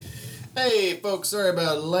Hey, folks, sorry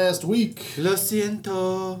about last week. Lo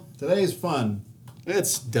siento. Today's fun.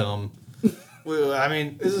 It's dumb.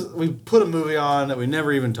 We put a movie on that we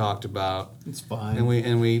never even talked about, It's fine.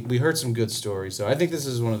 and we heard some good stories. So I think this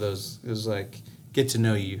is one of those. It was like get to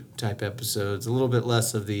know you type episodes. A little bit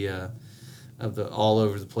less of the all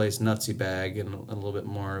over the place nutsy bag, and a little bit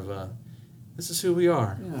more of a. This is who we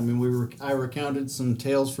are. Yeah, I mean, I recounted some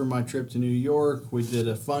tales from my trip to New York. We did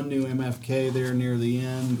a fun new MFK there near the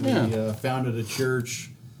end. Yeah. We founded a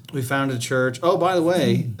church. We founded a church. Oh, by the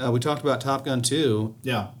way, we talked about Top Gun 2.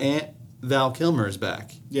 Yeah. Aunt Val Kilmer is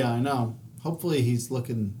back. Yeah, I know. Hopefully he's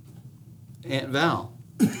looking... Aunt Val.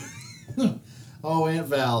 Oh, Aunt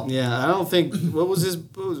Val. Yeah, I don't think... What was his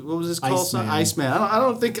call sign? Iceman. I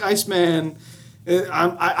don't think Iceman...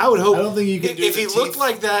 I would hope... I don't think you could do if the he teeth. looked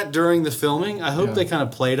like that during the filming, I hope they kind of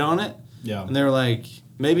played on it. Yeah. And they were like,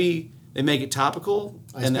 maybe they make it topical.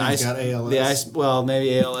 Iceman's got ALS.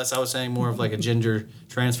 Maybe ALS. I was saying more of like a ginger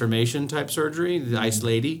transformation type surgery. The Ice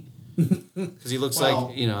Lady. Because he looks like,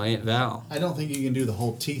 Aunt Val. I don't think you can do the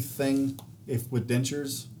whole teeth thing with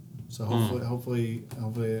dentures. So hopefully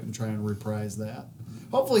I'm trying to reprise that.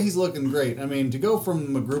 Hopefully he's looking great. I mean, to go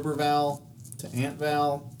from MacGruber Val to Aunt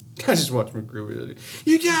Val... I just watched MacGruber.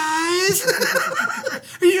 You guys,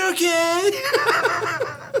 are you okay?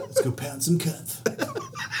 Let's go pound some cuts.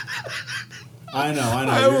 I know.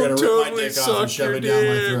 I You're will gonna rip totally my dick off and shove it down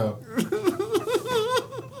my throat.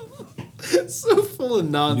 So full of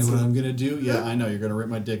You nonsense. know what I'm gonna do? Yeah, I know. You're gonna rip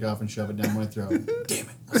my dick off and shove it down my throat. Damn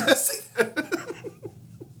it! I was gonna say that.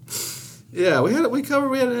 Yeah, we had an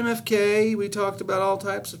MFK. We talked about all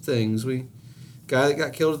types of things. Guy that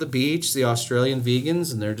got killed at the beach, the Australian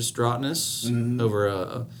vegans and their distraughtness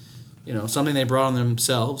over something they brought on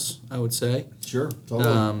themselves, I would say. Sure,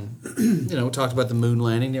 totally. We talked about the moon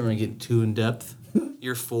landing. Didn't really get too in depth.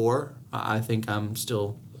 Year 4, I think I'm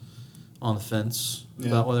still on the fence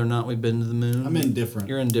about whether or not we've been to the moon. I'm indifferent.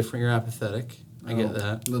 You're indifferent. You're apathetic. I get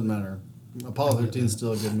that. Doesn't matter. Apollo 13 is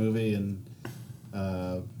still a good movie, and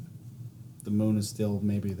the moon is still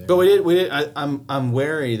maybe there. But we did. I'm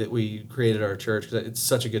wary that we created our church because it's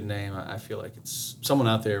such a good name. I feel like it's someone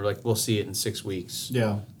out there. Like we'll see it in 6 weeks.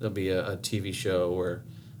 Yeah. There'll be a TV show where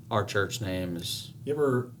our church name is. You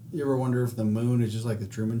ever wonder if the moon is just like the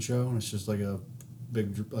Truman Show and it's just like a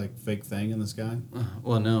big like fake thing in the sky?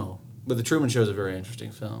 Well, no. But the Truman Show is a very interesting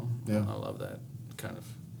film. Yeah. I love that kind of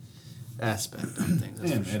aspect of things.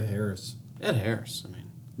 That's And for sure. Ed Harris. Ed Harris. I mean,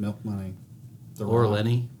 Milk Money. Laura Rock.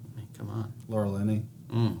 Linney. I mean, come on. Laura Linney.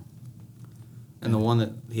 And the one that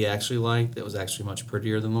he actually liked that was actually much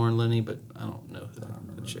prettier than Lauren Linney, but I don't know who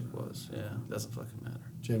the chick was. Yeah, doesn't fucking matter.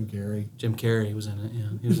 Jim Carrey. Jim Carrey was in it, yeah.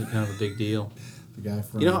 He was kind of a big deal. The guy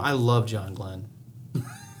from... I love John Glenn.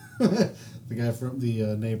 the guy from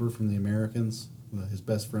the neighbor from The Americans. His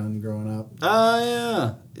best friend growing up. Oh,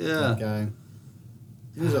 yeah. That guy.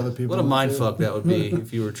 There's other people. What a mind fuck that would be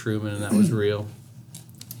if you were Truman and that was real.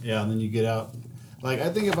 Yeah, and then you get out. Like, I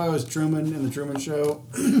think if I was Truman in the Truman Show,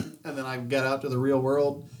 and then I got out to the real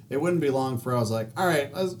world, it wouldn't be long for I was like, all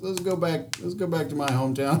right, let's go back to my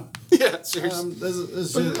hometown. Yeah, seriously.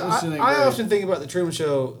 This shit ain't I great. often think about the Truman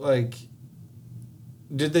Show, like,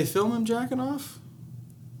 did they film him jacking off?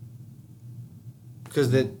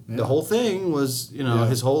 Because the whole thing was,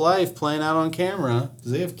 his whole life playing out on camera.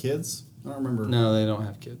 Do they have kids? I don't remember. No, they don't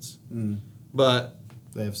have kids. But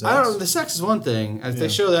They have sex. I don't know. The sex is one thing. If they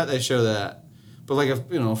show that, they show that. But like a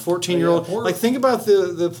 14-year-old, like think about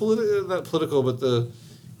not political, but the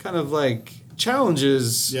kind of like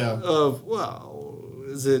challenges of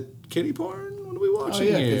is it kiddie porn? What are we watching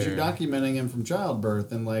here? here? Because you're documenting him from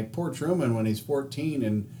childbirth, and like poor Truman when he's 14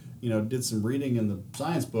 and did some reading in the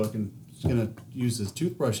science book and he's gonna use his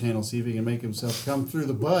toothbrush handle see if he can make himself come through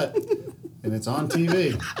the butt, and it's on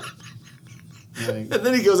TV. And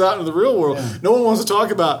then he goes out into the real world. Yeah. No one wants to talk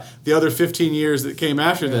about the other 15 years that came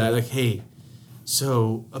after that. Like, hey,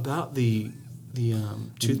 so about the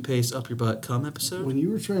toothpaste up your butt cum episode? When you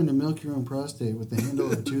were trying to milk your own prostate with the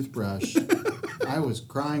handle of a toothbrush, I was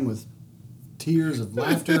crying with tears of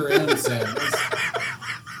laughter and sadness.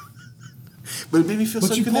 But it made me feel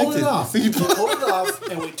so you connected. pulled it off. You pulled it off,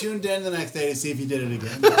 and we tuned in the next day to see if you did it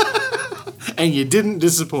again. And you didn't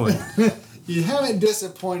disappoint. You haven't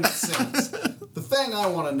disappointed since. The thing I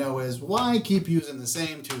want to know is, why keep using the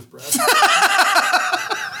same toothbrush?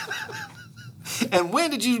 And when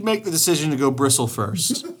did you make the decision to go bristle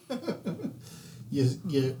first?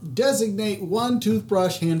 You designate one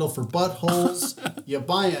toothbrush handle for buttholes. You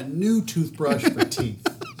buy a new toothbrush for teeth.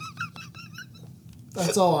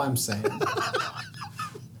 That's all I'm saying.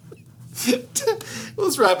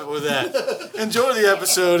 Let's wrap it with that. Enjoy the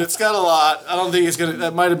episode. It's got a lot. I don't think it's gonna.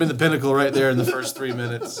 That might have been the pinnacle right there in the first 3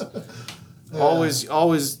 minutes. Always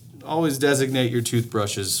designate your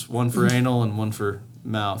toothbrushes. One for anal and one for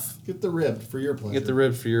mouth. Get the ribbed for your pleasure. Get the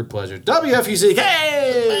rib for your pleasure. WFUC.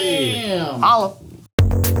 Hey! Bam! Holla.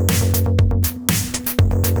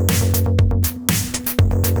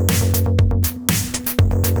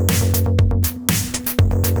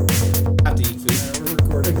 I have to eat food. We're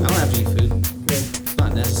recording. I don't have to eat food. Good. It's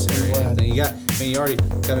not necessary. I'm glad. You already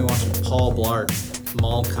got me watching Paul Blart,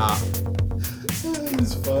 Mall Cop.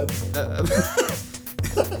 It's fun.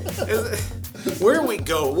 Where do we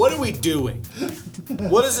go? What are we doing?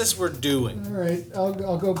 What is this we're doing? All right,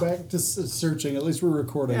 I'll go back to searching. At least we're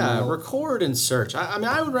recording. Yeah, now. record and search. I mean,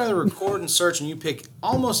 I would rather record and search, and you pick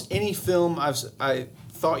almost any film I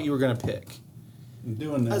thought you were gonna pick. I'm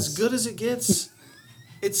doing this. As good as it gets.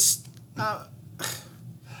 It's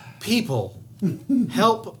people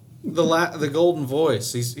help the golden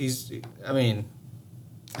voice. He's. I mean,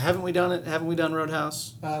 haven't we done it? Haven't we done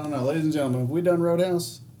Roadhouse? I don't know, ladies and gentlemen. Have we done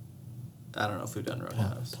Roadhouse? I don't know if we've done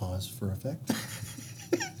Roadhouse. Pause for effect.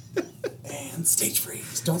 And stage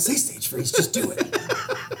freeze. Don't say stage freeze. Just do it.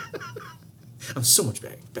 I'm so much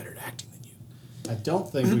better at acting than you. I don't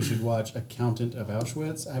think we should watch Accountant of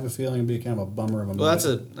Auschwitz. I have a feeling it'd be kind of a bummer of a movie. Well,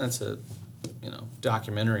 that's a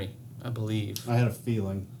documentary, I believe. I had a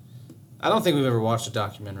feeling. I don't think we've ever watched a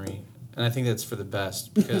documentary, and I think that's for the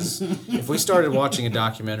best, because if we started watching a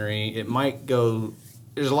documentary, it might go.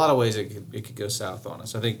 There's a lot of ways it could go south on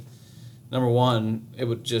us. I think number one, it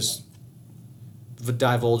would just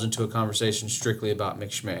divulge into a conversation strictly about Mick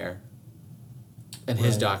Schmeyer and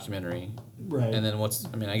his Right. documentary. Right. And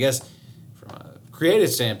then I guess from a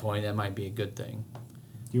creative standpoint, that might be a good thing.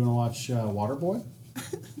 Do you want to watch Waterboy?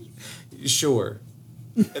 Sure.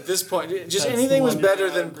 At this point, just That's anything the was one better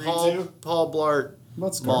you than agreed Paul to? Blart.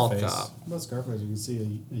 About Mall Scarface. Cop. About Scarface, you can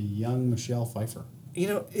see a young Michelle Pfeiffer.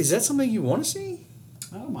 Is that something you want to see?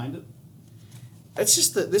 I don't mind it. That's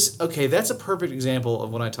just that's a perfect example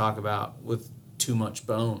of what I talk about with too much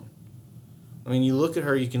bone. I mean, you look at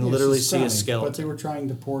her, you can literally she's see a stunning, skeleton. But they were trying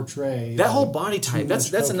to portray That whole like, body too type,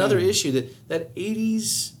 that's much another cocaine. issue, that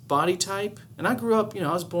 80s body type. And I grew up,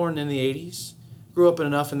 I was born in the 80s. Grew up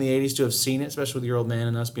enough in the 80s to have seen it, especially with your old man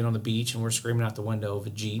and us being on the beach and we're screaming out the window of a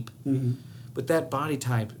Jeep. Mm-hmm. But that body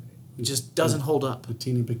type just doesn't hold up. The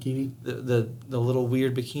teeny bikini. The little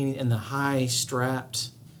weird bikini and the high strapped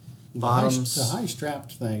bottoms. The high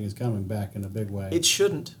strapped thing is coming back in a big way. It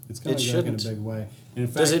shouldn't. It's coming It back shouldn't. in a big way. And in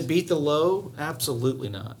fact, Does it beat the low? Absolutely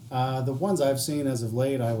not. The ones I've seen as of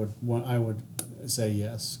late, I would say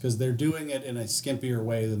yes, because they're doing it in a skimpier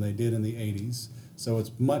way than they did in the 80s. So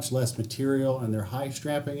it's much less material, and they're high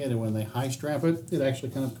strapping it. And when they high strap it, it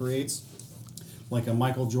actually kind of creates like a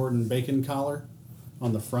Michael Jordan bacon collar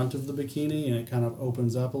on the front of the bikini, and it kind of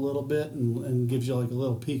opens up a little bit and gives you like a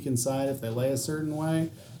little peek inside if they lay a certain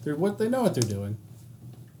way. They know what they're doing.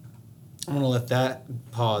 I'm going to let that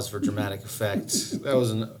pause for dramatic effect. That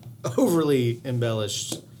was an overly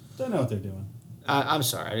embellished. They know what they're doing. I'm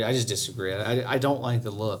sorry. I just disagree. I don't like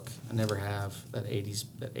the look. I never have that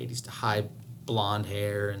 80s high blonde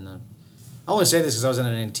hair and the. I only say this because I was in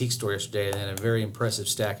an antique store yesterday and they had a very impressive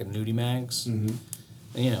stack of nudie mags. Mm-hmm.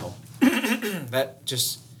 And, that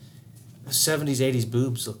just the 70s 80s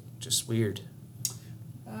boobs look just weird.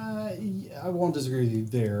 I won't disagree with you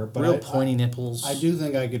there, but Real pointy nipples. I do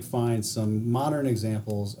think I could find some modern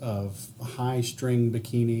examples of high string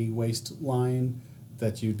bikini waistline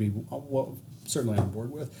that you'd be certainly on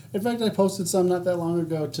board with. In fact, I posted some not that long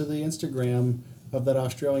ago to the Instagram of that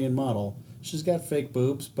Australian model. She's got fake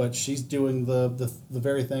boobs, but she's doing the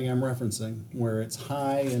very thing I'm referencing, where it's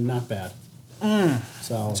high and not bad.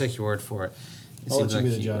 So I'll take your word for it. I'll let you be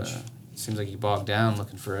the judge. Seems like you bogged down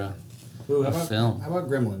looking for a film. How about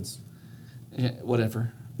Gremlins? Yeah,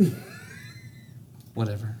 whatever.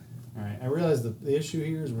 Whatever. All right, I realize the issue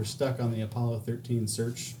here is we're stuck on the Apollo 13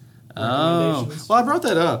 search Oh, recommendations. well, I brought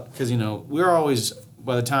that up because, we're always,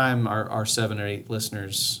 by the time our 7 or 8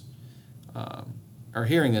 listeners are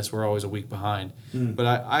hearing this, we're always a week behind. But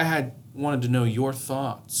I had wanted to know your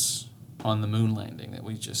thoughts on the moon landing that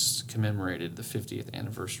we just commemorated the 50th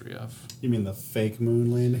anniversary of. You mean the fake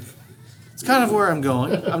moon landing? It's kind of where I'm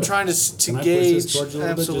going. I'm trying to Can I gauge. push this towards you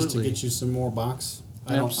a little bit just to get you some more box?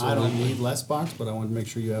 I don't Absolutely. need less box, but I want to make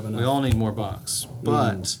sure you have enough. We all need more box,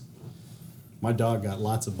 but My dog got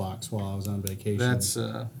lots of box while I was on vacation. that's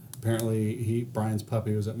Apparently, Brian's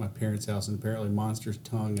puppy was at my parents' house, and apparently Monster's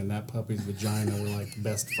tongue and that puppy's vagina were like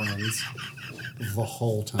best friends the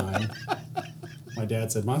whole time. My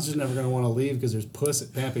dad said, Monster's never going to want to leave because there's puss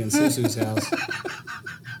at Pappy and Susu's house.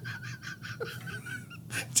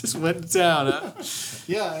 just went to town, huh?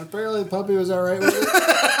 Yeah, and apparently the puppy was all right with it.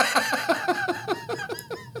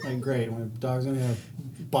 Like, great. My dog's going to have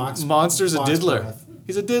Monster's box a diddler. breath.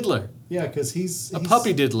 He's a diddler. Yeah, because he's A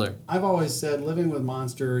puppy diddler. I've always said living with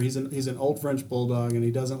Monster, he's an old French bulldog, and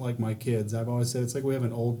he doesn't like my kids. I've always said it's like we have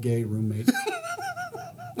an old gay roommate.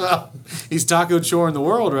 Well, he's taco choring the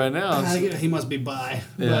world right now. He must be bi.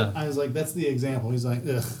 Yeah. But I was like, that's the example. He's like,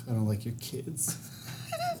 ugh, I don't like your kids.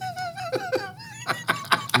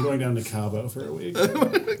 I'm going down to Cabo for a week.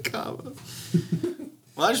 Cabo.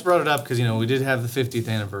 Well, I just brought it up because, we did have the 50th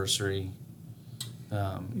anniversary.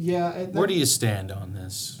 Where do you stand on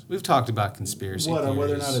this? We've talked about conspiracy theories.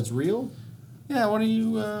 Whether or not it's real? Yeah, what do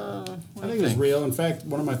you I think it's real. In fact,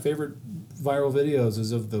 one of my favorite viral videos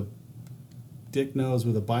is of the dick nose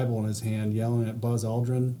with a Bible in his hand yelling at Buzz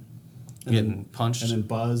Aldrin. Getting punched. And then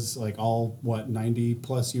Buzz, 90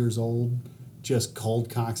 plus years old, just cold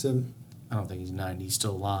cocks him. I don't think he's 90. He's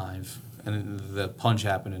still alive. And the punch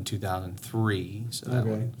happened in 2003.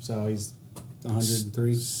 So he's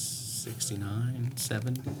 103? 69,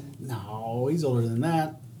 70? No, he's older than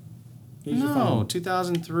that.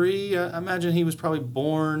 2003. I imagine he was probably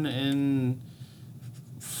born in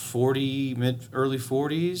early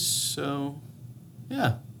 40s. So,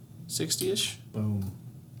 yeah, 60-ish. Boom.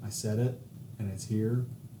 I said it, and it's here,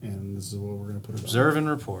 and this is what we're going to put it Observe and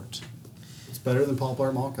report. It's better than Paul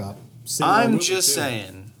Blart Mall Cop. I'm just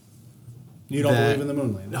saying. You don't believe in the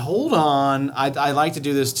moon landing. Hold on. I like to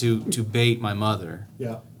do this to bait my mother.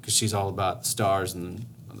 Yeah. Because she's all about the stars and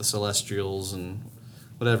the celestials and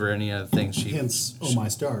whatever, any other things she... Hence, oh my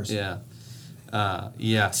stars. Yeah.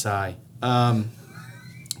 Sigh.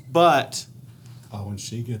 But... Oh, when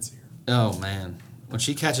she gets here. Oh, man. When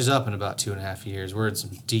she catches up in about 2.5 years, we're in some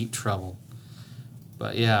deep trouble.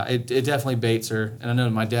 But yeah, it definitely baits her. And I know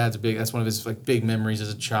my dad's that's one of his big memories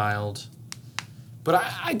as a child. But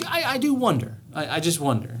I do wonder. I just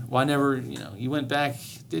wonder. Why never, you went back,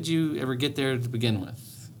 did you ever get there to begin with?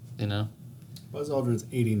 Buzz Aldrin's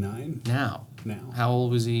 89. Now. How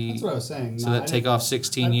old was he? That's what I was saying. So that take off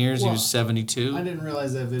 16 years, he was 72? I didn't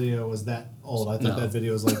realize that video was that old. I thought that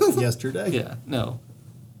video was yesterday. Yeah, no.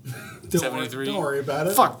 73. Don't worry about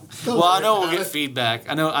it. Fuck. I know we'll get feedback.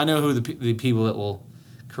 I know who the people that will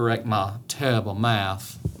correct my terrible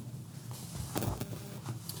math.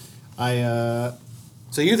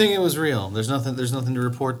 So you think it was real? There's nothing to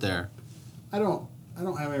report there. I don't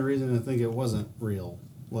have any reason to think it wasn't real.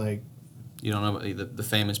 You don't know about the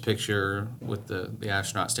famous picture with the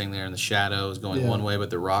astronaut staying there and the shadow is going one way, but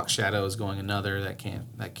the rock shadow is going another. That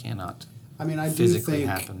cannot. I mean, I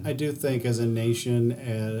do think as a nation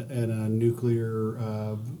and a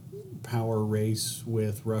nuclear power race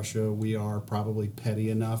with Russia, we are probably petty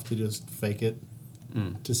enough to just fake it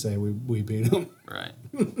to say we beat them. Right.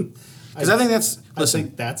 Because I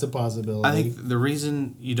think that's a possibility. I think the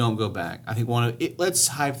reason you don't go back, I think let's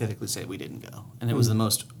hypothetically say we didn't go, and it was the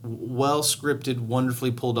most well scripted,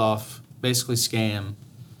 wonderfully pulled off, basically scam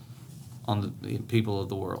on the people of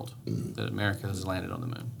the world that America has landed on the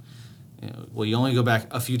moon. You only go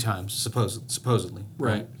back a few times, supposedly,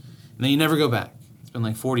 right? And then you never go back. It's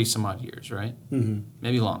been 40 some odd years, right? Mm-hmm.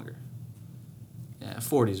 Maybe longer. Yeah,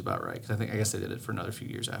 40 is about right, because I guess they did it for another few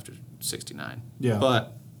years after 69. Yeah.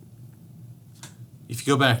 But if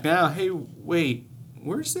you go back now, hey, wait,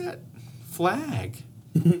 where's that flag?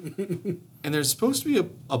 And there's supposed to be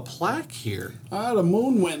a plaque here. The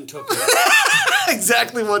moon wind took it.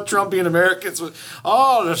 Exactly what Trumpian Americans would.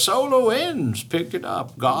 Oh, the solar winds picked it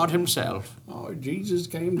up. God himself. Oh, Jesus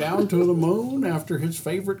came down to the moon after his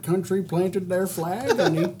favorite country planted their flag,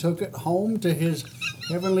 and he took it home to his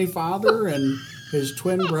heavenly Father and his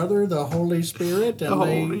twin brother, the Holy Spirit,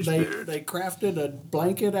 and they crafted a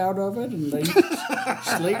blanket out of it, and they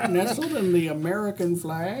sleep nestled in the American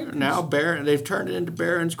flag. Now they've turned it into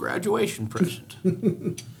Barron's graduation present.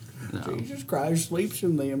 No. Jesus Christ sleeps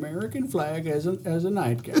in the American flag as a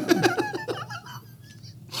nightgown.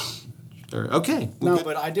 Okay. No,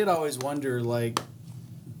 but I did always wonder, in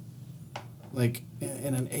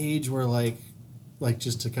an age where,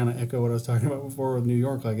 just to kind of echo what I was talking about before with New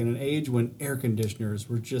York, in an age when air conditioners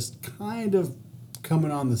were just kind of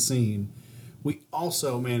coming on the scene, we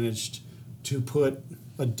also managed to put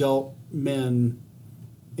adult men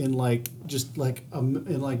in just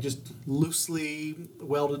loosely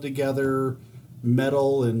welded together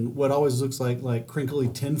metal and what always looks like crinkly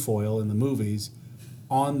tinfoil in the movies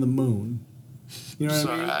on the moon. You know what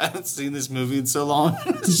I mean? I haven't seen this movie in so long.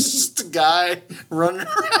 It's just a guy running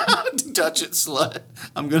around, touch it, slut.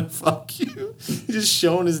 I'm gonna fuck you. He's just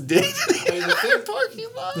showing his dick in the parking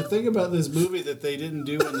lot. The thing about this movie that they didn't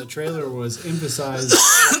do in the trailer was emphasize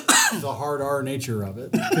the hard R nature of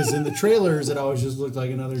it. Because in the trailers, it always just looked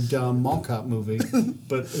like another dumb mall cop movie.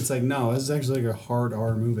 But it's like, no, this is actually like a hard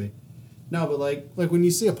R movie. No, but like when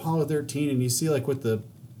you see Apollo 13 and you see like what the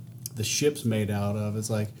ship's made out of, it's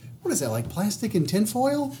like, what is that, like plastic and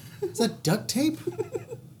tinfoil? Is that duct tape?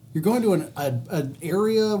 You're going to an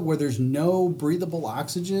area where there's no breathable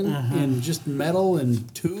oxygen and just metal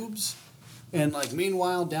and tubes. And like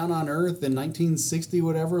meanwhile, down on Earth in 1960,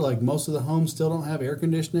 whatever, like most of the homes still don't have air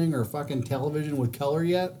conditioning or fucking television with color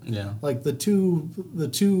yet. Yeah. Like the two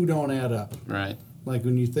don't add up. Right. Like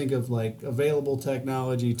when you think of like available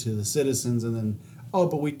technology to the citizens, and then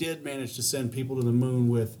but we did manage to send people to the moon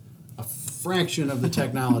with a fraction of the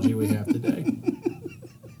technology we have today.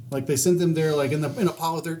 Like they sent them there, like in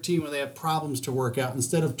Apollo 13 when they had problems to work out.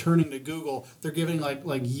 Instead of turning to Google, they're giving like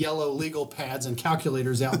yellow legal pads and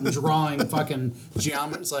calculators out and drawing fucking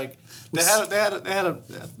geometry. It's like They had a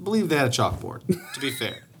I believe they had a chalkboard. To be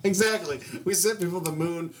fair, exactly. We sent people to the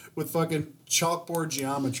moon with fucking chalkboard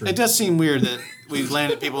geometry. it does seem weird that we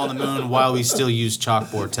landed people on the moon while we still use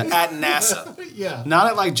chalkboard at NASA. Yeah. Not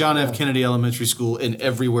at like John F. Kennedy Elementary School in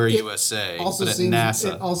everywhere USA, Also but at seems,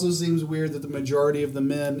 NASA. It also seems weird that the majority of the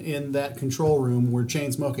men in that control room were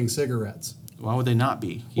chain smoking cigarettes. Why would they not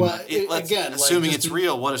be? Assuming it's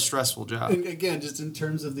real, what a stressful job. Again, just in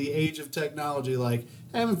terms of the age of technology, like,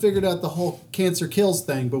 I haven't figured out the whole cancer kills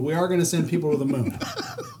thing, but we are going to send people to the moon.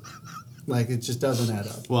 Like, it just doesn't add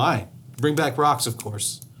up. Why? Bring back rocks, of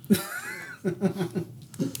course.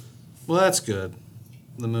 Well, that's good.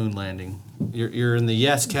 The moon landing. You're in the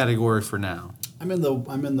yes category for now. I'm in the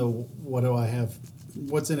what do I have?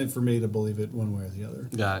 What's in it for me to believe it one way or the other?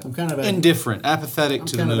 Got it. I'm kind of indifferent, apathetic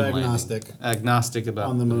to the moon agnostic. landing. Agnostic about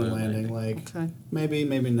On the moon landing. Like, okay. maybe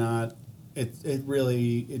not. It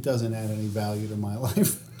really doesn't add any value to my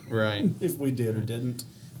life. Right. If we did or didn't.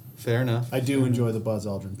 Fair enough. I do enjoy the Buzz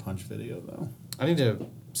Aldrin punch video though. I need to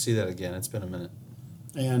see that again. It's been a minute.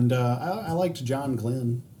 And I liked John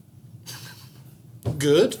Glenn.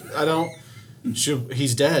 Good. I don't.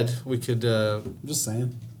 He's dead. We could. I'm just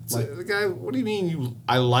saying. Like the guy. What do you mean?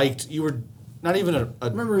 You were not even a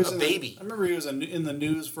baby. I remember he was in the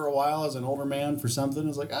news for a while as an older man for something. I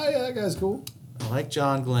was like, oh yeah, that guy's cool. I like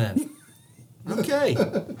John Glenn. Okay.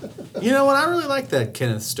 You know what? I really like that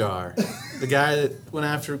Kenneth Starr, the guy that went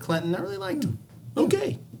after Clinton. I really liked him.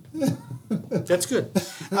 Okay. That's good.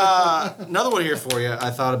 Another one here for you.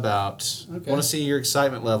 I thought about. Okay. Want to see your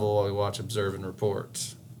excitement level while we watch Observe and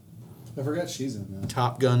Report. I forgot she's in that.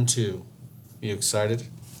 Top Gun 2. You excited?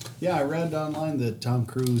 Yeah, I read online that Tom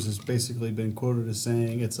Cruise has basically been quoted as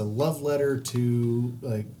saying it's a love letter to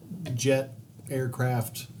like jet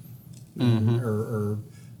aircraft or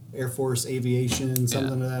Air Force aviation,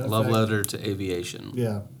 something to that effect. Love letter to aviation.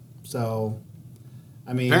 Yeah. So,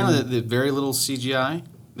 I mean... Apparently, very little CGI.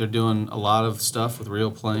 They're doing a lot of stuff with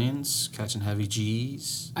real planes, catching heavy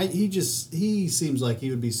Gs. He seems like he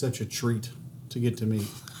would be such a treat to get to meet.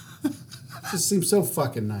 Just seems so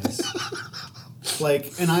fucking nice.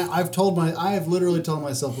 Like, and I have literally told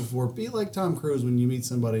myself before, be like Tom Cruise when you meet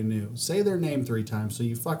somebody new. Say their name 3 times so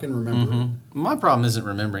you fucking remember it. My problem isn't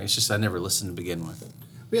remembering. It's just I never listened to begin with.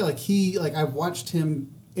 But yeah, I've watched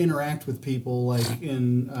him interact with people like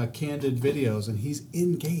in candid videos, and he's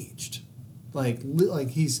engaged. Like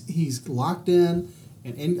he's locked in,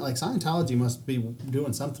 and like Scientology must be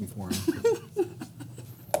doing something for him.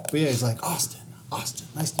 But yeah, he's like, Austin,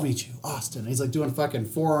 nice to meet you, Austin. He's like doing fucking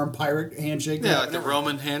forearm pirate handshake. Yeah, like the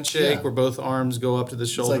Roman handshake where both arms go up to the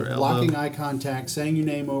shoulder. It's like blocking eye contact, saying your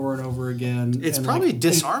name over and over again. It's probably a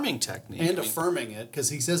disarming technique. And affirming it, because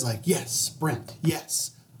he says like, yes, Brent,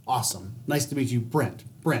 yes, awesome, nice to meet you, Brent.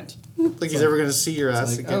 Like he's ever going to see your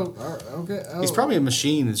ass like, again. Okay. He's probably a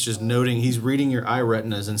machine that's just noting, he's reading your eye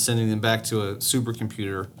retinas and sending them back to a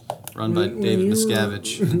supercomputer run by David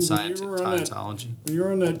Miscavige in Scientology. When you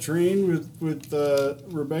were on that train with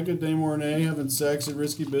Rebecca De Mornay having sex at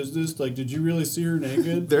Risky Business, like, did you really see her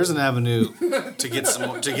naked? There's an avenue to get some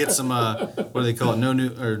what do they call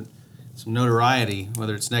it, some notoriety,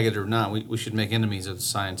 whether it's negative or not. We should make enemies of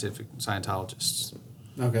Scientologists.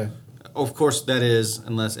 Okay. Of course, that is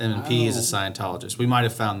unless M&P is a Scientologist. We might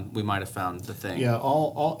have found the thing. Yeah,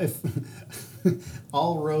 all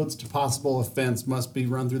roads to possible offense must be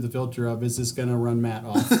run through the filter of, is this going to run Matt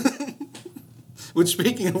off? Which,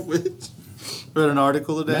 speaking of which, read an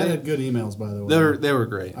article today. Matt had good emails, by the way. They were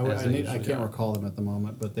great. I can't recall them at the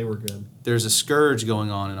moment, but they were good. There's a scourge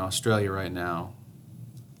going on in Australia right now,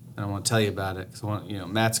 and I want to tell you about it because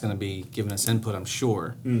Matt's going to be giving us input, I'm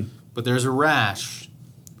sure. But there's a rash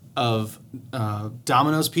of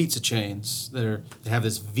Domino's pizza chains they have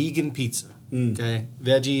this vegan pizza. Okay,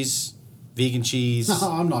 veggies, vegan cheese,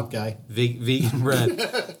 I'm not Guy. vegan bread.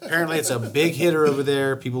 Apparently, it's a big hitter over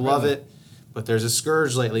there. People love it. But there's a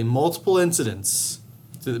scourge lately. Multiple incidents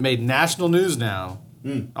that made national news now,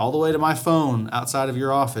 all the way to my phone outside of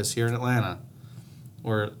your office here in Atlanta,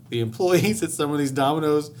 where the employees at some of these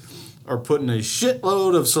Domino's are putting a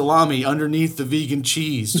shitload of salami underneath the vegan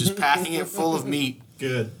cheese, just packing it full of meat.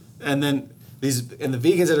 Good. And then the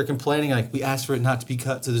vegans that are complaining, like, we asked for it not to be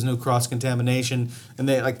cut so there's no cross-contamination. And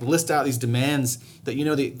they, like, list out these demands that,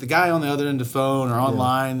 the guy on the other end of the phone or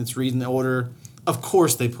online that's reading the order, of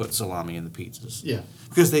course they put salami in the pizzas. Yeah.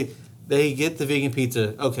 Because they get the vegan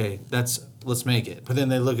pizza, okay, let's make it. But then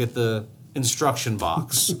they look at the instruction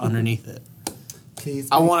box underneath it. Please.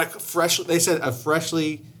 I want they said a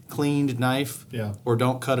freshly cleaned knife. Yeah. Or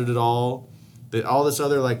don't cut it at all. All this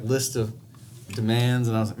other, like, list of demands,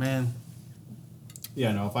 and I was like, man.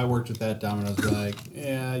 Yeah, no, if I worked at that Domino's, I'd be like,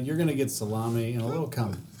 yeah, you're going to get salami and a little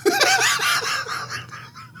cum.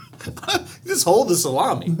 Just hold the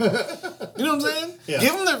salami. You know what I'm saying? Yeah.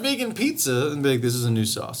 Give them their vegan pizza and be like, this is a new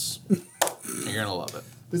sauce. You're going to love it.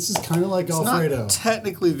 This is kind of like Alfredo. Not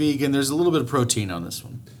technically vegan. There's a little bit of protein on this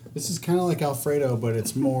one. This is kind of like Alfredo, but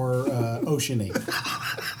it's more oceany.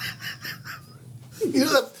 You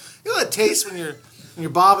know that taste when you're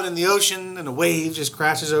bobbing in the ocean and a wave just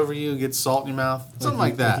crashes over you and gets salt in your mouth? Something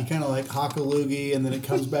like that. Like you kind of like hock a loogie and then it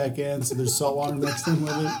comes back in, so there's salt water mixed in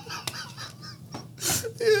with it.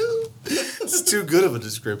 It's too good of a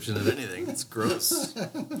description of anything. It's gross.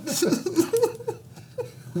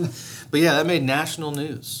 But yeah, that made national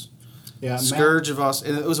news. Yeah, Scourge of us.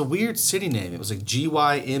 And it was a weird city name. It was like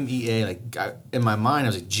Gymea. Like in my mind, I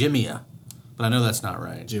was like Jimia, but I know that's not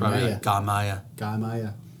right. It's probably like Gamaya.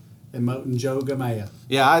 Gamaya. Emotin Joe Gamaya.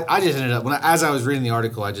 Yeah, I just ended up as I was reading the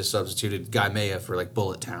article, I just substituted Gaimea for like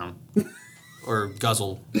Bullet Town. Or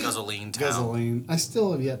Guzzling Town. Guzzling. I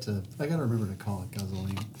still have yet to. I gotta remember to call it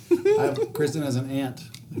Guzzling. Kristen has an aunt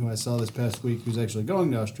who I saw this past week who's actually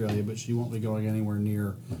going to Australia, but she won't be going anywhere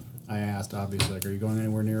near. I asked, obviously, like, are you going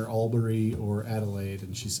anywhere near Albury or Adelaide?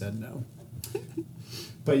 And she said no.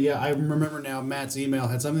 But yeah, I remember now Matt's email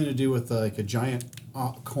had something to do with like a giant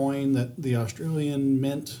coin that the Australian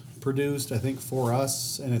Mint produced, I think, for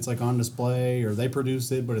us, and it's like on display, or they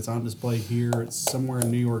produced it, but it's on display here. It's somewhere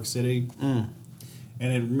in New York City. And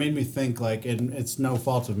it made me think, like, and it's no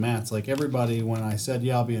fault of Matt's, like, everybody, when I said,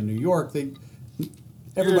 yeah, I'll be in New York, everybody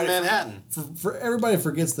You're in Manhattan. Everybody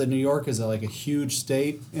forgets that New York is like a huge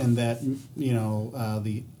state, and that,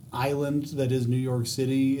 the island that is New York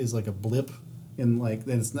City is like a blip. And like,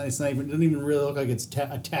 it's not even, it doesn't even really look like it's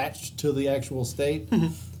attached to the actual state.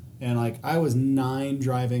 And like, I was 9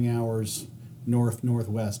 driving hours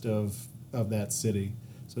northwest of that city,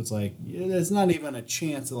 so it's like it's not even a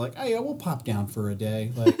chance of like, oh yeah, we'll pop down for a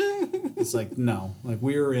day. Like, it's like, no, like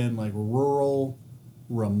we were in like rural,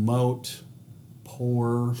 remote,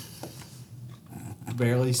 poor,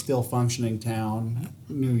 barely still functioning town,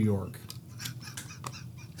 New York.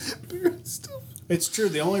 It's true.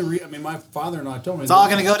 The only my father-in-law told me it's all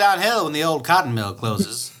going to go downhill when the old cotton mill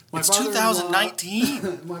closes. It's father-in-law-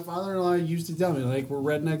 2019. My father-in-law used to tell me, like, we're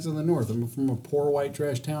rednecks in the north. I'm from a poor white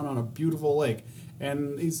trash town on a beautiful lake.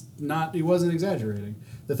 And he wasn't exaggerating.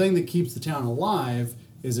 The thing that keeps the town alive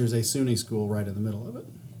is there's a SUNY school right in the middle of it.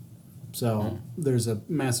 So there's a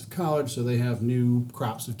massive college, so they have new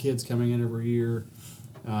crops of kids coming in every year.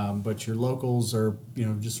 But your locals are,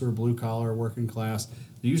 just sort of blue collar, working class.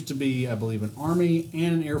 There used to be, I believe, an Army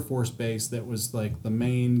and an Air Force base that was like the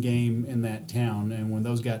main game in that town. And when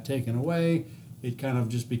those got taken away, it kind of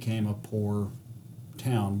just became a poor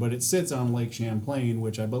town. But it sits on Lake Champlain,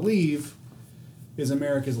 which I believe is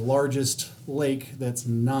America's largest lake that's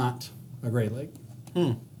not a Great Lake.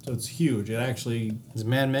 So it's huge. It actually... Is it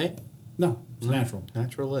man-made? No, it's natural.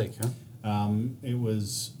 Natural lake, huh? It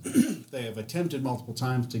was... They have attempted multiple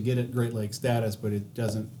times to get it Great Lake status, but it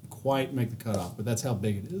doesn't quite make the cutoff. But that's how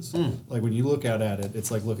big it is. Like, when you look out at it,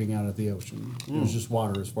 it's like looking out at the ocean. There's just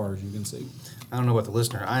water as far as you can see. I don't know about the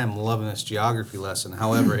listener. I am loving this geography lesson.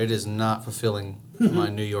 However, it is not fulfilling my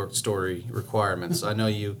New York story requirements. I know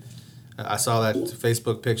you... I saw that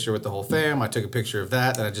Facebook picture with the whole fam. I took a picture of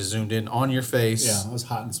that, and I just zoomed in on your face. Yeah, I was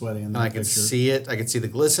hot and sweaty in that and I picture. could see it. I could see the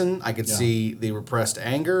glisten. I could see the repressed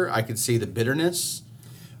anger. I could see the bitterness.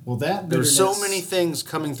 Well, that There's so many things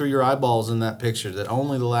coming through your eyeballs in that picture that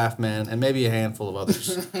only the Laugh Man and maybe a handful of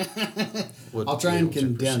others would I'll try be and able to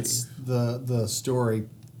condense the story.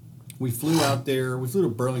 We flew out there. We flew to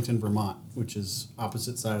Burlington, Vermont, which is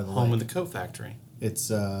opposite side of the home lake. of the coat factory.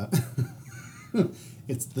 It's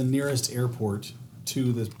it's the nearest airport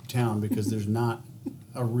to the town because there's not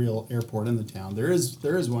a real airport in the town. There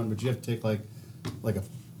is one, but you have to take like a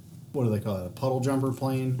what do they call it, a puddle jumper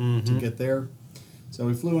plane to get there. So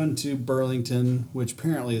we flew into Burlington, which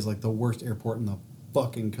apparently is like the worst airport in the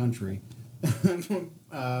fucking country. We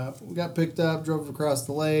got picked up, drove across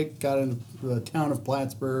the lake, got into the town of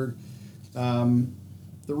Plattsburgh. The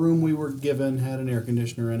room we were given had an air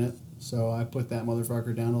conditioner in it, so I put that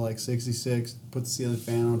motherfucker down to like 66, put the ceiling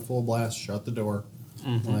fan on full blast, shut the door.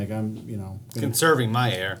 Like I'm, conserving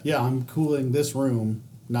my air. Yeah, I'm cooling this room,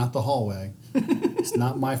 not the hallway. It's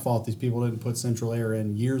not my fault these people didn't put central air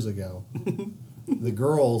in years ago. The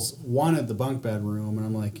girls wanted the bunk bed room, and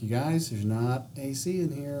I'm like, you guys, there's not AC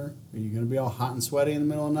in here. Are you going to be all hot and sweaty in the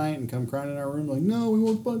middle of the night and come crying in our room? Like, no, we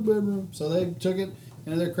want the bunk bed room. So they took it,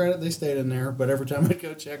 and to their credit, they stayed in there. But every time I'd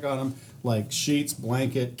go check on them, like sheets,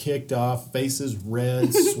 blanket, kicked off, faces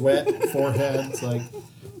red, sweat, forehead. It's like,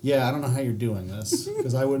 yeah, I don't know how you're doing this,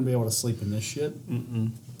 because I wouldn't be able to sleep in this shit.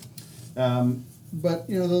 But,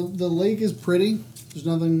 the lake is pretty. There's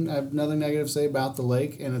nothing. I have nothing negative to say about the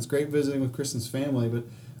lake, and it's great visiting with Kristen's family. But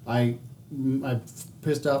I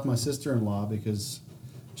pissed off my sister-in-law because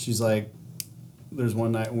she's like, there's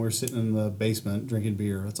one night when we were sitting in the basement drinking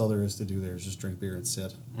beer. That's all there is to do there is just drink beer and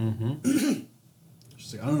sit.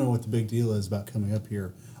 She's like, I don't know what the big deal is about coming up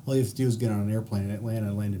here. All you have to do is get on an airplane in Atlanta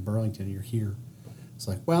and land in Burlington, and you're here. It's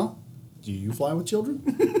like, well, do you fly with children?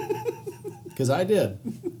 Because I did.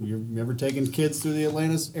 You ever taken kids through the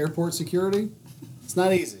Atlanta airport security? It's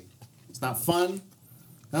not easy. It's not fun.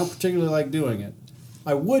 I don't particularly like doing it.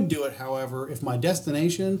 I would do it, however, if my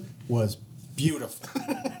destination was beautiful.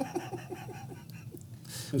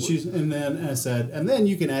 And then I said, and then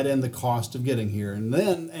you can add in the cost of getting here.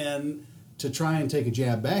 And to try and take a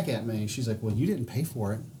jab back at me, she's like, well, you didn't pay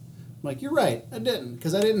for it. I'm like, you're right, I didn't,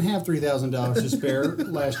 because I didn't have $3,000 to spare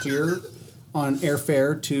last year on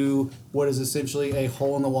airfare to what is essentially a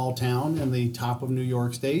hole-in-the-wall town in the top of New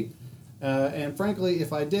York State. And frankly,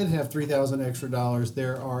 if I did have $3,000 extra dollars,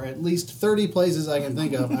 there are at least 30 places I can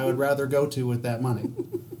think of I would rather go to with that money.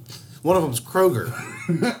 One of them's Kroger.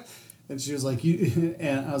 And she was like,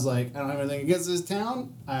 and I was like, I don't have anything against this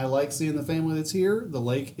town. I like seeing the family that's here. The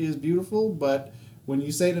lake is beautiful, but when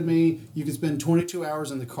you say to me, you can spend 22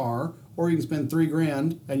 hours in the car, or you can spend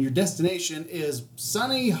 $3,000, and your destination is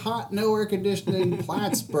sunny, hot, no air conditioning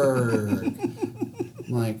Plattsburgh. I'm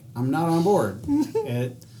like, I'm not on board.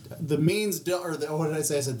 The means don't, what did I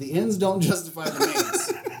say? I said, the ends don't justify the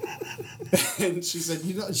means. And she said,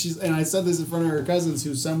 and I said this in front of her cousins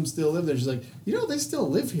who some still live there. She's like, they still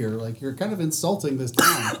live here. Like, you're kind of insulting this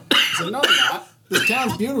town. I said, no, I'm not. This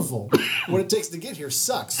town's beautiful. What it takes to get here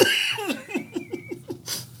sucks.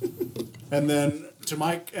 And then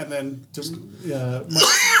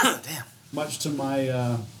much to my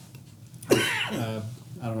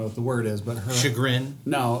I don't know what the word is, but her chagrin.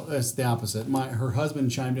 No, it's the opposite. Her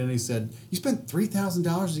husband chimed in and he said, "You spent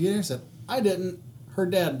 $3,000 to get here?" I said, "I didn't. Her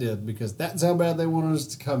dad did, because that's how bad they wanted us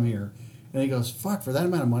to come here." And he goes, "Fuck, for that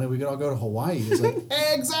amount of money, we could all go to Hawaii." He's like,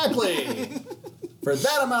 "Exactly. For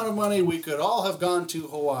that amount of money, we could all have gone to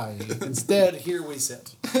Hawaii. Instead, here we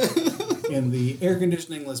sit in the air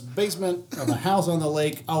conditioningless basement of a house on the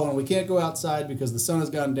lake. Oh, and we can't go outside because the sun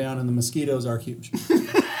has gone down and the mosquitoes are huge."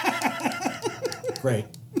 Great.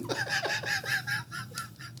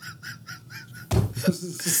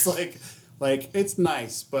 It's just like it's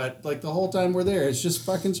nice, but like the whole time we're there, it's just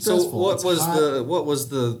fucking stressful. So what was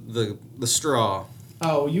the straw?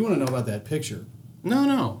 Oh, you want to know about that picture?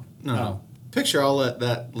 No. Oh. Picture, I'll let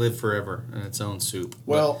that live forever in its own soup.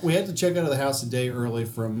 Well, we had to check out of the house a day early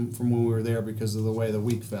from when we were there because of the way the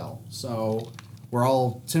week fell. So we're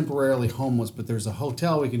all temporarily homeless, but there's a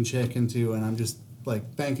hotel we can check into, and I'm just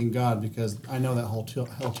like thanking God, because I know that hotel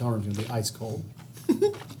room's gonna be ice cold.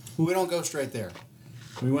 We don't go straight there.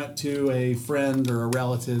 We went to a friend or a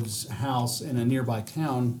relative's house in a nearby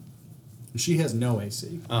town. She has no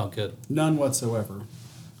AC. Oh, good. None whatsoever.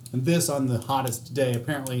 And this on the hottest day,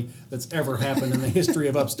 apparently, that's ever happened in the history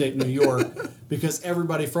of upstate New York, because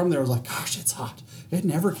everybody from there was like, "Gosh, it's hot. It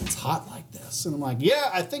never gets hot like this." And I'm like,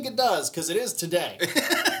 "Yeah, I think it does, because it is today."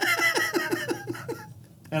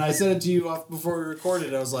 And I said it to you before we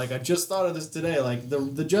recorded. I was like, I just thought of this today. Like,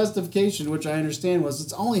 the justification, which I understand, was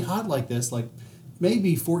it's only hot like this, like,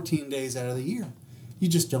 maybe 14 days out of the year. You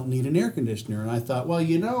just don't need an air conditioner. And I thought, well,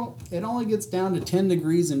 it only gets down to 10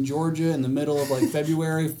 degrees in Georgia in the middle of, like,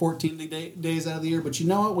 February, 14 days out of the year. But you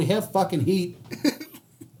know what? We have fucking heat.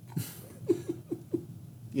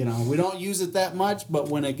 We don't use it that much, but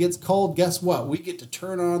when it gets cold, guess what? We get to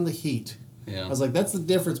turn on the heat. Yeah. I was like, that's the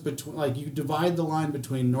difference between, like, you divide the line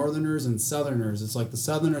between Northerners and Southerners. It's like the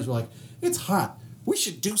Southerners were like, "It's hot. We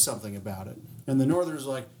should do something about it." And the Northerners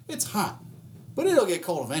were like, "It's hot, but it'll get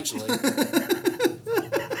cold eventually."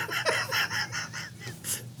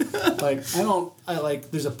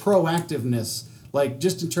 There's a proactiveness, like,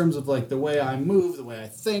 just in terms of, like, the way I move, the way I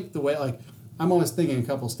think, the way, like, I'm always thinking a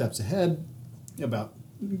couple steps ahead about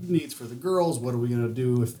needs for the girls. What are we going to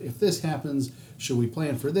do if this happens? Should we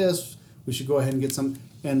plan for this? We should go ahead and get some.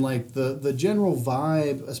 And, like, the general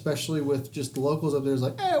vibe, especially with just the locals up there, is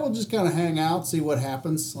like, we'll just kind of hang out, see what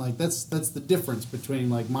happens. Like, that's the difference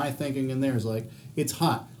between, like, my thinking and theirs. Like, it's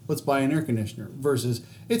hot, let's buy an air conditioner, versus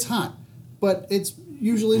it's hot, but it's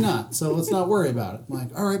usually not, so let's not worry about it. I'm like,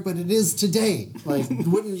 all right, but it is today. Like,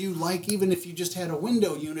 wouldn't you like, even if you just had a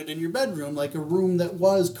window unit in your bedroom, like a room that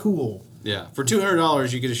was cool? Yeah, for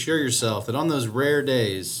 $200, you could assure yourself that on those rare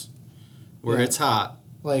days where it's hot.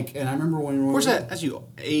 Like, and I remember when we were... Of course, as you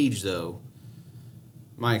age, though,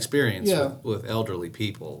 my experience with elderly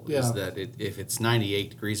people is that if it's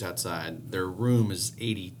 98 degrees outside, their room is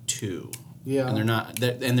 82. Yeah.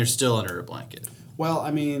 And they're still under a blanket. Well,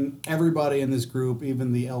 I mean, everybody in this group,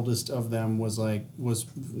 even the eldest of them, was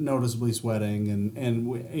noticeably sweating, and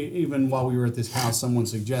even while we were at this house, someone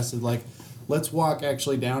suggested, like, let's walk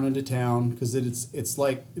actually down into town, because it's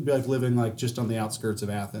like, it'd be like living, like, just on the outskirts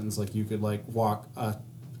of Athens. Like, you could, like, walk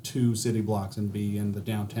 2 city blocks and be in the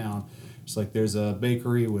downtown. It's like there's a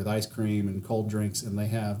bakery with ice cream and cold drinks, and they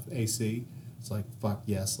have AC. It's like, fuck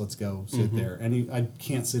yes, let's go sit there. I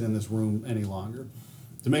can't sit in this room any longer.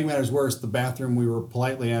 To make matters worse, the bathroom we were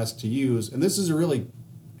politely asked to use, and this is a really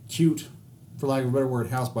cute, for lack of a better word,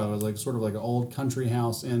 house, by the way, like sort of like an old country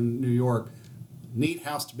house in New York. Neat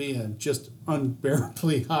house to be in, just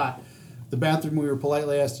unbearably hot. The bathroom we were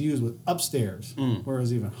politely asked to use was upstairs, where it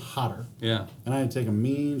was even hotter. Yeah. And I had to take a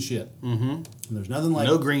mean shit. Mm-hmm. And there's nothing like...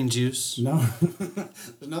 No green juice. No.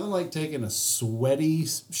 There's nothing like taking a sweaty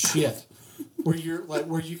shit where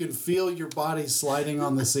where you can feel your body sliding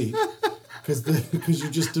on the seat. Because you're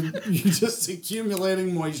just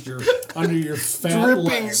accumulating moisture under your fat dripping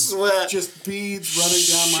legs. Sweat, just beads running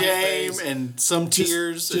down my face, shame and some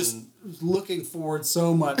tears. Just looking forward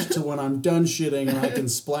so much to when I'm done shitting and I can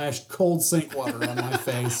splash cold sink water on my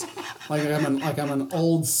face, like I'm an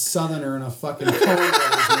old Southerner in a fucking Coen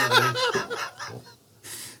Brothers movie.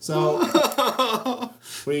 So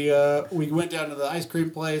we went down to the ice cream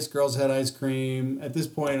place. Girls had ice cream. At this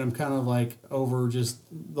point, I'm kind of like over just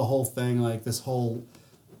the whole thing. Like this whole,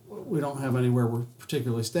 we don't have anywhere we're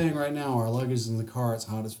particularly staying right now. Our luggage is in the car. It's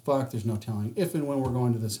hot as fuck. There's no telling if and when we're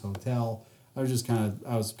going to this hotel. I was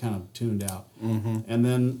kind of tuned out. Mm-hmm. And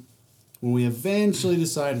then when we eventually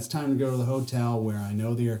decide it's time to go to the hotel where I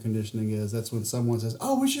know the air conditioning is, that's when someone says,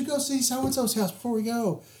 "Oh, we should go see so-and-so's house before we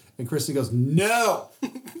go." And Kristen goes, "No,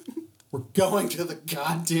 we're going to the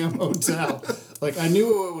goddamn hotel." Like I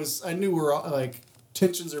knew we're like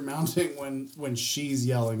tensions are mounting when she's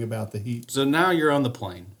yelling about the heat. So now you're on the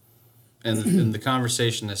plane, and the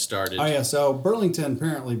conversation has started. Oh yeah, so Burlington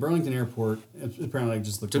Airport, apparently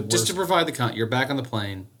just the just to provide the you're back on the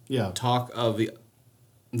plane. Yeah. Talk of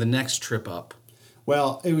the next trip up.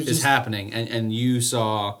 Well, it was happening, and you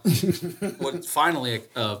saw what finally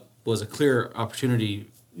was a clear opportunity.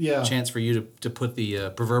 Yeah. Chance for you to put the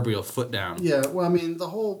proverbial foot down. Yeah, well, I mean, the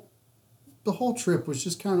whole trip was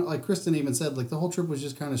just kind of, like Kristen even said, like the whole trip was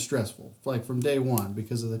just kind of stressful, like from day one,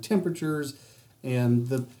 because of the temperatures and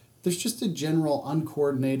there's just a general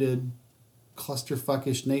uncoordinated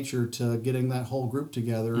clusterfuckish nature to getting that whole group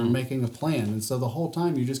together and making a plan. And so the whole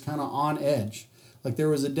time you're just kind of on edge. Like there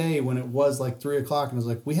was a day when it was like 3 o'clock and I was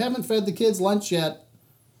like, we haven't fed the kids lunch yet.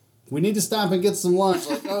 We need to stop and get some lunch.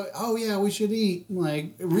 Like, oh yeah, we should eat. I'm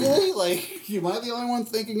like, really? Like, am I the only one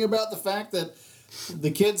thinking about the fact that the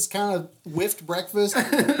kids kind of whiffed breakfast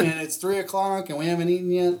and it's 3 o'clock and we haven't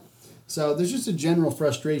eaten yet? So there's just a general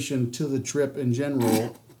frustration to the trip in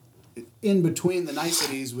general, in between the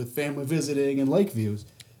niceties with family visiting and lake views.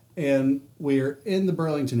 And we're in the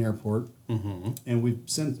Burlington airport, and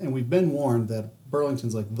we've been warned that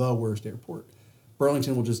Burlington's like the worst airport.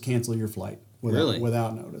 Burlington will just cancel your flight.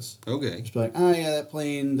 Without notice. Okay. Just be like, oh yeah, that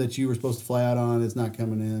plane that you were supposed to fly out on is not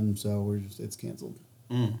coming in, so it's canceled.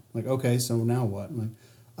 Like, okay, so now what? I'm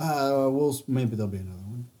like, maybe there'll be another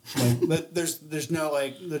one. Like, there's no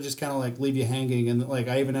like, they just kind of like leave you hanging, and like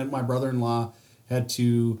I even had my brother-in-law had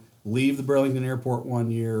to leave the Burlington airport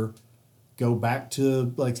one year, go back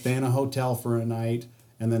to like stay in a hotel for a night.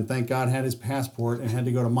 And then, thank God, had his passport and had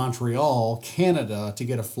to go to Montreal, Canada, to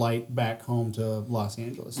get a flight back home to Los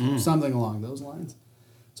Angeles. Something along those lines.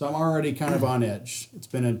 So I'm already kind of on edge. It's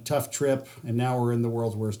been a tough trip, and now we're in the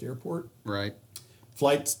world's worst airport. Right.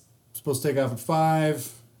 Flight's supposed to take off at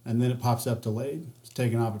 5, and then it pops up delayed. It's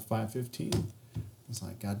taking off at 5:15. It's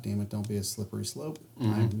like, God damn it, don't be a slippery slope.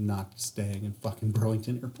 I'm not staying in fucking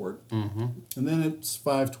Burlington Airport. And then it's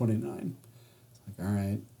 5:29. It's like, all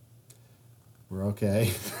right. We're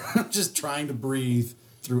okay. Just trying to breathe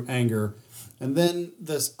through anger. And then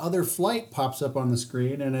this other flight pops up on the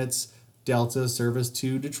screen, and it's Delta service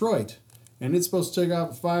to Detroit. And it's supposed to take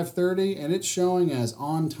off at 5:30, and it's showing as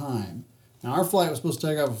on time. Now, our flight was supposed to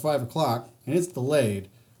take off at 5 o'clock, and it's delayed.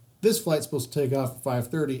 This flight's supposed to take off at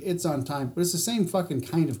 5:30. It's on time, but it's the same fucking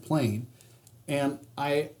kind of plane. And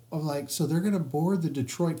I was like, so they're going to board the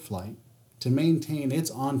Detroit flight to maintain its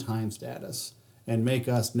on-time status and make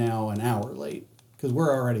us now an hour late. Because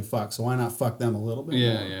we're already fucked, so why not fuck them a little bit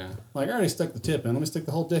more? Yeah. Like, I already stuck the tip in. Let me stick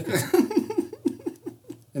the whole dick in.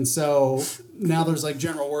 And so now there's like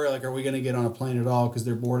general worry, like, are we going to get on a plane at all? Because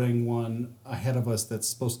they're boarding one ahead of us that's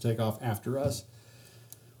supposed to take off after us.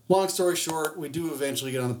 Long story short, we do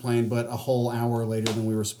eventually get on the plane, but a whole hour later than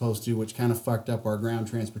we were supposed to, which kind of fucked up our ground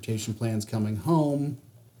transportation plans coming home.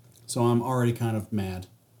 So I'm already kind of mad.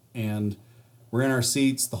 And we're in our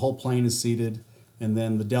seats. The whole plane is seated. And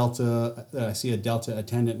then the Delta, I see a Delta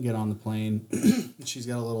attendant get on the plane. And she's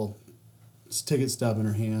got a little ticket stub in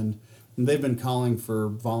her hand. And they've been calling for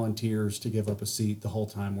volunteers to give up a seat the whole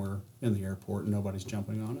time we're in the airport and nobody's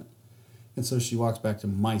jumping on it. And so she walks back to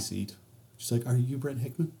my seat. She's like, "Are you Brent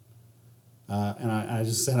Hickman?" And I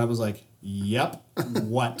just said, I was like, "Yep,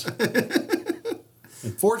 what?"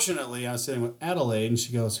 And fortunately, I was sitting with Adelaide, and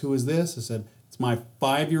she goes, "Who is this?" I said, "It's my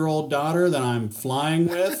 5-year-old daughter that I'm flying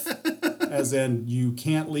with." As in, you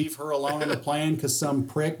can't leave her alone on the plane because some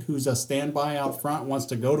prick who's a standby out front wants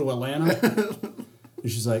to go to Atlanta.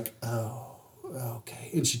 And she's like, "Oh, okay."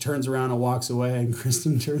 And she turns around and walks away, and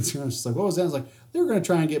Kristen turns around. She's like, "What was that?" I was like, "They were going to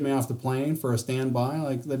try and get me off the plane for a standby.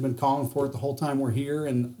 Like, they've been calling for it the whole time we're here,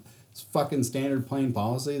 and it's fucking standard plane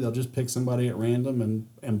policy. They'll just pick somebody at random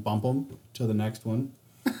and bump them to the next one."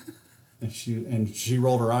 And she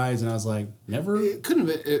rolled her eyes, and I was like, "Never." It couldn't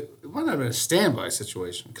have been. It might not have been a standby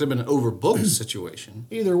situation. It could have been an overbooked situation.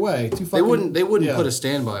 Either way, too fucking. They wouldn't yeah. put a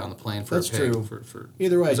standby on the plane for That's a pig. true. For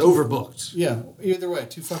Either way, it was overbooked. Yeah, either way,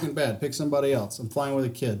 too fucking bad. Pick somebody else. I'm flying with a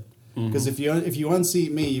kid. Because if you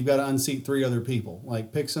unseat me, you've got to unseat 3 other people.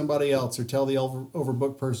 Like, pick somebody else, or tell the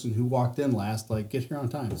overbooked person who walked in last, like, get here on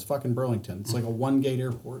time. It's fucking Burlington. It's like a 1-gate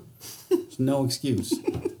airport. There's no excuse.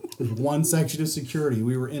 There's 1 section of security.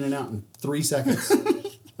 We were in and out in 3 seconds.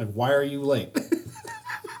 Like, why are you late?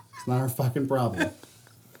 It's not our fucking problem.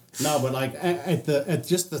 No, but like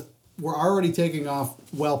we're already taking off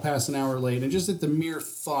well past an hour late, and just at the mere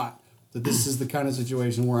thought that this is the kind of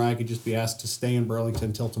situation where I could just be asked to stay in Burlington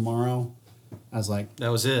until tomorrow, I was like, that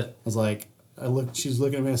was it. She's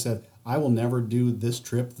looking at me, I said, "I will never do this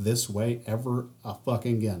trip this way ever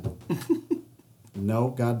fucking again." No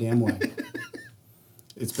goddamn way.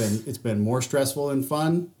 It's been more stressful than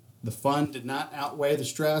fun. The fun did not outweigh the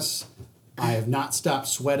stress. I have not stopped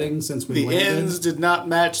sweating since we landed. The ends did not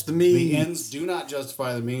match the means. The ends do not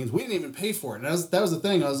justify the means. We didn't even pay for it. And that was the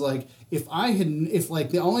thing. I was like, if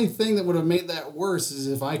the only thing that would have made that worse is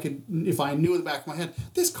if I knew in the back of my head,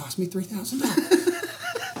 this cost me $3,000.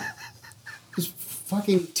 This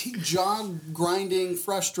fucking jaw grinding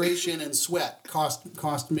frustration and sweat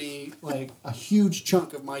cost me like a huge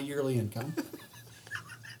chunk of my yearly income.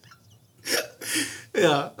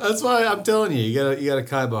 Yeah, that's why I'm telling you, you gotta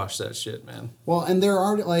kibosh that shit, man. Well, and there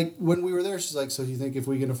are, like, when we were there, she's like, "So you think if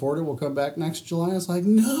we can afford it, we'll come back next July?" I was like,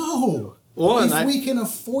 "No. If we can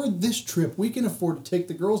afford this trip, we can afford to take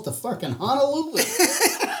the girls to fucking Honolulu.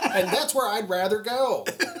 And that's where I'd rather go.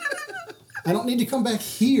 I don't need to come back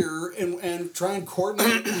here and try and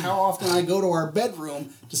coordinate how often I go to our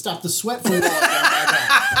bedroom to stop the sweat from rolling down my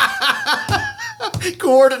back."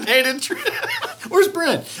 Coordinated trip. Where's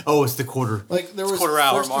Brent? Oh, it's the quarter. Like, there was quarter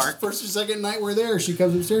hour mark. First or second night we're there, she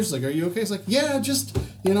comes upstairs. She's like, "Are you okay?" It's like, "Yeah, just,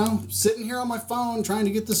 sitting here on my phone trying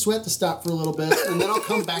to get the sweat to stop for a little bit, and then I'll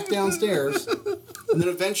come back downstairs." And then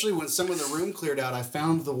eventually, when some of the room cleared out, I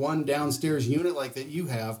found the one downstairs unit like that you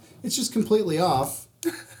have. It's just completely off.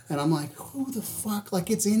 And I'm like, "Who the fuck? Like,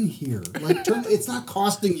 it's in here. Like, it's not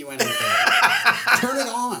costing you anything. Turn it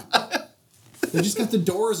on." They just got the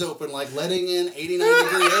doors open, like, letting in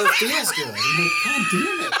 89-degree air feels good. I'm like, God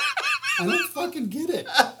damn it. I don't fucking get it.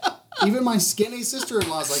 Even my skinny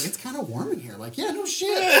sister-in-law's like, "It's kind of warm in here." Like, yeah, no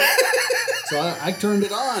shit. So I turned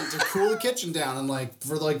it on to cool the kitchen down. And, like,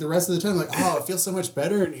 for, like, the rest of the time, I'm like, "Oh, it feels so much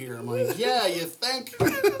better in here." I'm like, "Yeah, you think?"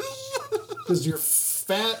 Because your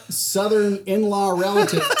fat southern in-law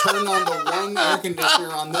relative turned on the one air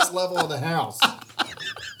conditioner on this level of the house.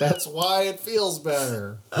 That's why it feels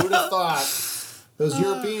better. Who'd have thought? Those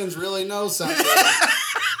Europeans really know something.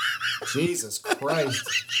 Jesus Christ.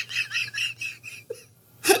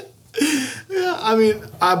 Yeah, I mean,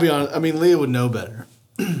 I'll be honest. I mean, Leah would know better.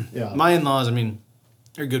 Yeah. My in-laws, I mean,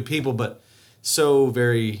 they're good people, but so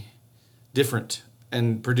very different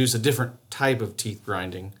and produce a different type of teeth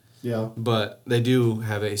grinding. Yeah. But they do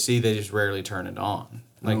have AC. They just rarely turn it on.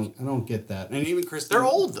 Like I don't get that. And even Kristen, they're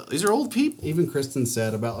old though. These are old people. Even Kristen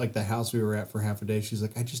said about like the house we were at for half a day. She's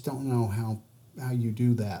like, I just don't know how you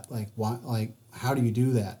do that. Like why? Like how do you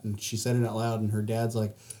do that? And she said it out loud. And her dad's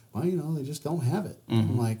like, well, they just don't have it.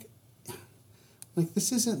 I'm like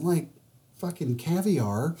this isn't like fucking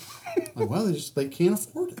caviar. Like, well, they can't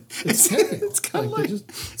afford it. It's heavy. It's kind of like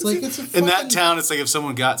it's a fucking, in that town. It's like if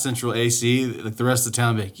someone got central AC, like the rest of the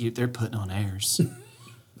town, would be like, they're putting on airs.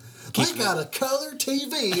 I got a color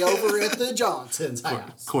TV over at the Johnson's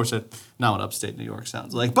house. Of course, that's not what upstate New York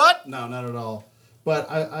sounds like, but no, not at all.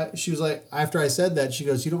 But she was like, after I said that, she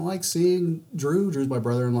goes, you don't like seeing Drew? Drew's my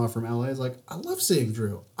brother-in-law from LA. I was like, I love seeing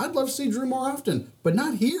Drew. I'd love to see Drew more often, but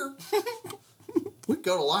not here. We'd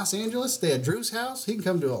go to Los Angeles, stay at Drew's house. He can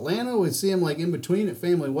come to Atlanta. We'd see him like in between at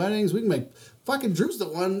family weddings. We can make fucking Drew's the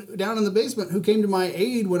one down in the basement who came to my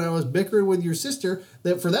aid when I was bickering with your sister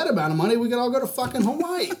that for that amount of money, we could all go to fucking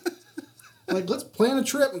Hawaii. Like, let's plan a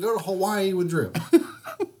trip and go to Hawaii with Drew.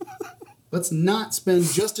 Let's not spend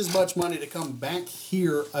just as much money to come back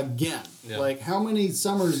here again. Yeah. Like, how many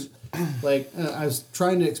summers, like, I was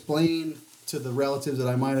trying to explain to the relatives that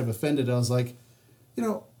I might have offended. I was like,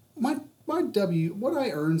 my what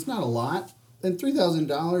I earn is not a lot. And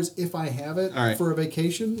 $3,000, if I have it for a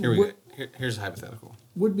vacation, here's a hypothetical.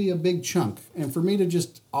 Would be a big chunk. And for me to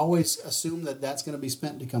just always assume that that's going to be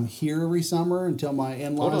spent to come here every summer until my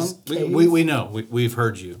in-laws we know. We've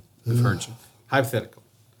heard you. We've heard you. Hypothetical.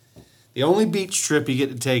 The only beach trip you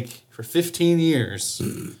get to take for 15 years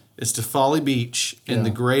is to Folly Beach in the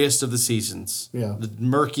grayest of the seasons. Yeah. The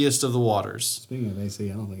murkiest of the waters. Speaking of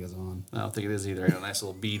AC, I don't think it's on. I don't think it is either. I got a nice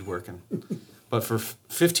little bead working. But for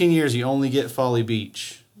 15 years, you only get Folly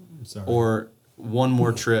Beach. Sorry. Or one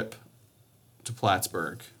more trip to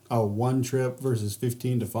Plattsburgh. Oh, one trip versus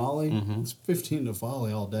 15 to Folly? Mm-hmm. It's 15 to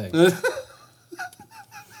Folly all day.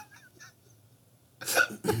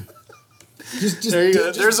 There you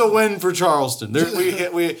go. There's a win for Charleston.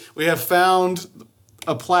 We have found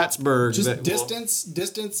a Plattsburgh. Just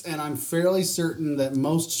distance, and I'm fairly certain that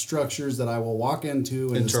most structures that I will walk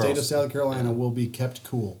into in the state of South Carolina will be kept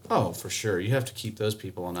cool. Oh, for sure. You have to keep those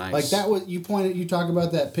people on ice. Like that was you talk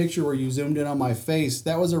about that picture where you zoomed in on my face.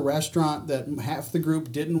 That was a restaurant that half the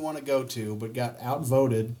group didn't want to go to, but got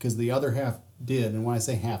outvoted because the other half did. And when I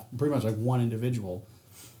say half, pretty much like one individual.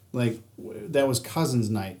 Like that was cousins'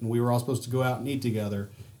 night, and we were all supposed to go out and eat together.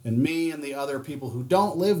 And me and the other people who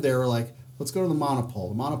don't live there were like, let's go to the Monopole.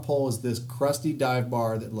 The Monopole is this crusty dive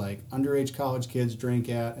bar that like underage college kids drink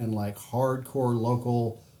at, and like hardcore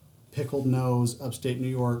local pickled nose upstate New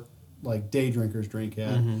York like day drinkers drink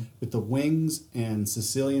at. Mm-hmm. With the wings and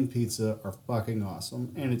Sicilian pizza are fucking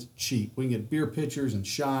awesome, and it's cheap. We can get beer pitchers and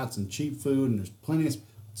shots and cheap food, and there's plenty of.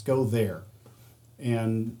 Let's go there.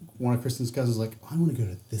 And one of Kristen's cousins was like, I want to go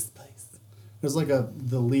to this place. It was like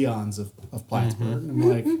the Leon's of Plattsburgh.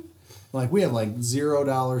 Mm-hmm. And like we have like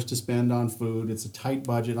 $0 to spend on food. It's a tight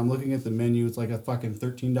budget. I'm looking at the menu. It's like a fucking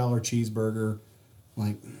 $13 cheeseburger.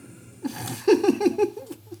 Like,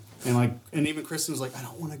 and even Kristen was like, I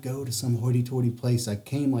don't want to go to some hoity-toity place. I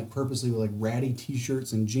came like purposely with like ratty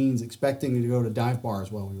t-shirts and jeans, expecting to go to dive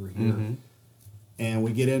bars while we were here. Mm-hmm. And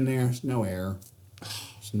we get in there. There's no air.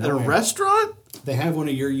 At a restaurant? They have one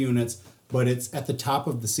of your units, but it's at the top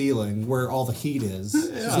of the ceiling where all the heat is.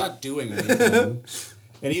 Yeah. It's not doing anything.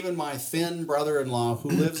 And even my thin brother-in-law who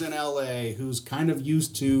lives in LA, who's kind of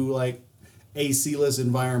used to like AC-less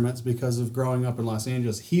environments because of growing up in Los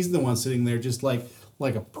Angeles, he's the one sitting there just like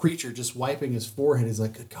a preacher, just wiping his forehead. He's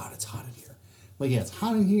like, good God, it's hot in here. Like, yeah, it's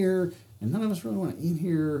hot in here, and none of us really want to eat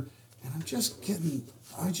here. And I just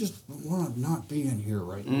want to not be in here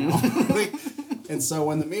right now. And so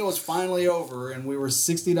when the meal was finally over and we were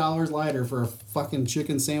 $60 lighter for a fucking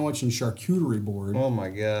chicken sandwich and charcuterie board. Oh, my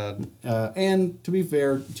God. And to be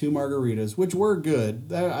fair, 2 margaritas, which were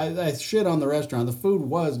good. I shit on the restaurant. The food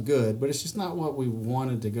was good, but it's just not what we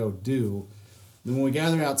wanted to go do. Then when we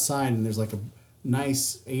gathered outside and there's like a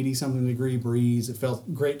nice 80-something degree breeze, it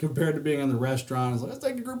felt great compared to being in the restaurant. I was like, let's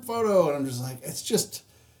take a group photo. And I'm just like,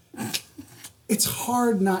 it's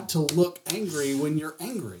hard not to look angry when you're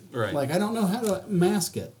angry. Right. Like, I don't know how to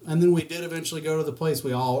mask it. And then we did eventually go to the place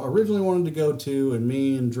we all originally wanted to go to, and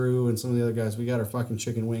me and Drew and some of the other guys, we got our fucking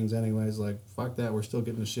chicken wings anyways. Like, fuck that, we're still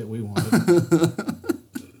getting the shit we wanted.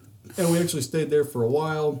 And we actually stayed there for a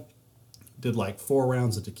while, did like 4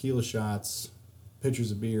 rounds of tequila shots,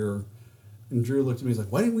 pitchers of beer. And Drew looked at me, he's like,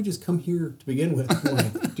 why didn't we just come here to begin with? I'm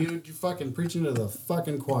like, dude, you're fucking preaching to the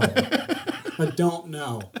fucking choir. I don't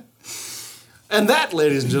know. And that,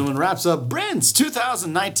 ladies and gentlemen, wraps up Brent's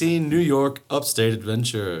 2019 New York Upstate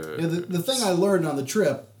Adventure. Yeah, the thing I learned on the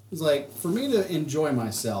trip was like, for me to enjoy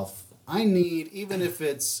myself, I need, even if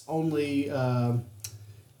it's only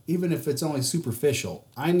superficial,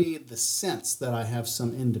 I need the sense that I have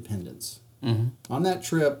some independence. Mm-hmm. On that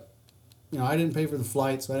trip, I didn't pay for the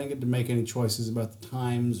flight, so I didn't get to make any choices about the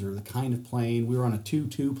times or the kind of plane. We were on a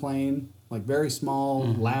 2-2 plane, like very small,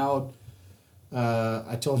 loud.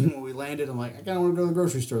 I told him when we landed, I'm like, I kind of want to go to the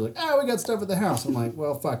grocery store. Like, we got stuff at the house. I'm like,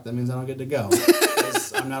 well, fuck, that means I don't get to go.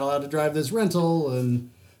 Because I'm not allowed to drive this rental. And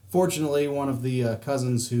fortunately, one of the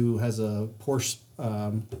cousins who has a Porsche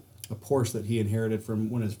that he inherited from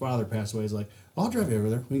when his father passed away is like, I'll drive you over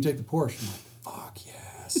there. We can take the Porsche. I'm like, fuck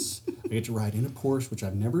yes. I get to ride in a Porsche, which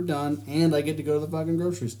I've never done, and I get to go to the fucking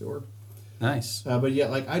grocery store. Nice. But yeah,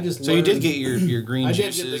 like I just So you did get your green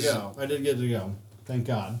juices. I did get to go. Thank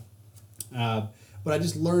God. But I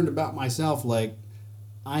just learned about myself, like,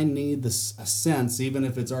 I need a sense, even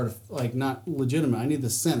if it's not legitimate, I need the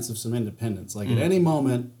sense of some independence. Like, at any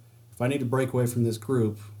moment, if I need to break away from this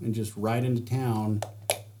group and just ride into town,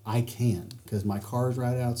 I can, because my car's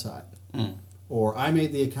right outside. Or I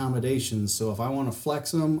made the accommodations, so if I want to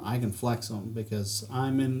flex them, I can flex them, because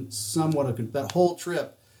I'm in somewhat of that whole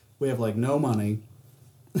trip, we have, like, no money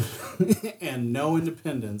and no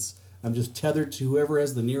independence. I'm just tethered to whoever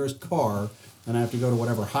has the nearest car, and I have to go to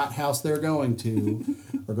whatever hot house they're going to,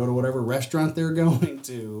 or go to whatever restaurant they're going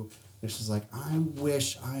to. It's just like, I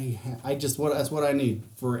wish that's what I need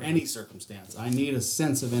for any circumstance. I need a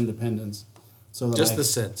sense of independence. So that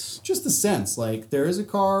Just the sense. Like, there is a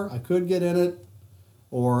car, I could get in it,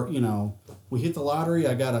 or, we hit the lottery,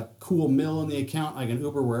 I got a cool mill in the account, I can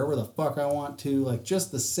Uber wherever the fuck I want to, like,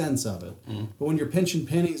 just the sense of it. But when you're pinching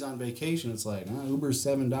pennies on vacation, it's like, Uber's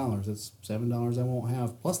 $7. That's $7 I won't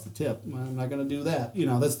have, plus the tip. I'm not going to do that.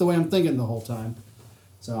 That's the way I'm thinking the whole time.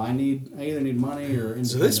 So I either need money or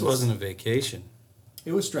independence. So this wasn't a vacation.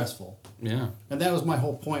 It was stressful. Yeah. And that was my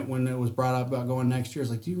whole point when it was brought up about going next year.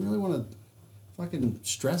 It's like, do you really want to fucking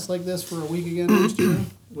stress like this for a week again next year?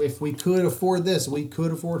 If we could afford this, we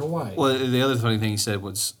could afford Hawaii. Well, the other funny thing he said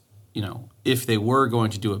was, if they were going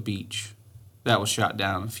to do a beach, that was shot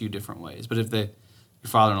down a few different ways. But your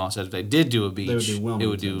father-in-law said if they did do a beach, it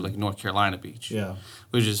would do like North Carolina beach. Yeah.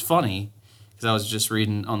 Which is funny, because I was just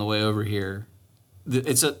reading on the way over here.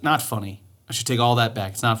 It's not funny. I should take all that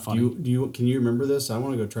back. It's not funny. Can you remember this? I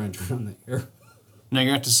want to go try and turn on the air. No, you're going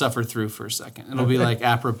to have to suffer through for a second. It'll be like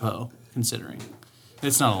apropos, considering.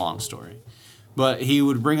 It's not a long story. But he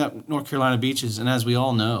would bring up North Carolina beaches, and as we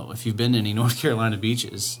all know, if you've been to any North Carolina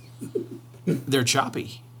beaches, they're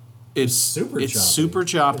choppy. It's super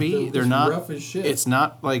choppy. They're not rough as shit. It's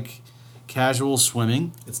not like casual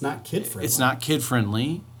swimming. It's not kid friendly. It's not kid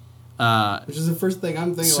friendly. Which is the first thing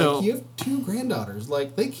I'm thinking. Like, you have 2 granddaughters.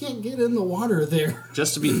 Like, they can't get in the water there.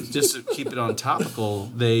 Just to keep it on topical,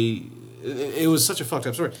 it was such a fucked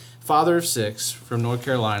up story. Father of 6 from North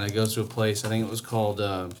Carolina goes to a place. I think it was called.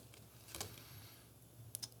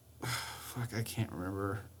 I can't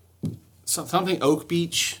remember. Something Oak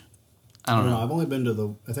Beach. I don't know. I've only been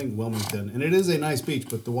to I think Wilmington, and it is a nice beach,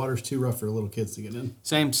 but the water's too rough for little kids to get in.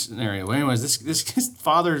 Same scenario. Well, anyways, this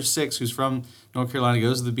father of 6 who's from North Carolina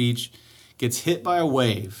goes to the beach, gets hit by a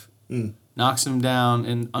wave, knocks him down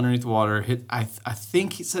and underneath the water. I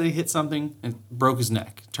think he said he hit something and broke his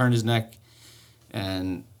neck, turned his neck,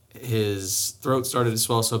 and his throat started to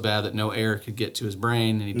swell so bad that no air could get to his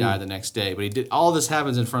brain, and he died the next day. But all this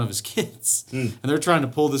happens in front of his kids, and they're trying to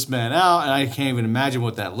pull this man out, and I can't even imagine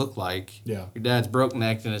what that looked like. Yeah, your dad's broke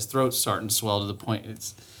necked, and his throat's starting to swell to the point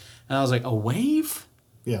and I was like, a wave?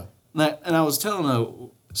 Yeah, and I was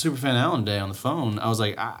telling Superfan Alan Day on the phone. I was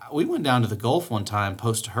like, we went down to the Gulf one time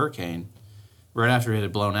post hurricane, right after it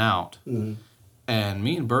had blown out. Mm-hmm. And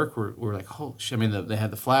me and Burke were like, holy shit. I mean, they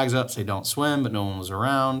had the flags up, say don't swim, but no one was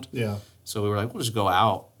around. Yeah. So we were like, we'll just go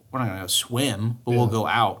out. We're not going to go swim, but we'll go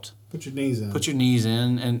out. Put your knees in. Put your knees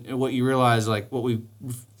in. And what you realize, like, what we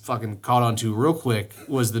fucking caught on to real quick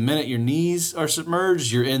was the minute your knees are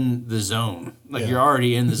submerged, you're in the zone. Like, you're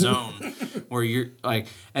already in the zone where you're like,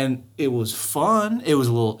 and it was fun. It was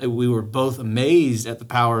we were both amazed at the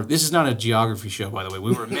power. This is not a geography show, by the way.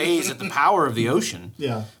 We were amazed at the power of the ocean.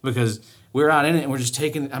 Yeah. Because we're out in it and we're just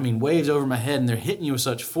taking, waves over my head, and they're hitting you with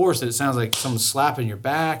such force that it sounds like someone's slapping your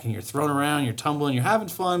back, and you're thrown around, you're tumbling, you're having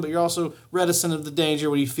fun, but you're also reticent of the danger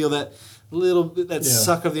when you feel that little bit, that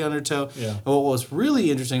suck of the undertow. Yeah. And what was really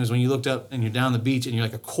interesting was when you looked up and you're down the beach and you're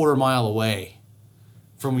like a quarter mile away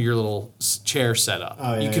from your little chair setup.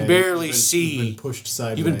 Oh, yeah, you can barely see. You've been pushed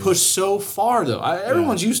sideways. You've been pushed so far, though.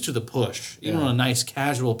 Everyone's used to the push, even on a nice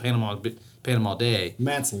casual Panama paint them all day.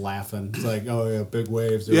 Matt's laughing. It's like, oh yeah, big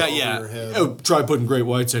waves. Yeah, over yeah. Your head. Oh, try putting great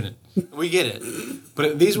whites in it. We get it.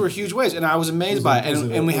 But these were huge waves, and I was amazed by it.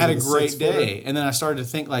 And we had a great day. And then I started to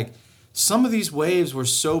think, like, some of these waves were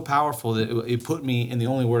so powerful that it put me in the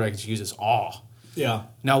only word I could use is awe. Yeah.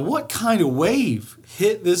 Now, what kind of wave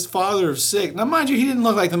hit this father of 6? Now, mind you, he didn't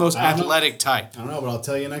look like the most athletic type. I don't know, but I'll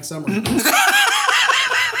tell you next summer.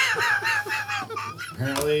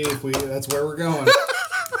 Apparently, that's where we're going.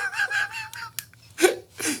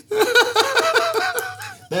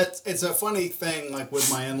 It's a funny thing, like with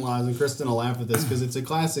my in-laws, and Kristen will laugh at this because it's a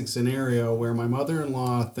classic scenario where my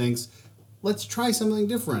mother-in-law thinks, let's try something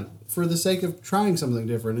different for the sake of trying something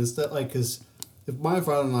different. Instead, like, because if my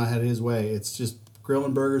father-in-law had his way, it's just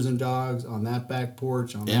grilling burgers and dogs on that back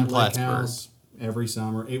porch, on that lake house every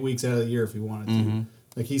summer, 8 weeks out of the year if he wanted to.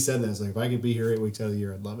 Like he said that, it's like, if I could be here 8 weeks out of the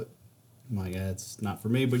year, I'd love it. I'm like, yeah, it's not for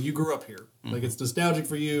me, but you grew up here. Like, it's nostalgic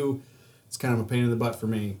for you. It's kind of a pain in the butt for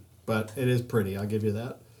me, but it is pretty. I'll give you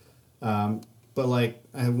that. But like,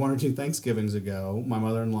 I had 1 or 2 Thanksgivings ago, my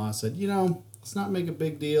mother-in-law said, let's not make a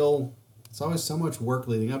big deal. It's always so much work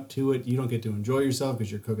leading up to it. You don't get to enjoy yourself because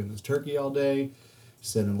you're cooking this turkey all day. She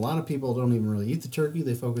said, and a lot of people don't even really eat the turkey.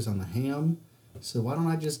 They focus on the ham. So why don't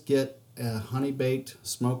I just get a honey-baked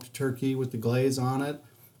smoked turkey with the glaze on it?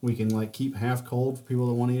 We can like keep half cold for people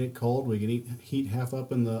that want to eat it cold. We can heat half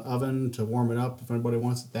up in the oven to warm it up if anybody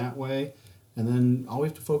wants it that way. And then all we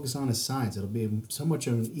have to focus on is sides. It'll be so much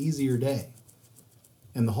of an easier day.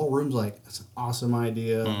 And the whole room's like, that's an awesome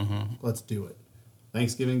idea. Let's do it.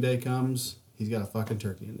 Thanksgiving Day comes. He's got a fucking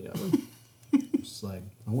turkey in the oven. It's like,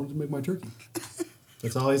 I wanted to make my turkey.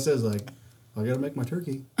 That's all he says. Like, I got to make my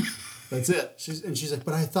turkey. That's it. She's like,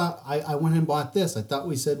 but I thought I went and bought this. I thought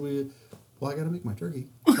we said well, I got to make my turkey.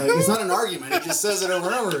 Like, it's not an argument. He just says it over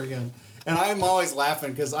and over again. And I'm always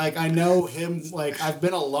laughing because I know him, like, I've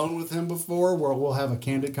been alone with him before where we'll have a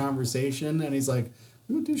candid conversation and he's like,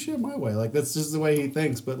 I'm going to do shit my way. Like, that's just the way he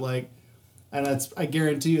thinks. But, like, and I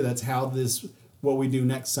guarantee you that's how what we do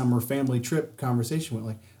next summer family trip conversation went.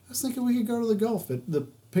 Like, I was thinking we could go to the Gulf. The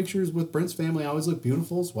pictures with Brent's family always look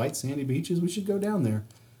beautiful. It's white sandy beaches. We should go down there.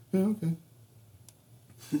 Yeah, okay.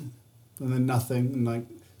 And then nothing. And, like,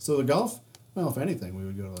 so the Gulf? Well, if anything, we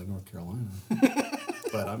would go to, like, North Carolina.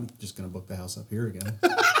 But I'm just going to book the house up here again.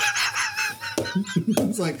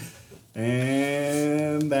 It's like,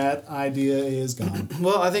 and that idea is gone.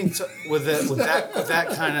 Well, I think with that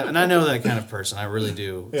kind of, and I know that kind of person, I really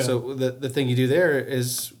do. Yeah. So the thing you do there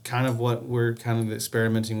is kind of what we're kind of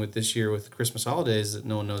experimenting with this year with Christmas holidays that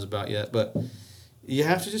no one knows about yet. But you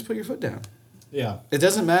have to just put your foot down. Yeah. It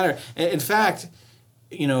doesn't matter. In fact,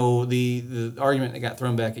 the argument that got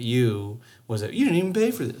thrown back at you was that you didn't even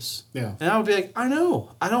pay for this. Yeah. And I would be like, I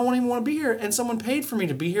know. I don't even want to be here. And someone paid for me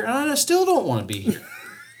to be here. And I still don't want to be here.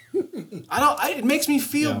 It makes me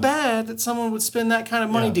feel bad that someone would spend that kind of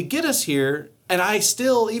money to get us here. And I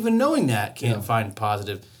still, even knowing that, can't find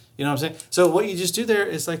positive. You know what I'm saying? So what you just do there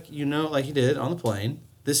is like you did on the plane,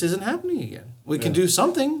 this isn't happening again. We can do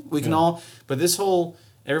something. We can all, but this whole,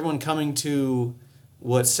 everyone coming to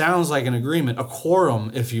what sounds like an agreement, a quorum,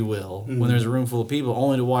 if you will, when there's a room full of people,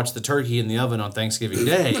 only to watch the turkey in the oven on Thanksgiving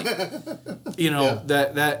Day.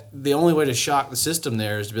 That the only way to shock the system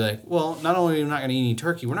there is to be like, well, not only are we not going to eat any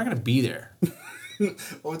turkey, we're not going to be there.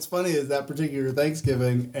 What's funny is that particular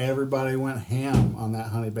Thanksgiving, everybody went ham on that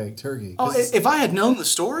honey-baked turkey. Oh, if I had known the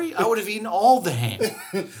story, I would have eaten all the ham.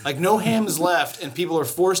 Like, no ham is left, and people are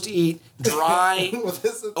forced to eat dry,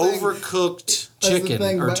 overcooked chicken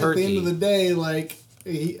or turkey. At the end of the day, like,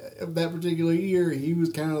 that particular year, he was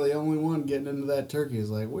kind of the only one getting into that turkey. It's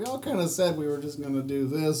like, we all kind of said we were just going to do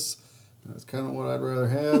this. That's kind of what I'd rather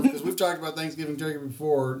have. Because we've talked about Thanksgiving turkey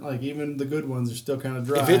before. Like, even the good ones are still kind of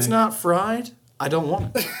dry. If it's not fried, I don't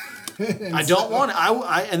want it. I don't want it.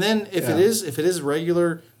 And then if it is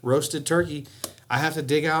regular roasted turkey, I have to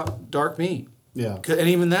dig out dark meat. Yeah. And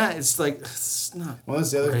even that, it's like, it's not. Well, that's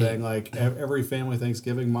the other thing. Like, every family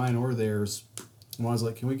Thanksgiving, mine or theirs, one's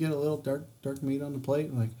like, can we get a little dark meat on the plate?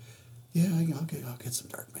 I'm like, yeah, I'll get some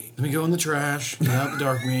dark meat. Let me go in the trash, get out the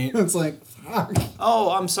dark meat. It's like, fuck.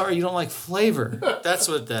 Oh, I'm sorry, you don't like flavor. That's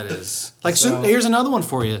what that is. Like, so here's another one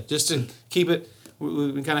for you, just to keep it,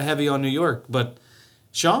 we've been kind of heavy on New York, but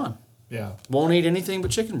Sean won't eat anything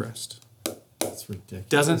but chicken breast. That's ridiculous.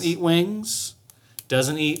 Doesn't eat wings,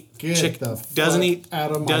 doesn't eat chicken, doesn't eat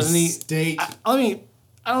steak. I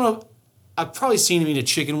don't know. I've probably seen him eat a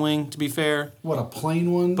chicken wing, to be fair. What, a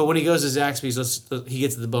plain one? But when he goes to Zaxby's, he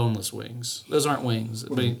gets the boneless wings. Those aren't wings.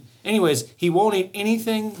 But anyways, he won't eat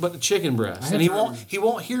anything but the chicken breast, and he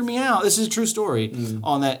won't hear me out. This is a true story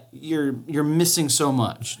on that. You're missing so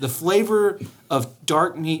much. The flavor of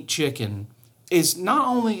dark meat chicken is not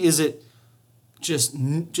only is it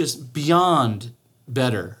just beyond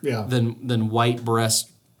better than white breast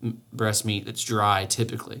meat that's dry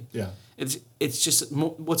typically. Yeah. It's just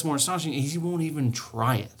what's more astonishing is he won't even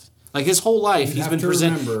try it. Like his whole life, he's been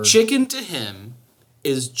presented chicken to him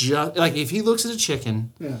is just like if he looks at a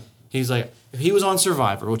chicken, he's like if he was on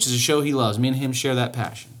Survivor, which is a show he loves. Me and him share that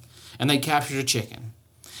passion, and they captured a chicken,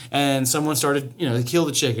 and someone started they kill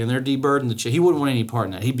the chicken, and they're debirding the chicken. He wouldn't want any part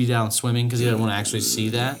in that. He'd be down swimming because he doesn't want to actually see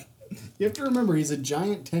that. You have to remember, he's a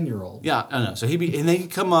giant 10-year-old. Yeah, I know. So and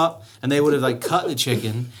they'd come up, and they would have like cut the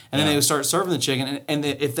chicken, and then they would start serving the chicken. And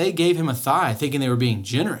if they gave him a thigh, thinking they were being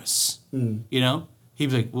generous, he'd be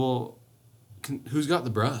like, "Well, who's got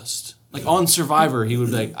the breast?" Like on Survivor, he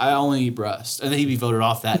would be like, "I only eat breast," and then he'd be voted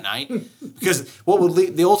off that night because what would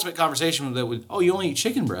lead the ultimate conversation would, "Oh, you only eat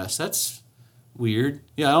chicken breast? That's weird."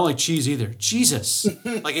 Yeah, I don't like cheese either. Jesus,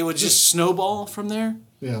 like it would just snowball from there.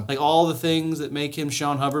 Yeah. Like all the things that make him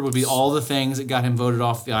Sean Hubbard would be all the things that got him voted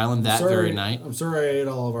off the island very night. I'm sorry I ate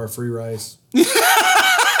all of our free rice.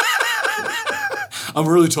 I'm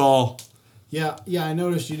really tall. Yeah, I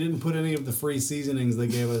noticed you didn't put any of the free seasonings they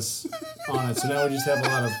gave us on it, so now we just have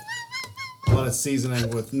a lot of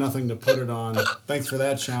seasoning with nothing to put it on. Thanks for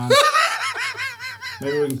that, Sean.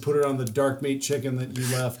 Maybe we can put it on the dark meat chicken that you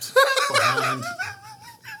left behind.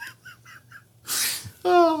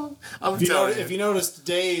 Oh, if you noticed,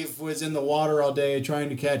 Dave was in the water all day trying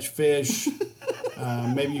to catch fish.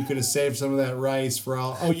 Maybe you could have saved some of that rice for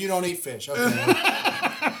all. Oh, you don't eat fish. Okay.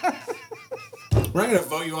 We're not going to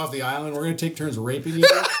vote you off the island. We're going to take turns raping you,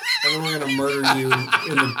 and then we're going to murder you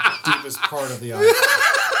in the deepest part of the island.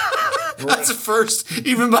 That's a first,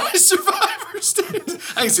 even by Survivor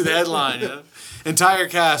standards. I can see the headline. Entire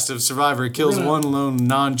cast of Survivor kills one lone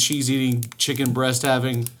non-cheese eating chicken breast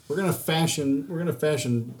having. We're gonna fashion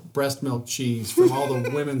breast milk cheese from all the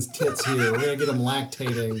women's tits here. We're gonna get them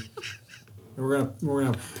lactating. And we're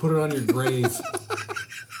gonna put it on your grave.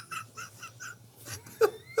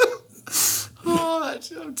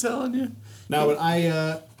 I'm telling you. No, but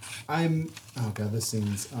I'm. Oh god, this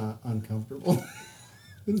scene's uncomfortable.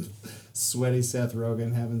 Sweaty Seth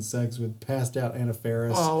Rogen having sex with passed out Anna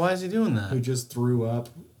Faris. Oh, why is he doing that? Who just threw up.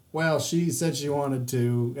 Well, she said she wanted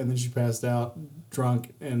to, and then she passed out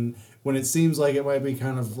drunk. And when it seems like it might be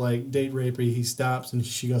kind of like date rapey, he stops and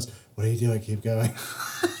she goes, "What are you doing? Keep going."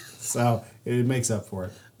 So it makes up for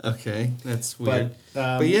it. Okay, that's weird.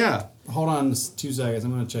 But yeah. Hold on 2 seconds.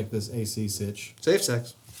 I'm going to check this AC sitch. Safe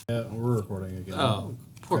sex. Yeah, we're recording again. Oh,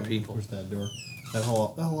 poor people. Where's that door? That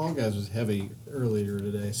whole guys was heavy earlier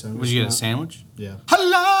today. So would you get a sandwich? Yeah.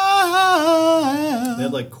 Hello. They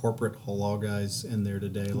had like corporate halal guys in there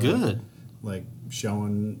today. Like, good. Like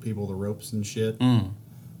showing people the ropes and shit.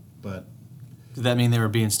 But did that mean they were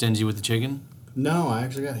being stingy with the chicken? No, I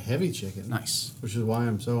actually got heavy chicken. Nice. Which is why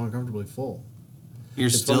I'm so uncomfortably full. You're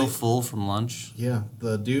still full from lunch? Yeah.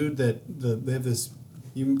 The dude they have this.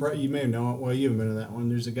 You may know it. Well, you haven't been to that one.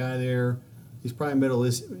 There's a guy there. He's probably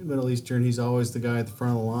Middle Eastern. He's always the guy at the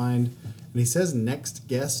front of the line, and he says "next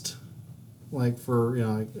guest," like for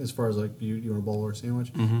like, as far as like you want a bowl or a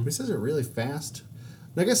sandwich. Mm-hmm. But he says it really fast.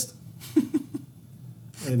 Next.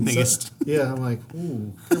 And Next. Yeah, I'm like,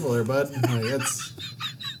 ooh, careful there, bud. Like,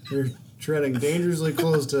 you're treading dangerously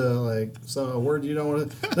close to like a word you don't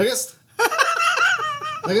want to. Next.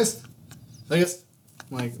 I'm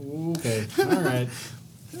like, okay, all right.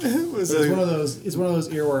 It's one of those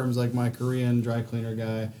earworms like my Korean dry cleaner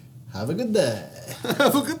guy. Have a good day.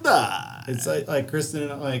 Have a good day. It's like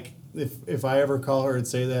Kristen, like if I ever call her and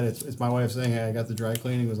say that, it's my wife saying, "Hey, I got the dry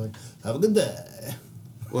cleaning." It was like, "Have a good day."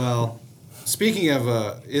 Well, speaking of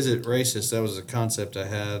is it racist? That was a concept I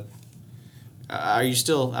had. Are you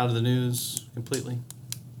still out of the news completely?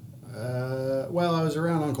 Well, I was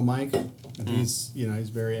around Uncle Mike. And he's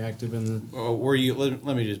very active in the. Oh, were you?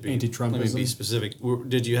 Let me just be anti-Trumpism. Let me be specific.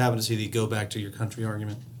 Did you happen to see the "Go Back to Your Country"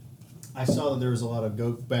 argument? I saw that there was a lot of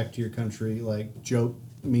 "Go Back to Your Country" like joke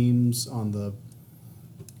memes on the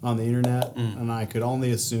internet, and I could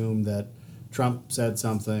only assume that Trump said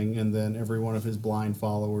something, and then every one of his blind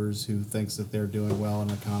followers who thinks that they're doing well in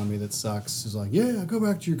an economy that sucks is like, "Yeah, go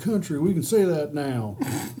back to your country. We can say that now.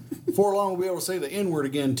 Before long, we'll be able to say the N-word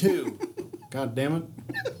again too." God damn it.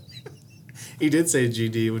 He did say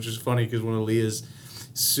GD, which is funny because one of Leah's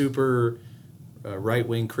super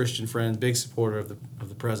right-wing Christian friends, big supporter of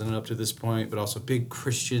the president up to this point, but also big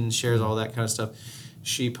Christian, shares all that kind of stuff.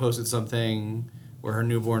 She posted something where her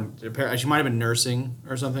newborn, she might have been nursing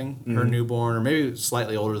or something, her newborn, or maybe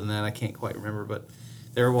slightly older than that, I can't quite remember, but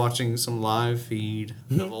they were watching some live feed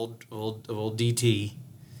of old DT,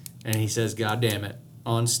 and he says, "God damn it,"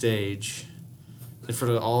 on stage in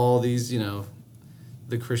front of all these,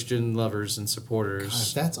 the Christian lovers and supporters.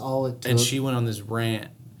 Gosh, that's all it took. And she went on this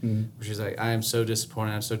rant where she's like, "I am so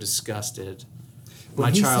disappointed. I'm so disgusted. Well,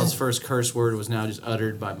 My child's first curse word was now just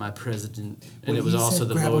uttered by my president, and it was also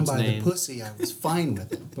the Lord's grab him by name." the pussy, I was fine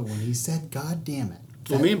with it. But when he said, "God damn it,"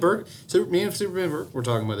 Well, me and Superman Burke were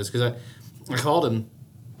talking about this because I called him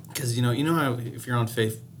because you know how if you're on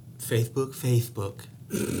Facebook,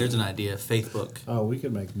 there's an idea, Facebook. Oh, we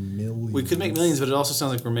could make millions. We could make millions, but it also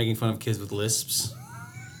sounds like we're making fun of kids with lisps.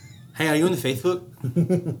 Hey, are you on the Facebook?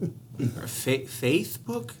 Or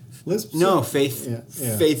Facebook? Lisps? No, Faith. Yeah.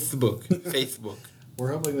 Facebook. Facebook.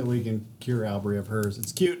 We're hoping that we can cure Aubrey of hers.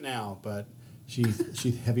 It's cute now, but she's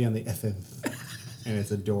heavy on the FF, and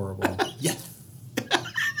it's adorable. Yes.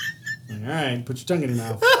 All right, put your tongue in your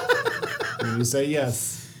mouth. When you say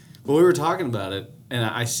yes. Well, we were talking about it, and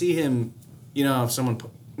I see him. If someone,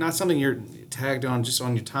 not something you're tagged on, just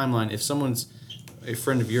on your timeline. If someone's a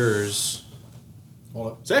friend of yours,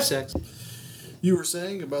 Hold up. sex. You were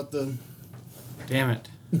saying about the Damn it.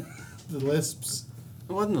 lisps.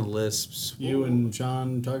 It wasn't the lisps. You and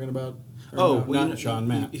Sean talking about. Not Sean.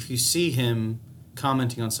 Matt. If you see him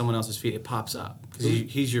commenting on someone else's feed, it pops up because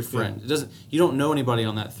he's your friend. Yeah. It doesn't. You don't know anybody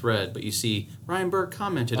on that thread, but you see Ryan Burke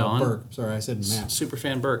commented on. Burke. Sorry, I said Matt.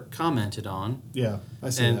 Superfan Burke commented on. Yeah, I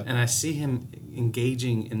see that. And I see him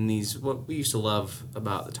engaging in these what we used to love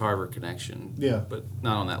about the Tarver connection. Yeah. But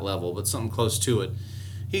not on that level, but something close to it.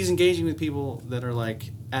 He's engaging with people that are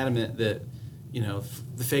like adamant that.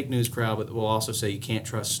 The fake news crowd but will also say you can't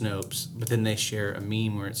trust Snopes, but then they share a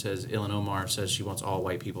meme where it says Ilhan Omar says she wants all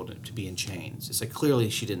white people to be in chains. It's like, clearly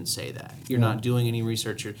she didn't say that. You're not doing any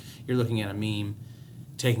research. You're looking at a meme,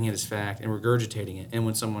 taking it as fact, and regurgitating it. And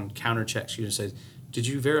when someone counterchecks you and says, did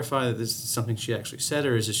you verify that this is something she actually said,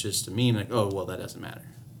 or is this just a meme? Like, oh, well, that doesn't matter.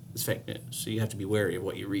 It's fake news, so you have to be wary of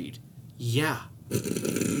what you read. Yeah.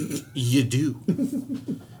 You do.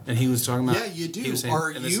 And he was talking about... Yeah, you do. He was saying,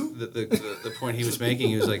 Are you? The point he was making,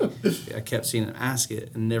 he was like, I kept seeing him ask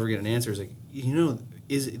it and never get an answer. He's like,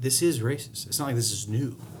 this is racist. It's not like this is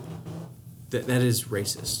new. That is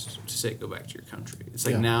racist to say go back to your country. It's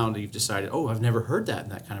like now that you've decided, oh, I've never heard that in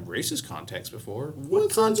that kind of racist context before.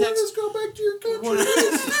 What context? Go back to your country.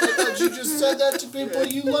 I thought you just said that to people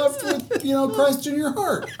you loved with, Christ in your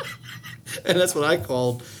heart. And that's what I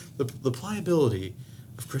called the pliability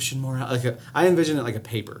of Christian morality. I envision it like a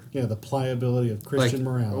paper. Yeah, the pliability of Christian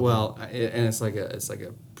morality. Well, and it's like a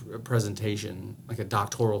presentation, like a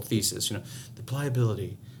doctoral thesis. The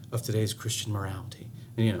pliability of today's Christian morality,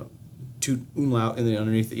 and to umlaut, and then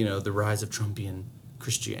underneath, the rise of Trumpian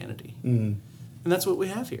Christianity, and that's what we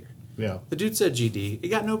have here. Yeah, the dude said GD. It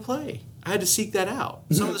got no play. I had to seek that out.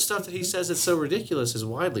 Some of the stuff that he says that's so ridiculous is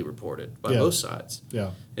widely reported by both sides.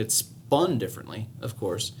 Yeah, it's spun differently, of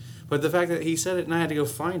course. But the fact that he said it and I had to go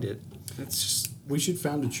find it, it's just... We should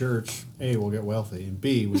found a church. A, we'll get wealthy. And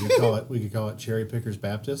B, we could call it Cherry Pickers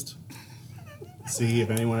Baptist. See if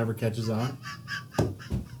anyone ever catches on.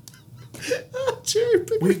 Cherry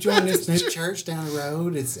Pickers We've joined this new church down the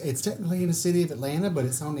road. It's technically in the city of Atlanta, but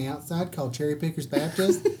it's on the outside called Cherry Pickers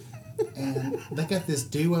Baptist. And they got this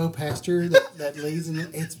duo pastor that leads in it.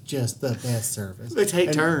 It's just the best service. They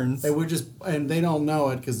take turns. And they don't know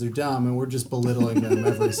it because they're dumb, and we're just belittling them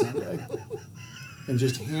every Sunday. And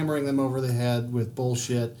just hammering them over the head with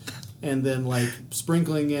bullshit. And then,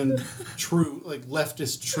 sprinkling in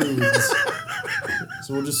leftist truths.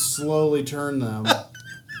 So we'll just slowly turn them.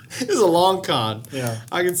 This is a long con. Yeah.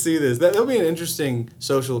 I can see this. That'll be an interesting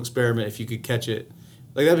social experiment if you could catch it.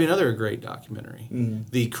 That'd be another great documentary. Mm-hmm.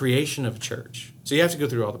 The creation of a church. So you have to go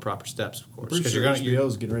through all the proper steps, of course. Because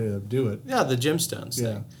HBO's getting ready to do it. Yeah, the gemstones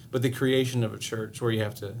thing. But the creation of a church where you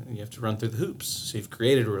have to run through the hoops. So you've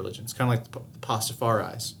created a religion. It's kind of like the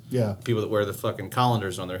Pastafaris. Yeah. People that wear the fucking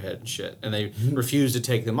colanders on their head and shit. And they refuse to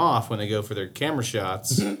take them off when they go for their camera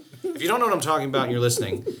shots. If you don't know what I'm talking about and you're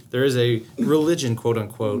listening, there is a religion, quote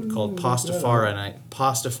unquote, called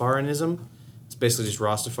Pastafarianism. Basically just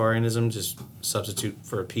Rastafarianism, just substitute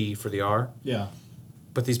for a P for the R. Yeah.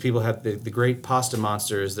 But these people have the great pasta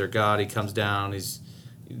monster is their god. He comes down.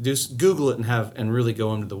 Just Google it and really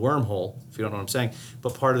go into the wormhole if you don't know what I'm saying.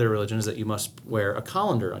 But part of their religion is that you must wear a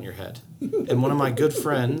colander on your head. And one of my good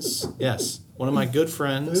friends, this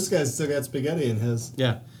guy's still got spaghetti in his.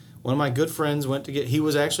 Yeah. One of my good friends went to get. He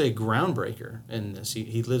was actually a groundbreaker in this.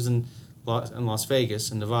 He lives in Las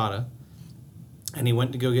Vegas in Nevada, and he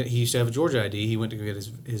went to go get. He used to have a Georgia ID. He went to go get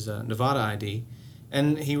his Nevada ID,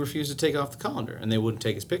 and he refused to take off the colander, and they wouldn't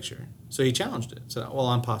take his picture. So he challenged it. Said, "Well,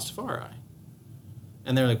 I'm Pastafari."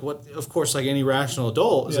 And they're like, "What?" Of course, like any rational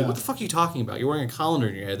adult, is like, "What the fuck are you talking about? You're wearing a colander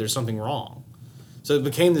in your head. There's something wrong." So it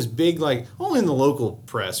became this big, like, only in the local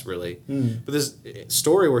press, really. But this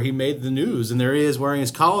story where he made the news, and there he is wearing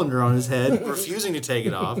his colander on his head, refusing to take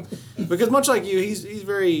it off. Because much like you, he's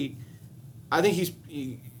very... I think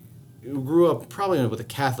he grew up probably with a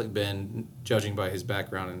Catholic bend, judging by his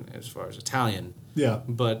background as far as Italian. Yeah.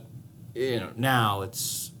 But, now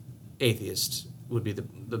it's atheist would be the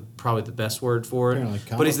probably the best word for it.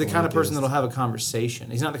 Like but he's the kind of person that'll have a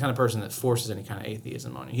conversation. He's not the kind of person that forces any kind of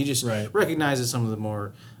atheism on you. He just recognizes some of the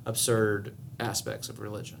more absurd aspects of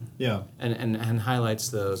religion. Yeah. And highlights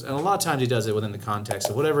those. And a lot of times he does it within the context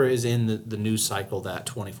of whatever is in the news cycle that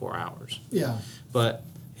 24 hours. Yeah. But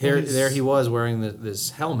there he was wearing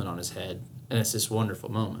this helmet on his head, and it's this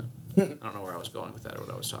wonderful moment. I don't know where I was going with that or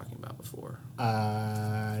what I was talking about before.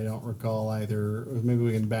 I don't recall either. Maybe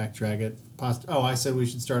we can backtrack it. I said we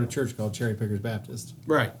should start a church called Cherry Pickers Baptist.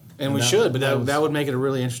 Right. And we should, but that would make it a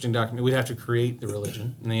really interesting document. We'd have to create the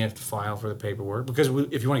religion, and then you have to file for the paperwork. Because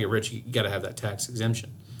if you want to get rich, you got to have that tax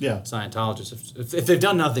exemption. Yeah. Scientologists, if they've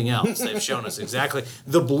done nothing else, they've shown us exactly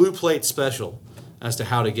the blue plate special as to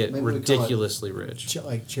how to get ridiculously rich.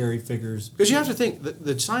 Like Cherry Pickers. Because you have to think,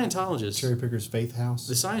 the Scientologists... Cherry Pickers Faith House.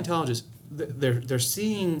 The Scientologists, they're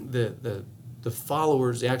seeing the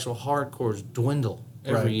followers, the actual hardcores, dwindle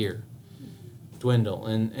every year. Dwindle.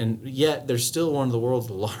 And yet, they're still one of the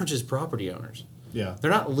world's largest property owners. Yeah.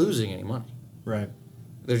 They're not losing any money. Right.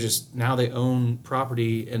 They're just... Now they own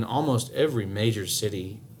property in almost every major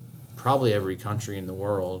city, probably every country in the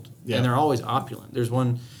world. Yeah. And they're always opulent. There's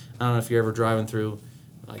one... I don't know if you're ever driving through,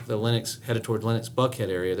 like the headed toward Lenox Buckhead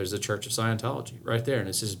area. There's the Church of Scientology right there, and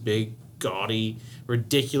it's this big, gaudy,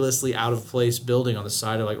 ridiculously out of place building on the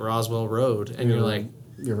side of like Roswell Road. And you're like,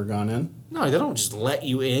 you ever gone in? No, they don't just let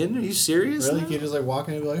you in. Are you serious? Really? You can't just like walk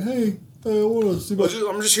in and be like, "Hey, I want to see."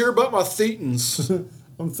 I'm just here about my thetans.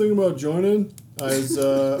 I'm thinking about joining. I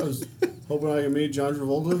was hoping I could meet John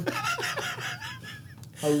Travolta.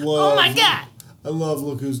 Oh my God! I love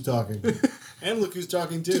Look Who's Talking. And Look Who's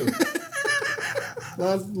Talking 2.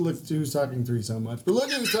 Not Look Who's Talking 3 so much. But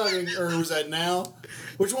Look Who's Talking, or was that Now?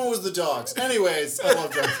 Which one was the dogs? Anyways, I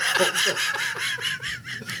love John Travolta.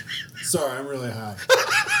 Sorry, I'm really high.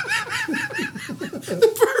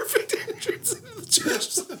 The perfect entrance into the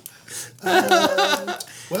church.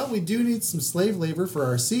 Well, we do need some slave labor for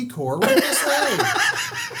our Sea Corps. What is slave?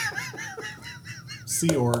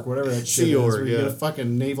 Sea Org, whatever that shit is. We get a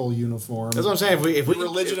fucking naval uniform. That's what I'm saying. If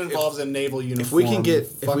religion involves a naval uniform.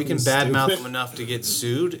 If we can badmouth them enough to get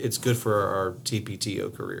sued, it's good for our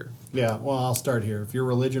TPTO career. Yeah, well, I'll start here. If your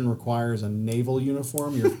religion requires a naval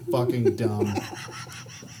uniform, you're fucking dumb.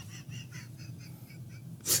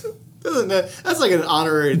 That's like an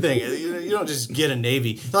honorary thing. You don't just get a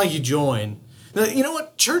Navy. It's not like you join. Now, you know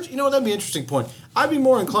what? Church, that'd be an interesting point. I'd be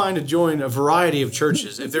more inclined to join a variety of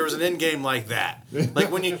churches if there was an end game like that.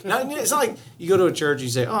 Like when it's not like you go to a church and you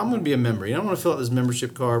say, "Oh, I'm going to be a member. I'm going to fill out this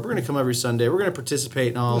membership card. We're going to come every Sunday. We're going to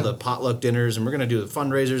participate in all the potluck dinners, and we're going to do the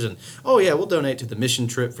fundraisers. And oh yeah, we'll donate to the mission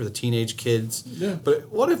trip for the teenage kids." Yeah. But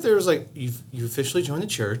what if there was like you officially joined the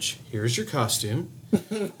church? Here's your costume.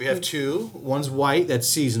 We have two. One's white. That's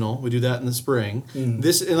seasonal. We do that in the spring.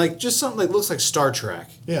 This and like just something that looks like Star Trek.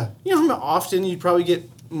 Yeah. You know how often you'd probably get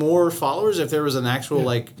more followers if there was an actual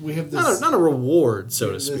we have this, not a reward,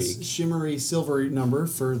 so to speak. Shimmery silver number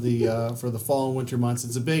for the fall and winter months.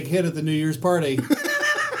 It's a big hit at the New Year's party.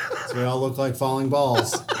 So we all look like falling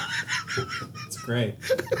balls. It's great.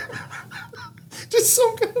 Just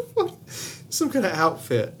some kind of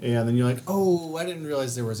outfit. Yeah, and then you're like, "Oh, I didn't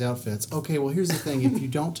realize there was outfits." Okay, well here's the thing: if you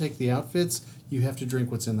don't take the outfits, you have to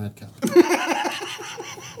drink what's in that cup.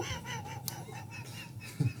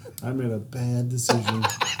 I made a bad decision.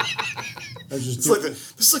 This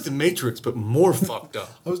is like the Matrix, but more fucked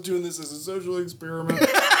up. I was doing this as a social experiment.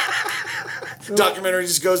 Documentary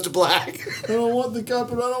just goes to black. I don't want the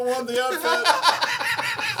cup and I don't want the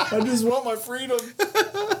outfit. I just want my freedom.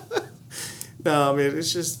 No, I mean, it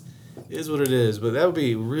is what it is. But that would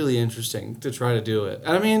be really interesting to try to do it.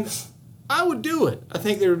 And I mean, I would do it. I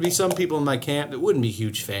think there would be some people in my camp that wouldn't be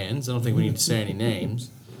huge fans. I don't think we need to say any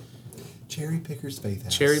names. Cherry Pickers Faith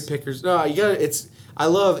House. Cherry Pickers. No, you got it. I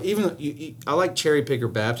love I like Cherry Picker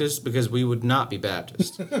Baptist because we would not be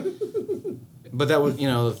Baptist. But that would,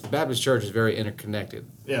 the Baptist Church is very interconnected.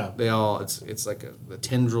 Yeah. They all, it's like the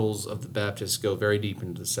tendrils of the Baptists go very deep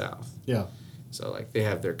into the South. Yeah. So, like, they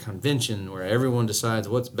have their convention where everyone decides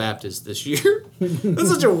what's Baptist this year. That's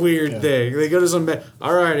such a weird thing. They go to some,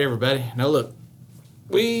 all right, everybody. Now, look,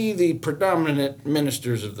 we, the predominant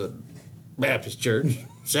ministers of the Baptist Church,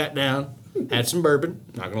 sat down, had some bourbon,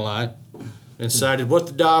 not going to lie, and decided what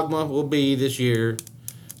the dogma will be this year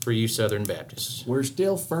for you Southern Baptists. We're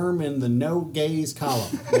still firm in the no gays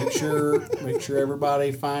column. Make sure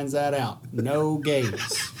everybody finds that out. No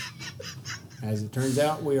gays. As it turns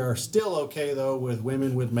out, we are still okay though with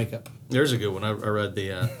women with makeup. There's a good one. I read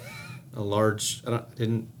a large. I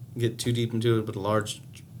didn't get too deep into it, but a large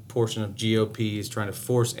portion of GOP is trying to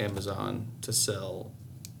force Amazon to sell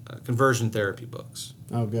conversion therapy books.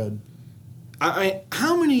 Oh, good. I mean,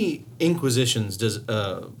 how many inquisitions does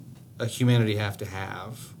a humanity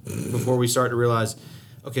have before we start to realize,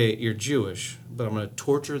 okay, you're Jewish, but I'm going to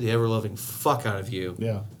torture the ever-loving fuck out of you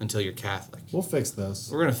until you're Catholic. We'll fix this.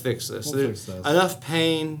 We're going to fix this. We'll fix this. Enough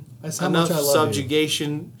pain, That's how enough much I love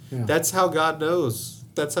subjugation. Yeah. That's how God knows.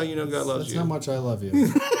 That's how you know God loves you. That's how much I love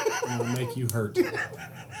you. I'll make you hurt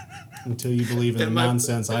until you believe in the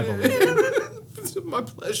nonsense I believe in. It's my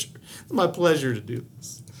pleasure. It's my pleasure to do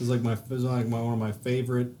this. It's like one of my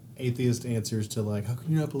favorite atheist answers to like, how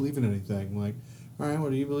can you not believe in anything? I'm like, all right, well,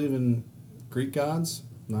 do you believe in Greek gods?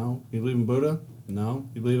 No. You believe in Buddha? No.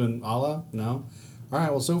 You believe in Allah? No. All right,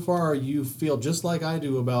 well, so far you feel just like I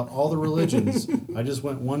do about all the religions. I just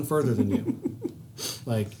went one further than you.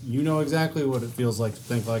 Like, you know exactly what it feels like to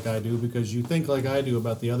think like I do because you think like I do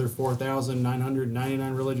about the other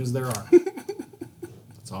 4,999 religions there are.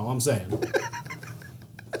 That's all I'm saying.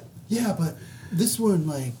 Yeah, but this one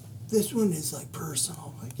is like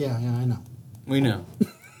personal. Like, yeah, I know. We know.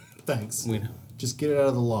 Thanks. We know. Just get it out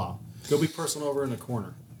of the law. Go be personal over in the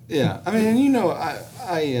corner. Yeah, I mean,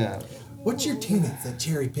 I What's your tenets at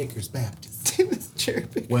Cherry Pickers Baptist? Cherry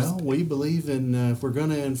Pickers. Well, we believe in if we're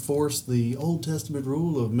going to enforce the Old Testament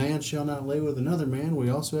rule of man shall not lay with another man, we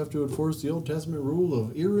also have to enforce the Old Testament rule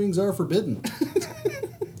of earrings are forbidden.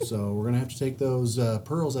 So we're going to have to take those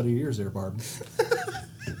pearls out of your ears there, Barb.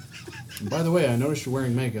 And by the way, I noticed you're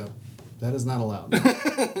wearing makeup. That is not allowed.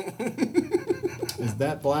 Is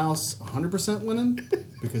that blouse 100% linen?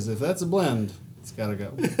 Because if that's a blend, it's got to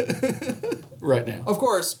go. Right now. Of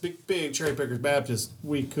course, being Cherry Pickers Baptist,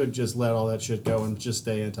 we could just let all that shit go and just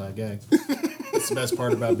stay anti-gay. That's the best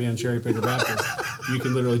part about being Cherry Picker Baptist. You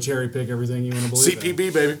can literally cherry pick everything you want to believe CPB,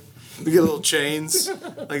 in. baby. We get little chains.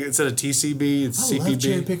 Like instead of TCB, it's CPB. I love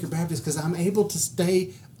Cherry Picker Baptist because I'm able to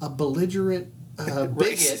stay a belligerent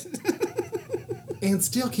bigot and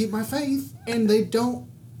still keep my faith, and they don't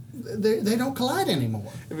collide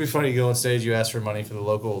anymore. It'd be funny to go on stage, you ask for money for the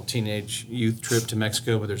local teenage youth trip to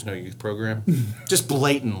Mexico, but there's no youth program. Just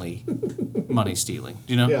blatantly money stealing,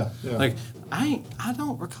 you know? Yeah. Like, I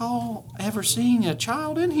don't recall ever seeing a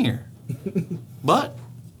child in here. But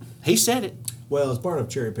he said it. Well, as part of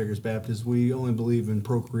Cherry Pickers Baptist, we only believe in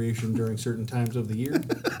procreation during certain times of the year.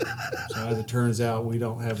 So as it turns out, we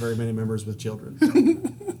don't have very many members with children.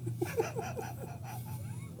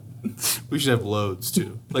 We should have loads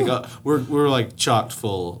too. Like we're like chocked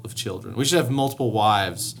full of children. We should have multiple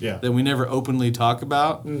wives that we never openly talk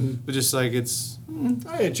about, but just like it's.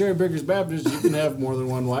 Hey, at Cherry Pickers Baptist, you can have more than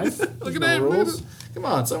one wife. Look at that rules. Come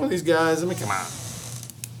on, some of these guys. I mean, come on.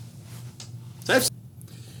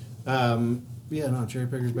 Yeah, no, Cherry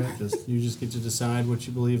Pickers Baptist. You just get to decide what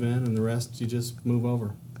you believe in, and the rest you just move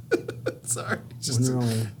over. Sorry.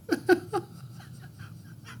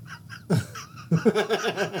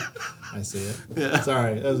 I see it. Yeah.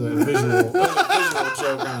 Sorry, that was a visual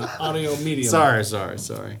joke on an audio medium.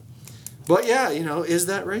 Sorry. But yeah, is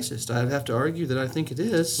that racist? I'd have to argue that I think it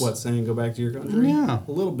is. What, saying go back to your country? Yeah.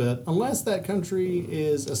 A little bit. Unless that country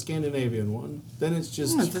is a Scandinavian one. Then it's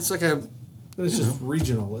just... It's like a... It's just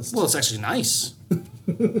regionalist. Well, it's actually nice.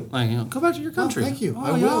 Like, go back to your country. Oh, thank you. Oh,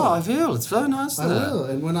 I will. Yeah, I will. It's very nice there. I will.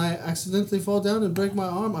 And when I accidentally fall down and break my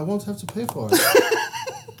arm, I won't have to pay for it.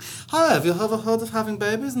 Hi, have you ever heard of having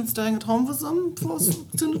babies and staying at home with them for an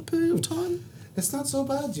extended period of time? It's not so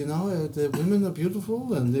bad, The women are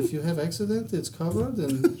beautiful, and if you have accident, it's covered.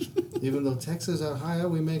 And even though taxes are higher,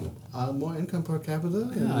 we make more income per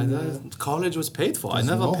capita. And, college was paid for. I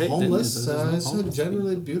never no paid. Homeless. It's a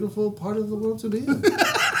generally beautiful part of the world to be in.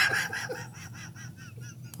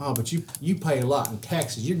 Oh, but you pay a lot in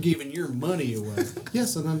taxes. You're giving your money away.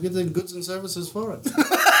 Yes, and I'm getting goods and services for it.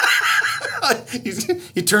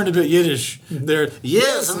 He turned a bit Yiddish there.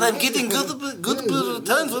 Yes, and I'm getting good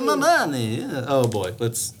returns for my money. Yeah. Oh boy,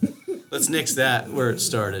 let's Let's nix that where it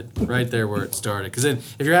started, right there where it started. Because then,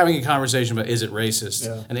 if you're having a conversation about is it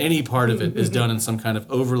racist, and any part of it is done in some kind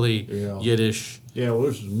of overly Yiddish. Yeah, well,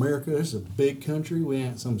 this is America. This is a big country. We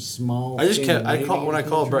ain't some small. When I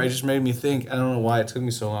called Bert, it just made me think. I don't know why it took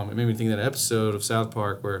me so long. It made me think of that episode of South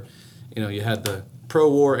Park where, you had the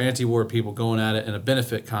pro-war, anti-war people going at it in a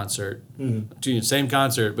benefit concert. Same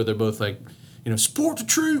concert, but they're both like, support the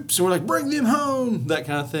troops, and we're like, bring them home, that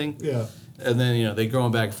kind of thing. Yeah. And then, they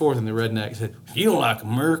going back and forth, and the redneck said, if you don't like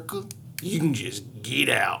America, you can just get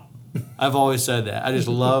out. I've always said that. I just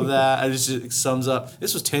love that. It sums up.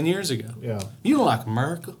 This was 10 years ago. Yeah. You don't like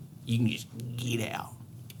America, you can just get out.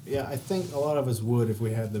 Yeah, I think a lot of us would if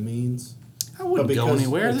we had the means. I wouldn't go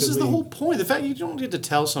anywhere. This is the whole point. The fact you don't get to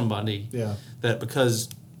tell somebody that because,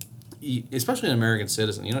 especially an American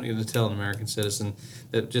citizen, you don't get to tell an American citizen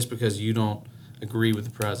that just because you don't agree with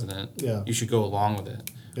the president, you should go along with it.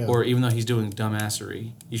 Yeah. Or even though he's doing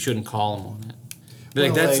dumbassery, you shouldn't call him on it.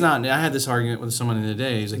 But I had this argument with someone the other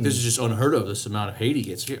day. He's like, this is just unheard of, this amount of hate he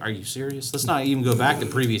gets. Are you serious? Let's not even go back the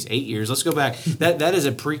previous 8 years. Let's go back. That is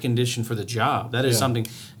a precondition for the job. That is something.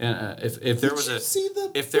 If there was I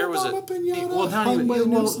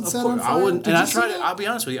wouldn't. And I'll be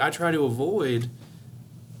honest with you. I try to avoid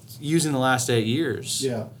using the last 8 years.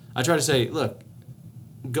 Yeah. I try to say, look,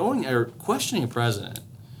 questioning a president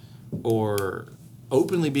or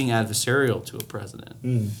openly being adversarial to a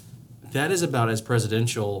president. That is about as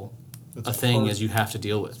presidential a thing as you have to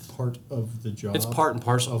deal with. Part of the job. It's part and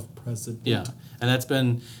parcel of president. Yeah, and that's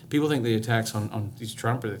been people think the attacks on these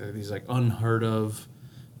Trump are these like unheard of,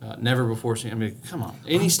 never before seen. I mean, come on,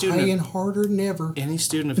 any student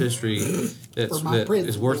of history that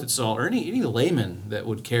is worth its salt, or any layman that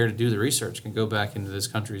would care to do the research can go back into this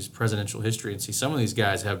country's presidential history and see some of these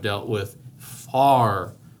guys have dealt with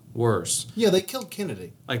far worse. Yeah, they killed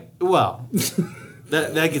Kennedy.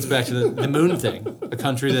 That gets back to the moon thing, a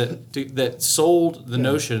country that sold the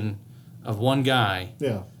notion of one guy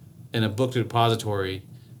in a book depository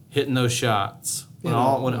hitting those shots when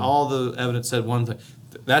all the evidence said one thing.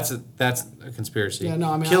 That's a conspiracy. Yeah,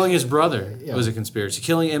 no, I mean, killing his brother was a conspiracy.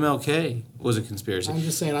 Killing MLK was a conspiracy. I'm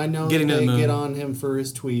just saying, I know that they get on him for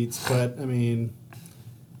his tweets, but I mean,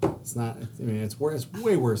 it's not. I mean, it's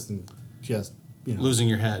way worse than just losing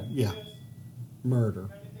your head. Yeah, murder.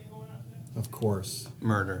 Of course.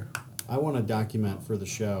 Murder. I want to document for the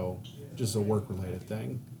show just a work-related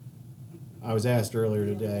thing. I was asked earlier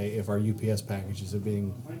today if our UPS packages have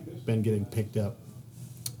been getting picked up,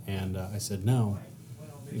 and I said no.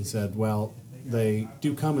 He said, well, they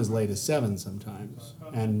do come as late as 7 sometimes.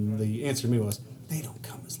 And the answer to me was, they don't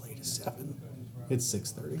come as late as 7. It's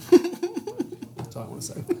 6:30. That's all I want to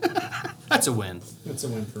say. That's a win. That's a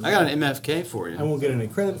win for me. I got an MFK for you. I won't get any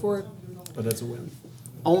credit for it, but that's a win.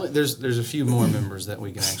 There's a few more members that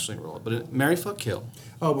we can actually roll up. But marry, fuck, kill.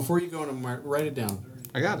 Oh, before you go into write it down.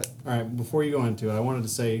 I got it. All right, before you go into it, I wanted to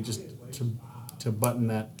say, just to button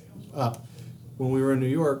that up, when we were in New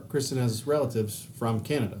York, Kristen has relatives from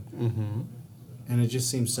Canada. Mm-hmm. And it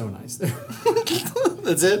just seems so nice there.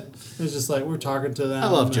 That's it? It's just like, we're talking to them. I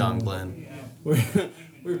love John Glenn. We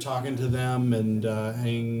were talking to them and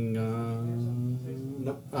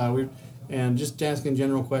and just asking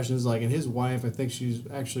general questions. Like, and his wife, I think she's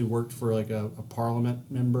actually worked for like a parliament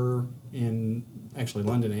member in actually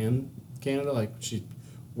London and Canada. Like, she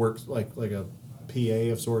works like a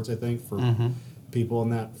PA of sorts, I think, for people in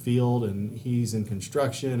that field. And he's in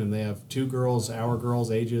construction, and they have 2 girls, our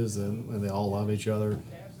girls' ages, and they all love each other.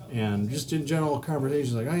 And just in general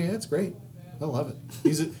conversations, like, oh yeah, it's great. I love it.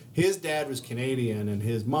 His dad was Canadian, and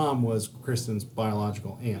his mom was Kristen's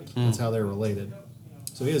biological aunt. That's how they're related.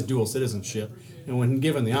 So he has dual citizenship. And when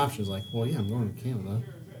given the option, he's like, well, yeah, I'm going to Canada.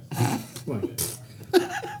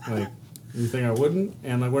 like, you think I wouldn't?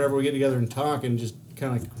 And like, whenever we get together and talk and just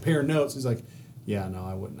kind of compare notes, he's like, yeah, no,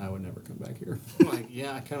 I wouldn't. I would never come back here. I'm like,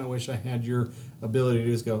 yeah, I kind of wish I had your ability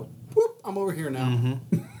to just go, whoop, I'm over here now.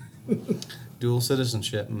 Mm-hmm. Dual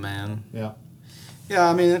citizenship, man. Yeah. Yeah,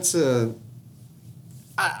 I mean, it's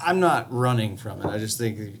I'm not running from it. I just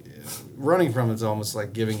think running from it's almost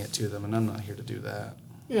like giving it to them, and I'm not here to do that.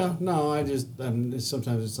 Yeah, no,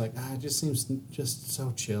 sometimes it's like, it just seems just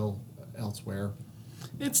so chill elsewhere.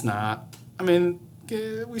 It's not. I mean,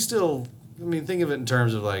 think of it in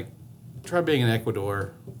terms of like, try being in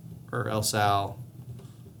Ecuador or El Sal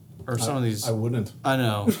or some of these. I wouldn't. I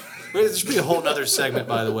know. But it should be a whole other segment,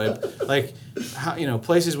 by the way. Like, how,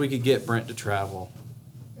 places we could get Brent to travel.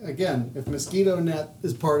 Again, if mosquito net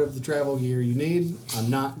is part of the travel gear you need, I'm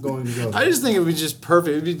not going to go there. I just think it would be just perfect.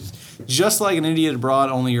 It would be just like An Idiot Abroad,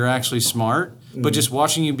 only you're actually smart. But just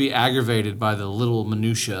watching you be aggravated by the little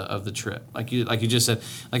minutia of the trip, like you just said,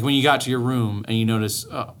 like when you got to your room and you notice,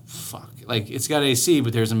 oh fuck, like it's got AC,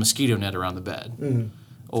 but there's a mosquito net around the bed,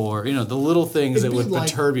 or the little things that would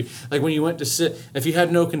perturb you, like when you went to sit, if you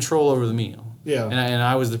had no control over the meal. Yeah, and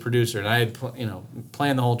I was the producer, and I had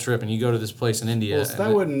planned the whole trip, and you go to this place in India. Well, so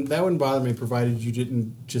that wouldn't bother me, provided you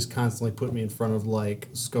didn't just constantly put me in front of like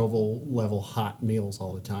Scoville level hot meals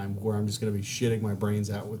all the time, where I'm just going to be shitting my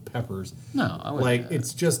brains out with peppers. No, I wouldn't. Like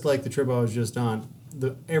it's just like the trip I was just on.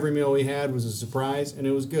 Every meal we had was a surprise, and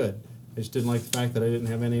it was good. I just didn't like the fact that I didn't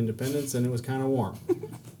have any independence, and it was kind of warm.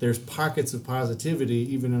 There's pockets of positivity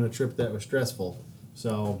even on a trip that was stressful.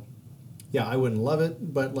 So. Yeah, I wouldn't love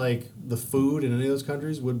it, but like the food in any of those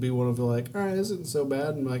countries would be one of the like, all right, this isn't so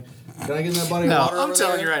bad. And like, can I get in that body of water? No, I'm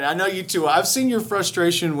telling you right. I know you too. I've seen your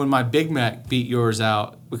frustration when my Big Mac beat yours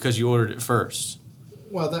out because you ordered it first.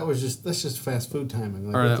 Well, that's just fast food timing.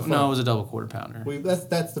 Like, it was a double quarter pounder.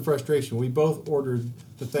 That's the frustration. We both ordered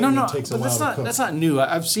the thing that takes a while to cook. That's not new.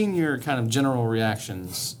 I've seen your kind of general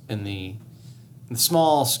reactions in the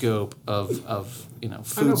small scope of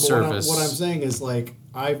food service. What I'm saying is like.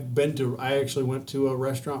 I actually went to a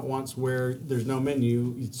restaurant once where there's no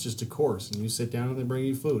menu, it's just a course, and you sit down and they bring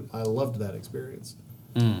you food. I loved that experience.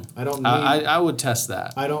 I don't need... I would test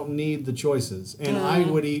that. I don't need the choices. And I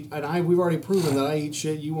would eat... And we've already proven that I eat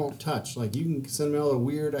shit you won't touch. Like, you can send me all the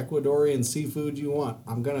weird Ecuadorian seafood you want.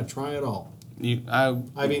 I'm going to try it all.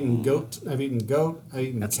 I've eaten goat. I've eaten cow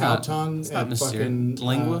tongue. That's not fucking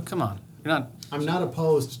lingua. Come on. You're not... I'm not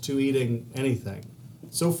opposed to eating anything.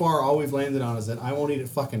 So far, all we've landed on is that I won't eat at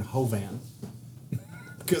fucking Hovan.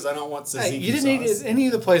 Because I don't want tzatziki sauce. You didn't eat any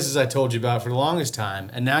of the places I told you about for the longest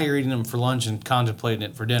time, and now you're eating them for lunch and contemplating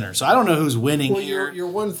it for dinner. So I don't know who's winning here. You're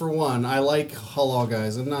 1 for 1. I like halal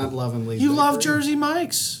guys. I'm not loving Lee's. You love Jersey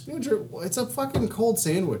Mike's. It's a fucking cold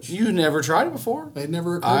sandwich. You never tried it before. It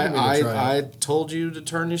never occurred to me to try it. I told you to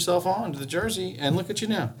turn yourself on to the Jersey, and look at you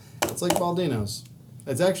now. It's like Baldino's.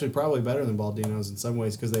 It's actually probably better than Baldino's in some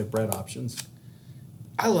ways because they have bread options.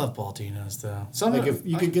 I love Baldino's though. If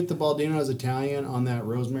you could get the Baldino's Italian on that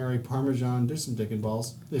rosemary parmesan, there's some dick and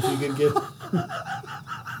balls. If you could get,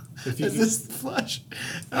 is this the flush?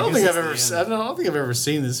 I don't think I've ever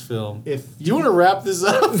seen this film. If you want to wrap this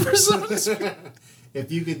up for some,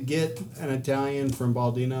 if you could get an Italian from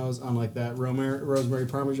Baldino's on like that rosemary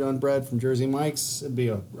parmesan bread from Jersey Mike's, it'd be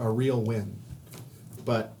a real win.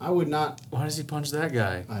 But I would not. Why does he punch that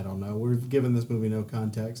guy? I don't know. We've given this movie no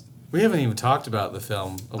context. We haven't even talked about the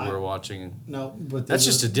film we're watching. No, but that's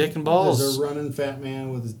just a dick and balls. There's a running fat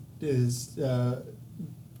man with his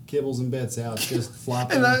kibbles and bits out, just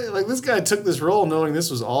flopping. And this guy took this role knowing this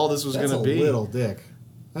was all this was going to be. That's a little dick.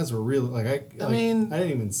 That's a real I didn't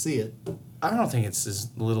even see it. I don't think it's as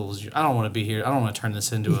little as you. I don't want to be here. I don't want to turn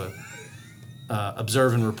this into a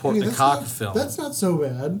observe and report the cock film. That's not so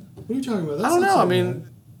bad. What are you talking about? I don't know.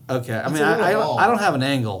 Okay. I mean, I don't have an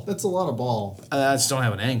angle. That's a lot of ball. I just don't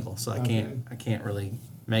have an angle, so I can't really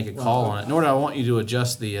make a call on it. Nor do I want you to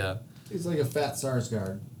adjust the. He's like a fat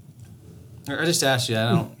Sarsgaard. I just asked you.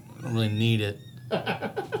 I don't really need it.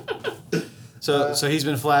 So he's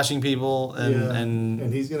been flashing people,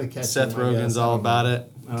 and he's gonna catch Seth Rogen's all about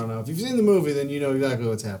it. I don't know. If you've seen the movie, then you know exactly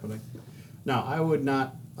what's happening. No, I would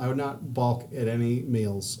not balk at any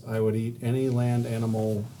meals. I would eat any land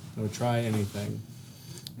animal. I would try anything.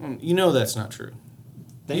 You know that's not true.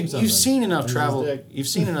 You've seen enough travel. You've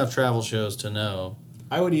seen enough travel shows to know.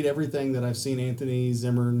 I would eat everything that I've seen Anthony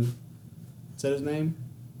Zimmern. Is that his name?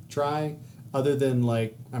 Try, other than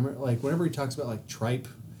whenever he talks about tripe,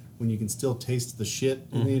 when you can still taste the shit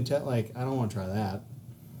in the intent. I don't want to try that.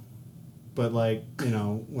 But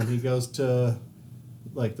when he goes to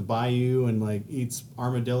the bayou and eats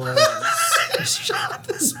armadillo. Shot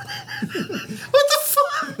this man. What the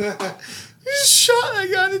fuck? You just shot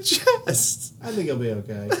that guy in the chest. I think he'll be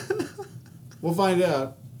okay. We'll find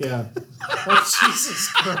out. Yeah. Oh,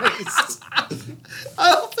 Jesus Christ.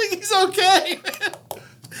 I don't think he's okay,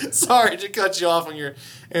 man. Sorry to cut you off on your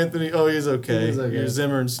Anthony. Oh, he's okay. He's okay. Your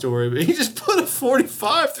Zimmern story, but he just put a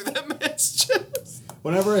 45 through that man's chest.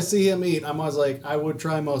 Whenever I see him eat, I'm always like, I would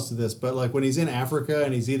try most of this. But when he's in Africa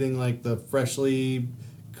and he's eating the freshly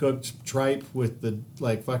cooked tripe with the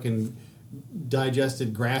fucking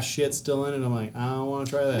digested grass shit still in it, I'm like, I don't want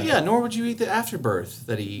to try that. Yeah, nor would you eat the afterbirth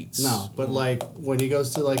that he eats. No, but when he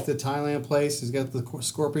goes to the Thailand place, he's got the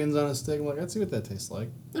scorpions on his stick. I'm like, I'd see what that tastes like.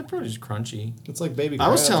 They're pretty just crunchy. It's like baby crabs.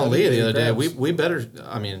 I was telling Leah the other day, we better,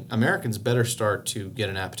 Americans better start to get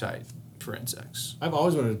an appetite for insects. I've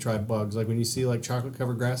always wanted to try bugs, when you see chocolate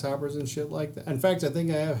covered grasshoppers and shit like that. In fact, I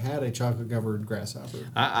think I have had a chocolate covered grasshopper.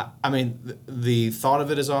 I mean, the thought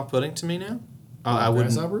of it is off putting to me now. I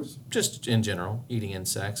wouldn't. Grasshoppers? Just in general, eating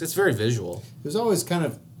insects. It's very visual. It was always kind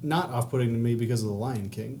of not off-putting to me because of the Lion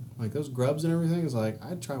King. Like those grubs and everything is like,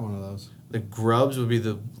 I'd try one of those. The grubs would be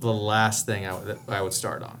the last thing I would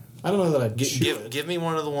start on. I don't know that I'd Give me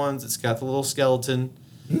one of the ones that's got the little skeleton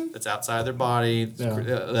that's outside their body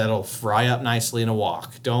that'll fry up nicely in a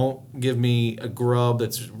wok. Don't give me a grub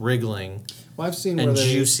that's wriggling. Well, I've seen and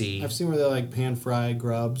juicy. I've seen where they like pan fry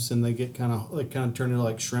grubs and they get kind of turn into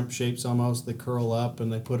like shrimp shapes almost. They curl up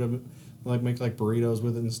and they put them make like burritos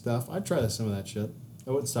with it and stuff. I'd try some of that shit.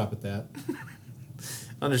 I wouldn't stop at that.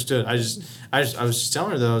 Understood. I was just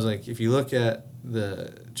telling her though. I was like, if you look at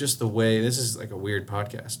the way, this is like a weird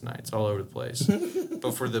podcast tonight. It's all over the place.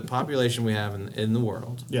 But for the population we have in the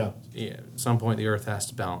world, yeah, at some point the Earth has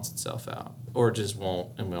to balance itself out, or it just won't,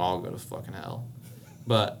 and we all go to fucking hell.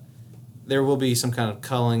 But there will be some kind of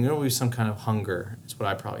culling. There will be some kind of hunger. It's what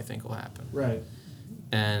I probably think will happen. Right.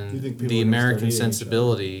 And you think people the are gonna start American eating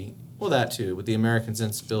sensibility. Well, that too, but the American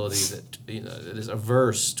sensibility that that is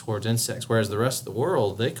averse towards insects, whereas the rest of the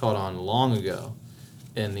world they caught on long ago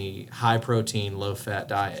in the high protein, low fat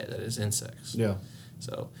diet that is insects. Yeah.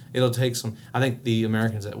 So it'll take some. I think the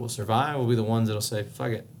Americans that will survive will be the ones that'll say,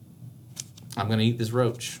 "Fuck it, I'm gonna eat this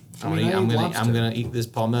roach. I'm gonna eat this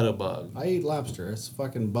palmetto bug." I eat lobster. It's a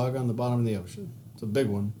fucking bug on the bottom of the ocean. It's a big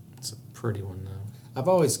one. It's a pretty one though. I've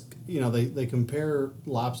always, they compare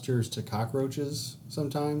lobsters to cockroaches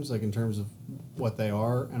sometimes, like in terms of what they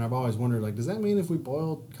are. And I've always wondered, like, does that mean if we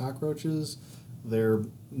boiled cockroaches, their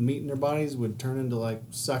meat in their bodies would turn into like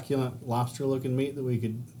succulent lobster-looking meat that we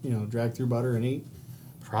could, drag through butter and eat?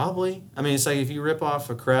 Probably. I mean, it's like if you rip off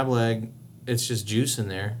a crab leg, it's just juice in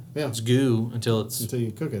there. Yeah. It's goo until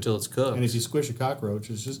you cook it. Until it's cooked. And if you squish a cockroach,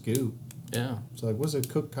 it's just goo. Yeah. So like, what's a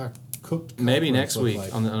cooked maybe next week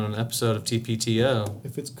like? on an episode of TPTO.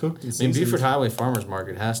 If it's cooked and I mean, Buford Highway Farmers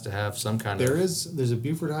Market has to have some kind There's a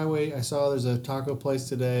Buford Highway. There's a taco place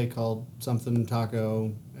today called something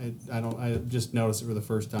taco. I just noticed it for the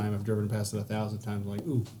first time. I've driven past it 1,000 times. I'm like,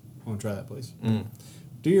 ooh, I want to try that place.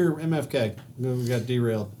 Do your MFK. We got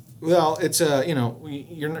derailed. Well, it's you're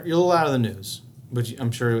a little out of the news, but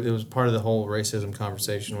I'm sure it was part of the whole racism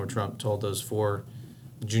conversation where Trump told those 4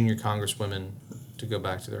 junior congresswomen to go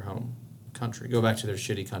back to their home country, go back to their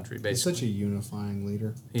shitty country. Basically, he's such a unifying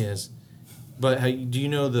leader. He is. But do you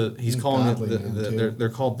know he's calling it they're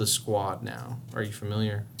called the Squad now? Are you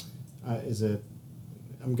familiar? Is it?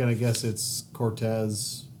 I'm gonna guess it's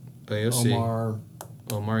Cortez, AOC, Omar,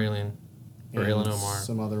 Alien, or Ilhan Omar,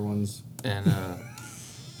 some other ones, and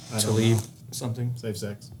Tlaib something. Safe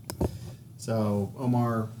sex. So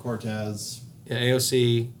Omar, Cortez. Yeah,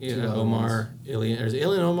 AOC, Omar, Alien. There's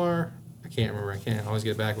Ilhan Omar. I can't remember. I can't always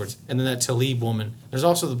get it backwards. And then that Tlaib woman. There's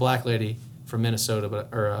also the black lady from Minnesota,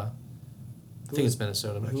 I think it's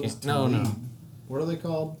Minnesota, but I can't. No. What are they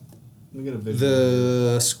called? Let me get a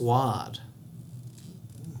video. The Squad.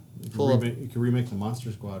 You can remake the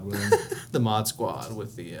Monster Squad with them. The Mod Squad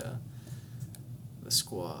with the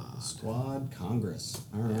Squad. Squad Congress.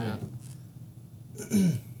 All right.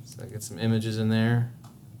 Yeah. So I get some images in there.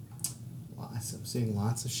 I'm seeing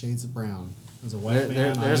lots of shades of brown. As a white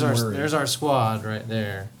man, there's our squad right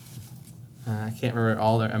there. I can't remember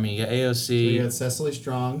all their. I mean, you got AOC. So you got Cecily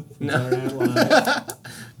Strong. From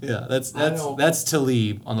Yeah, that's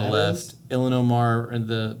Tlaib on the left. Ilhan Omar and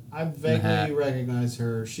the. I vaguely recognize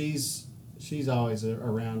her. She's always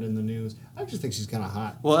around in the news. I just think she's kind of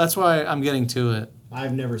hot. Well, that's why I'm getting to it.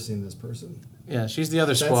 I've never seen this person. Yeah, she's the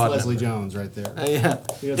other squad. That's Leslie Jones right there. Yeah.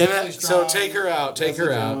 So take her out. Take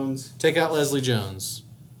her out. Jones. Take out Leslie Jones.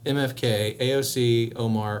 MFK, AOC,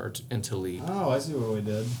 Omar, and Tlaib. Oh, I see what we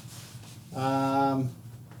did. I'm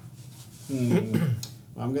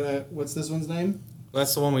gonna. What's this one's name?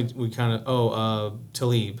 That's the one we kind of.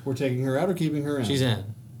 Tlaib. We're taking her out or keeping her in? She's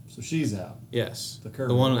in. So she's out. Yes.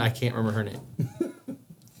 The one I can't remember her name.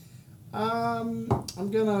 I'm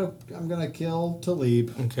gonna kill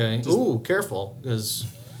Tlaib. Okay. Ooh, careful, because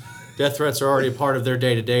death threats are already a part of their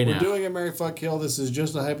day to day now. We're doing a Marry Fuck Kill. This is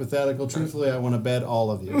just a hypothetical. Truthfully, I want to bet all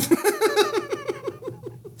of you.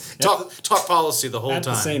 Talk policy the whole time. At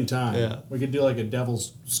the same time. Yeah. We could do like a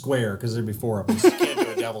devil's square because there'd be 4 of us. You can't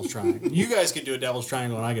do a devil's triangle. You guys could do a devil's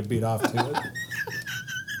triangle and I could beat off to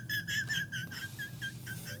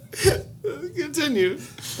it. Continue.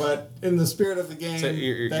 But in the spirit of the game, so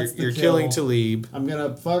you're killing Tlaib. I'm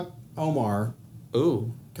going to fuck Omar.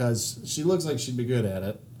 Ooh. Because she looks like she'd be good at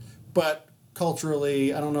it. But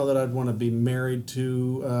culturally, I don't know that I'd want to be married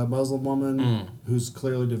to a Muslim woman who's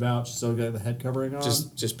clearly devout. She's still got the head covering on.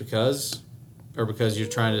 Just because? Or because you're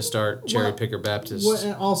trying to start cherry picker Baptist?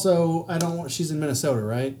 And also, I don't want. She's in Minnesota,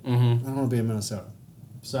 right? Mm-hmm. I don't want to be in Minnesota.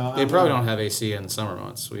 So They probably don't have AC in the summer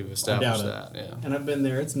months. We've established that. Yeah. And I've been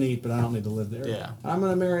there. It's neat, but I don't need to live there. Yeah. I'm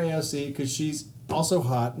gonna marry AOC because she's also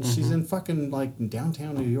hot and she's in fucking like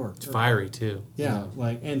downtown New York. It's fiery too. Yeah,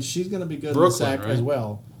 like, and she's gonna be good Brooklyn, in the sack right? as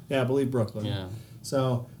well. Yeah, I believe Brooklyn. Yeah.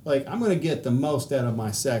 So, like, I'm gonna get the most out of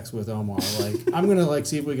my sex with Omar. Like, I'm gonna like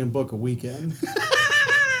see if we can book a weekend.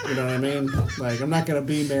 You know what I mean? Like, I'm not gonna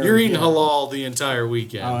be married. You're eating yet. halal the entire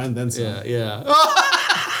weekend. Oh, and then some. Yeah.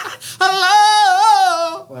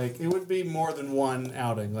 Hello. Like, it would be more than one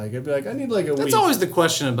outing. Like, I'd be like, I need like a week. That's always the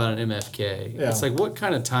question about an MFK. Yeah. It's like, what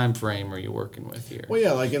kind of time frame are you working with here? Well,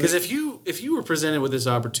 yeah, like, Because if you were presented with this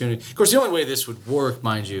opportunity, of course, the only way this would work,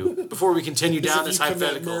 mind you, before we continue down if this you commit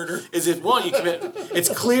hypothetical, murder. is if one you commit. It's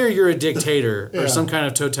clear you're a dictator Yeah. or some kind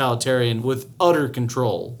of totalitarian with utter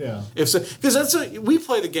control. Yeah. If so, because we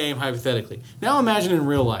play the game hypothetically. Now imagine in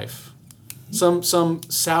real life. Some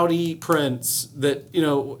Saudi prince that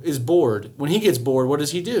is bored. When he gets bored, what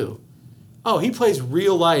does he do? Oh, he plays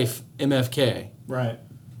real life MFK. right.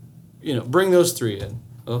 Bring those three in.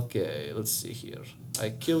 Okay, let's see here. I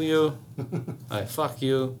kill you. I fuck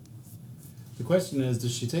you. The question is,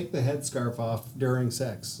 does she take the headscarf off during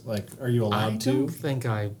sex? Like, are you I allowed don't to? think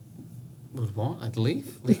I would want. I'd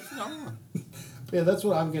leave it on. Yeah, that's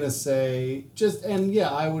what I'm gonna say.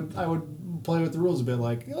 I would play with the rules a bit.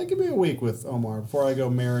 Like give me a week with Omar before I go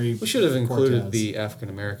marry. We should have included Cortez. the African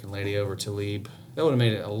American lady over Talib. That would have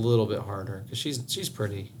made it a little bit harder because she's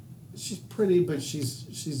pretty. She's pretty, but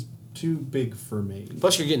she's too big for me.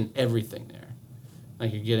 Plus, you're getting everything there.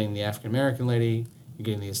 Like you're getting the African American lady, you're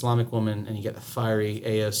getting the Islamic woman, and you get the fiery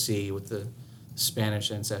AOC with the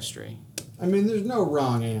Spanish ancestry. I mean, there's no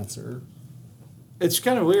wrong answer. It's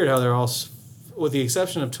kind of weird how they're all, with the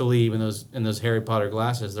exception of Talib and those Harry Potter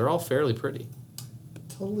glasses, they're all fairly pretty.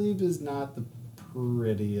 Talib is not the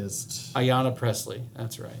prettiest. Ayanna Presley,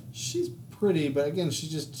 that's right. She's pretty, but again,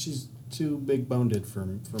 she's too big boned for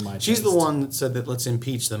my She's taste. the one that said that let's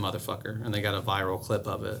impeach the motherfucker, and they got a viral clip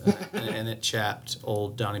of it, and it chapped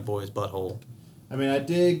old Donny Boy's butthole. I mean, I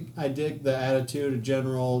dig the attitude of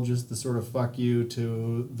general, just the sort of fuck you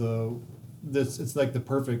to it's like the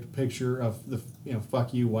perfect picture of the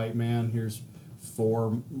fuck you white man. Here's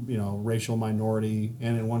 4 racial minority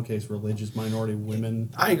and in one case religious minority women.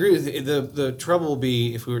 I agree with you. The trouble will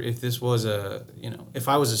be if this was if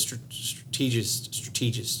I was a strategist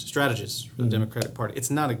for the Democratic Party. It's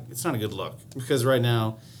not a good look because right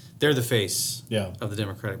now they're the face of the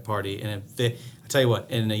Democratic Party, and I tell you what,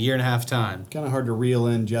 in a year and a half time, Kind of hard to reel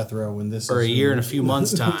in Jethro when this or is a year and a few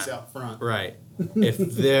months time, who's out front. right? If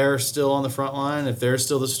they're still on the front line, if they're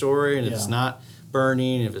still the story, and if it's not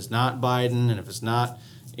Bernie, and if it's not Biden, and if it's not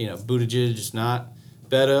Buttigieg, it's not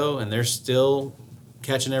Beto, and they're still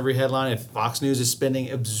catching every headline. If Fox News is spending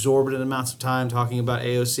exorbitant amounts of time talking about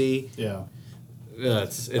AOC, Yeah.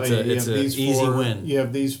 it's an easy win. You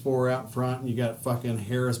have these 4 out front, and you got fucking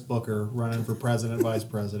Harris Booker running for president, vice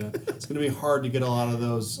president. It's going to be hard to get a lot of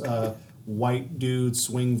those white dude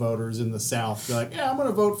swing voters in the South. Be like, yeah, I'm going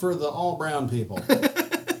to vote for the all brown people.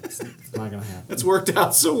 It's not going to happen. It's worked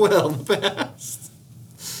out so well in the past.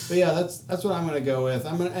 But yeah, that's what I'm going to go with.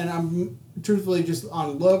 I'm truthfully just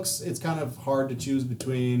on looks. It's kind of hard to choose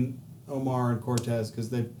between Omar and Cortez because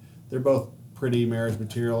they're both pretty marriage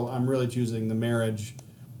material. I'm really choosing the marriage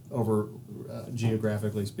over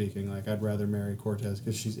geographically speaking. Like I'd rather marry Cortez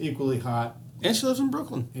because she's equally hot And she lives in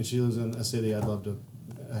Brooklyn. and she lives in a city I'd love to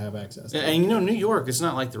have access to. And New York, it's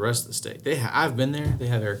not like the rest of the state. I've been there. They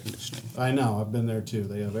have air conditioning, I know. I've been there too.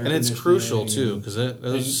 They have air and it's conditioning crucial too and- because and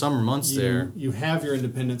those summer months there. You have your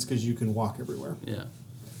independence because you can walk everywhere. Yeah,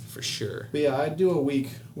 for sure. But yeah, I'd do a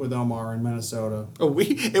week with Omar in Minnesota.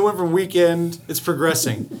 It went from weekend. It's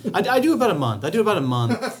progressing. I do about a month. I do about a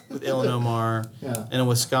month with Illinois Omar Yeah. and in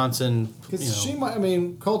Wisconsin. Because she might,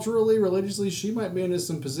 culturally, religiously, she might be into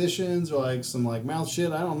some positions or like some like mouth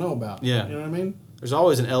shit I don't know about. Yeah. You know what I mean? There's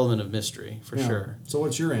always an element of mystery for Yeah. sure. So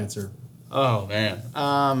what's your answer? Oh man.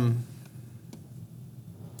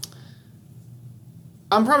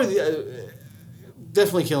 I'm probably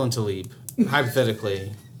definitely killing Talib.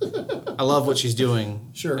 Hypothetically, I love what she's doing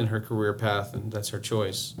Sure. in her career path, and that's her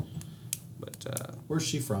choice. But Where's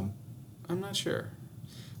she from? I'm not sure.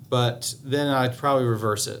 But then I'd probably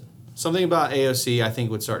reverse it. Something about AOC I think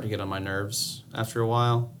would start to get on my nerves after a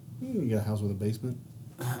while. You get a house with a basement.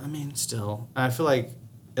 Still, I feel like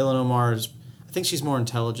Illinois Mars. I think she's more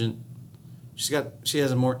intelligent. She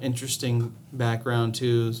has a more interesting background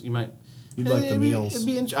too. So you might. You'd like the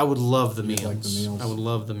meals. I would love the You'd meals. like the meals. I would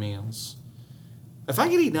love the meals. If I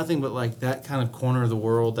could eat nothing but like that kind of corner of the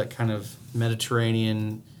world, that kind of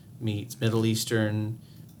Mediterranean meets Middle Eastern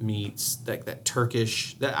meats, that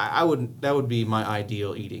Turkish. That would be my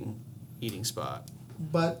ideal eating spot.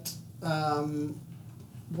 But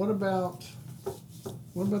what about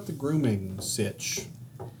the grooming sitch?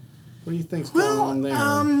 What do you think's going on there?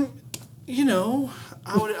 I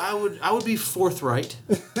would be forthright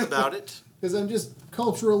about it. Because I'm just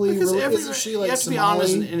culturally, isn't she like you have to Somali? be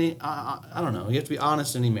honest in any. I don't know. You have to be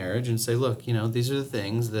honest in any marriage and say, look, these are the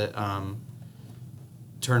things that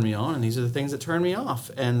turn me on, and these are the things that turn me off.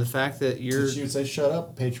 And the fact that you're, she would say, "Shut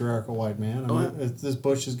up, patriarchal white man. This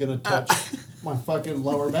bush is gonna touch my fucking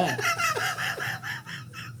lower back."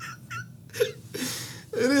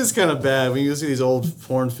 It is kind of bad when you see these old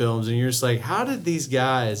porn films and you're just like, how did these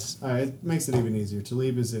guys... It makes it even easier.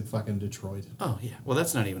 Talib is in fucking Detroit. Oh, yeah. Well,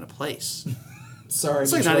 that's not even a place. Sorry,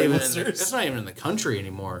 it's like not even it's not even in the country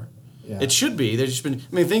anymore. Yeah. It should be. They've just been...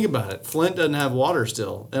 I mean, think about it. Flint doesn't have water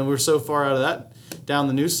still. And we're so far out of that, down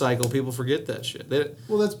the news cycle, people forget that shit.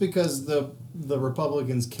 Well, that's because the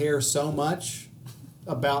Republicans care so much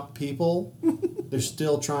about people. They're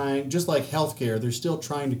still trying, just like healthcare, they're still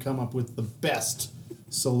trying to come up with the best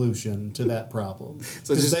solution to that problem.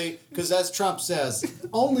 Because as Trump says,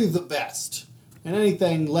 only the best. And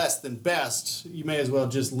anything less than best, you may as well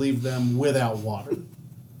just leave them without water.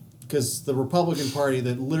 Because the Republican Party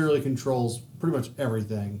that literally controls pretty much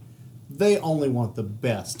everything, they only want the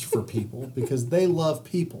best for people because they love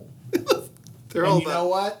people. They're and all you know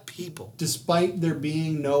what? People. Despite there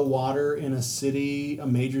being no water in a city, a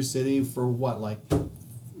major city, for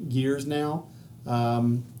years now,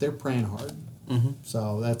 they're praying hard. Mm-hmm.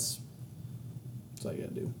 So that's all you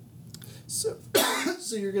gotta do. So,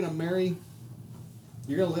 so you're gonna marry.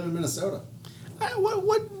 You're gonna live in Minnesota.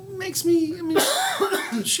 What makes me? I mean,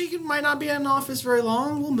 she might not be in office very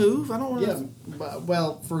long. We'll move. I don't want to. Yeah, but,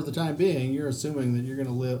 well, for the time being, you're assuming that you're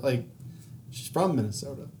gonna live she's from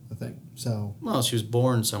Minnesota, I think. So. Well, she was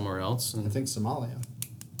born somewhere else, and I think Somalia.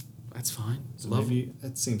 That's fine. So maybe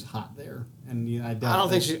it seems hot there, and I doubt. I don't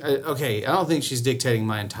think she. I don't think she's dictating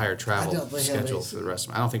my entire travel schedule AC. for the rest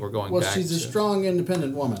of. I don't think we're going Well, back. she's a strong,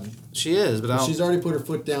 independent woman. She is, but she's already put her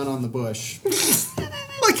foot down on the bush.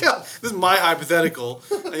 Like how this is my hypothetical,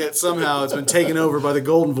 and yet somehow it's been taken over by the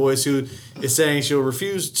Golden Voice, who is saying she'll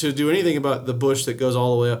refuse to do anything about the bush that goes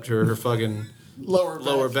all the way up to her fucking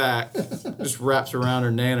lower back. Just wraps around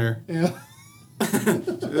her nanner. Yeah.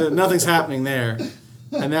 Nothing's happening there.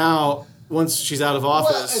 And now, once she's out of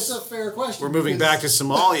office... Well, it's a fair question. We're moving back to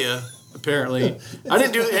Somalia, apparently. I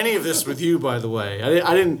didn't do any of this with you, by the way.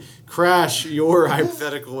 I didn't crash your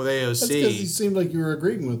hypothetical with AOC. That's because you seemed like you were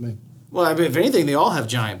agreeing with me. Well, I mean, if anything, they all have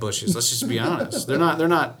giant bushes. Let's just be honest. They're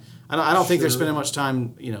not... I don't think they're spending much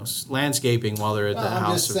time, landscaping while they're at the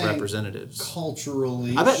House of Representatives.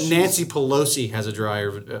 Culturally... I bet Nancy Pelosi has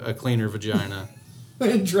a cleaner vagina.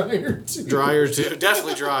 And drier, too. Drier, too.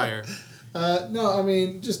 Definitely drier. No, I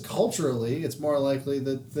mean, just culturally, it's more likely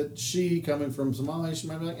that she, coming from Somalia, she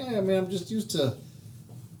might be like, hey, I mean, I'm just used to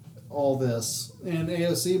all this. And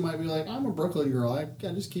AOC might be like, I'm a Brooklyn girl. I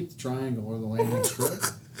just keep the triangle or the landing strip.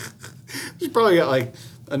 She's probably got,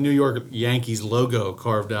 a New York Yankees logo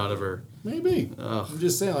carved out of her. Maybe. Ugh. I'm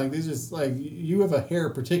just saying, these are, you have you're hair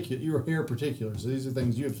particular, so these are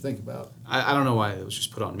things you have to think about. I don't know why it was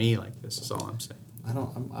just put on me like this, is all I'm saying.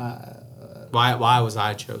 Why was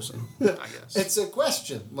I chosen, I guess? It's a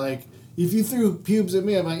question. If you threw pubes at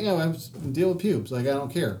me, I'm like, I'm deal with pubes. I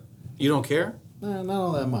don't care. You don't care? Not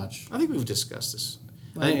all that much. I think we've discussed this.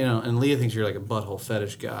 And Leah thinks you're like a butthole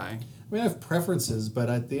fetish guy. I mean, I have preferences, but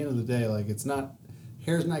at the end of the day, it's not...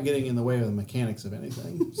 Hair's not getting in the way of the mechanics of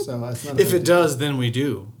anything. So it's not... If it does, then we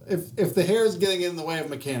do. If the hair is getting in the way of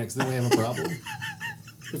mechanics, then we have a problem.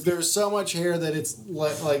 If there's so much hair that it's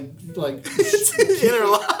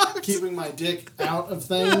interlocked, keeping my dick out of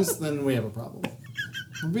things, then we have a problem.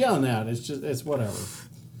 But beyond that, it's whatever.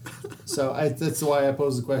 So that's why I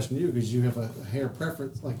posed the question to you, because you have a hair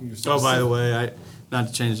preference, you're so. Oh, by the way, not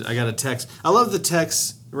to change it, I got a text. I love the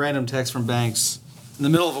random text from Banks in the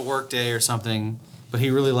middle of a work day or something, but he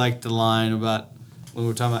really liked the line about when we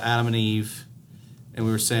were talking about Adam and Eve, and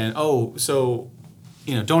we were saying, oh, so.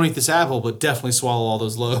 Don't eat this apple, but definitely swallow all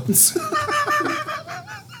those loads.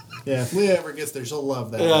 Yeah, if Leah ever gets there, she'll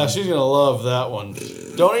love that. Yeah, one. she's going to love that one.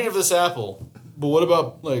 Don't eat this apple. But what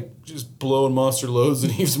about, just blowing monster loads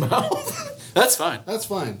in Eve's mouth? That's fine. That's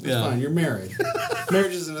fine. That's fine. You're married.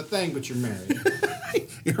 Marriage isn't a thing, but you're married.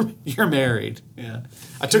 You're married. Yeah.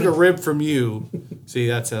 I took a rib from you. See,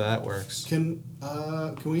 that's how that works. Can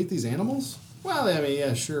we eat these animals? Well, I mean,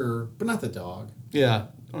 yeah, sure. But not the dog. Yeah.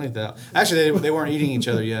 Don't eat that. Actually, they weren't eating each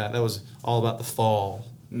other yet. That was all about the fall.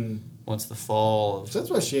 Once the fall of... So that's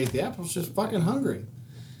why she ate the apple. She's just fucking hungry.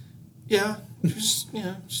 Yeah,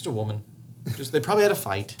 just a woman. They probably had a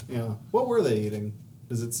fight. Yeah. What were they eating?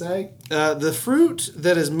 Does it say? The fruit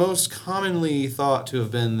that is most commonly thought to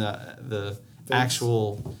have been the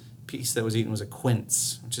actual piece that was eaten was a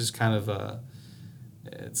quince, which is kind of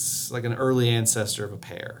it's like an early ancestor of a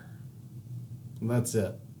pear. And that's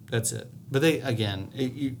it. That's it. But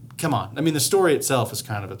come on. I mean, the story itself is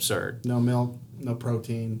kind of absurd. No milk, no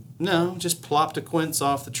protein. No, just plopped a quince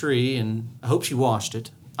off the tree, and I hope she washed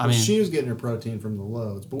it. She was getting her protein from the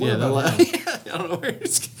loads. But what yeah, about him? I don't know where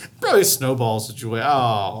it's probably a snowball situation.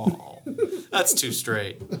 Oh, that's too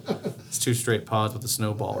straight. It's too straight pods with the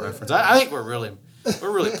snowball reference. I think we're really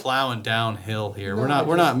plowing downhill here. We're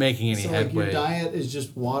not making any headway. Your diet is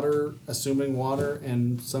just water, assuming water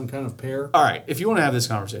and some kind of pear. All right, if you want to have this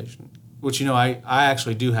conversation, which I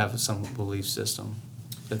actually do have some belief system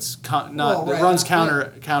that's runs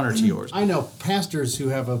counter to yours. I know pastors who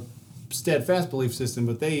have a steadfast belief system,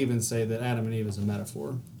 but they even say that Adam and Eve is a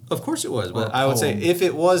metaphor. Of course it was, but I would say if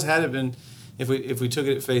we took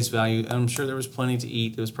it at face value, I'm sure there was plenty to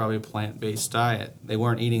eat. It was probably a plant-based diet. They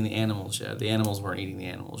weren't eating the animals yet. The animals weren't eating the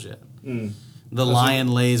animals yet. The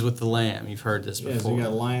lion lays with the lamb. You've heard this before. Yeah, so you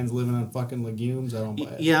got lions living on fucking legumes. I don't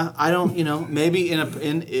buy it. Yeah, I don't. Maybe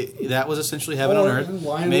that was essentially heaven on earth.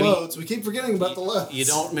 Lion maybe loads. We keep forgetting about the loads.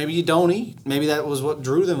 Maybe you don't eat. Maybe that was what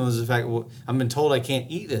drew them. Was the fact I've been told I can't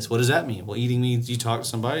eat this. What does that mean? Well, eating means you talk to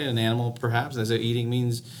somebody, an animal perhaps. They say eating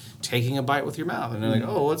means taking a bite with your mouth, and they're like,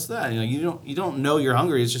 oh, what's that? You don't know you're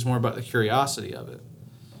hungry. It's just more about the curiosity of it.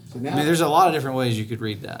 So now, there's a lot of different ways you could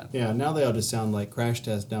read that. Yeah, now they all just sound like crash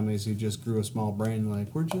test dummies who just grew a small brain.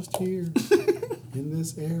 Like, we're just here in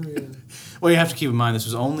this area. Well, you have to keep in mind this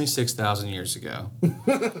was only 6,000 years ago.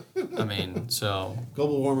 So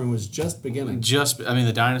global warming was just beginning.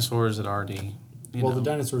 The dinosaurs had already. The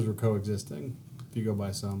dinosaurs were coexisting. If you go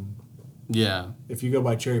by some. Yeah. If you go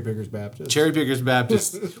by Cherry Pickers Baptist. Cherry Pickers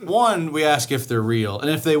Baptist. One, we ask if they're real. And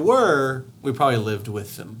if they were, we probably lived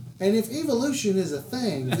with them. And if evolution is a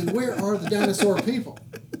thing, then where are the dinosaur people?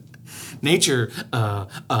 Nature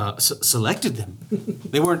selected them.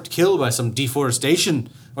 They weren't killed by some deforestation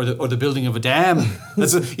or the building of a dam.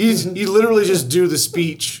 You literally just do the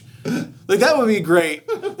speech. Like, that would be great.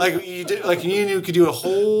 You could do a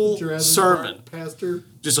whole sermon. Pastor.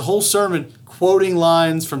 Just a whole sermon quoting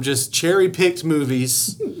lines from just cherry-picked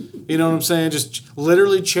movies. You know what I'm saying? Just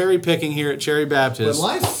literally cherry-picking here at Cherry Baptist. But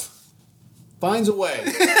life finds a way.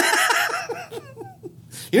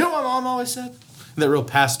 You know what my mom always said? That real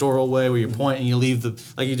pastoral way where you point and you leave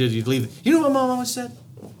you know what my mom always said?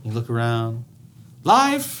 You look around.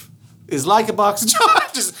 Life is like a box of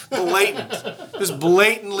chocolates. Just blatant. Just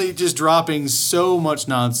blatantly just dropping so much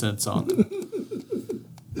nonsense on them.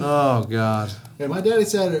 Oh, God. Yeah, my daddy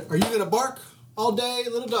said, are you going to bark all day,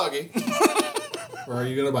 little doggy? Or are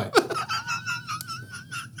you going to bite?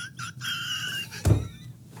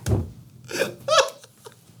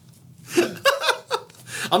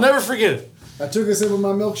 I'll never forget it. I took a sip of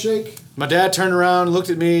my milkshake. My dad turned around, looked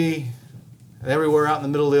at me, everywhere out in the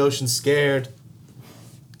middle of the ocean, scared.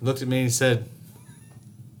 He looked at me and he said,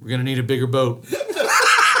 we're going to need a bigger boat.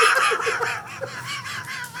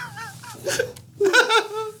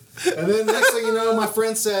 And then next thing you know, my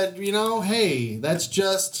friend said, hey, that's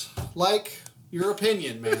just like your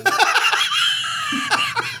opinion, man.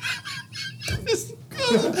 This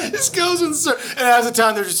goes in circles. And at the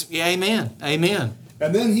time, they're just, yeah, amen, amen.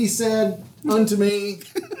 And then he said unto me,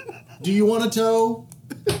 do you want a toe?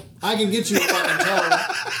 I can get you a fucking toe.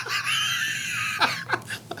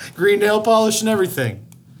 Green nail polish and everything.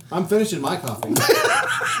 I'm finishing my coffee.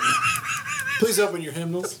 Please open your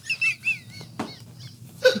hymnals.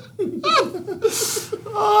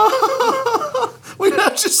 We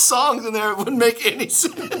have just songs in there. It wouldn't make any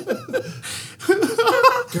sense.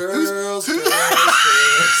 Girls.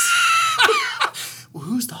 Well,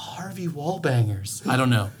 who's the Harvey Wallbangers? I don't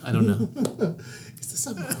know. Is this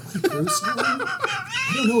a Motley Crue song?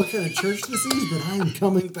 I don't know what kind of church this is, but I am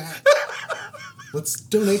coming back. Let's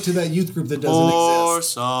donate to that youth group that doesn't Pour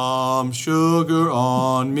exist. some sugar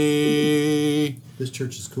on me. This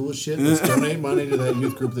church is cool as shit. Let's donate money to that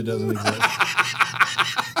youth group that doesn't exist.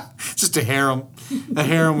 Just a harem. A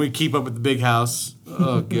harem we keep up at the big house.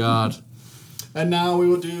 Oh, God. And now we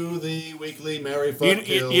will do the weekly Mary Fuck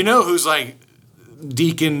Kill. You know who's like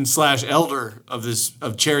deacon / elder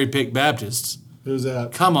of Cherry Pick Baptists? Who's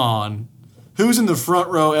that? Come on. Who's in the front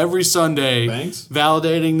row every Sunday Banks?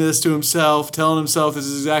 validating this to himself, telling himself this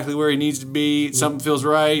is exactly where he needs to be, something feels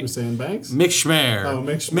right? You're saying Banks? Mick Schmear. Oh,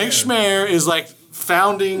 Mick Schmear. Mick Schmear is like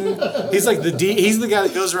founding. He's like he's the guy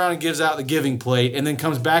that goes around and gives out the giving plate, and then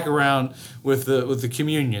comes back around with the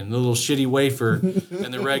communion, the little shitty wafer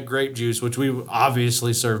and the red grape juice, which we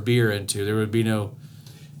obviously serve beer into. There would be no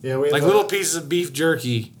like little pieces of beef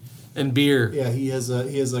jerky and beer. Yeah, he has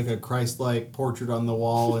like a Christ-like portrait on the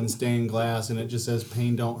wall in stained glass, and it just says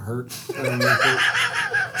 "Pain don't hurt."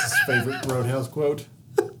 It's his favorite Roadhouse quote.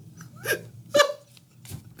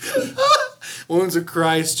 Wounds of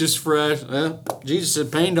Christ, just fresh. Well, Jesus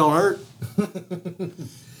said, "Pain don't hurt."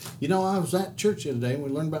 You know, I was at church the other day and we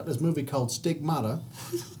learned about this movie called Stigmata.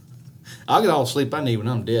 I'll get all the sleep I need when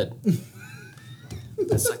I'm dead.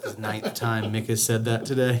 That's like the 9th time Mick has said that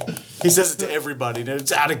today. He says it to everybody.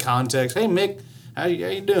 It's out of context. Hey, Mick, how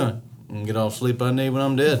you doing? And get all the sleep I need when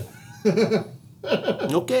I'm dead.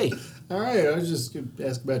 Okay. All right, I was just going to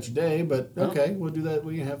ask about your day, but okay, we'll do that.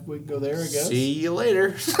 We can go there, I guess. See you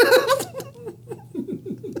later.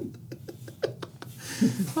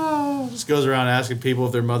 Just goes around asking people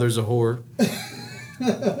if their mother's a whore.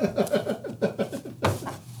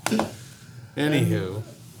 Anywho.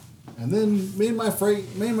 And then me and my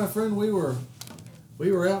friend, we were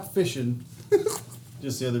out fishing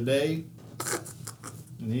just the other day,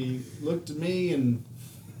 and he looked at me and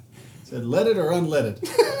said, "Let it or unlet it."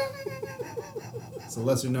 It's a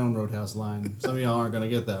lesser known Roadhouse line. Some of y'all aren't gonna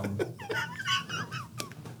get that one.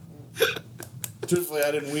 Truthfully,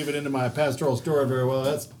 I didn't weave it into my pastoral story very well.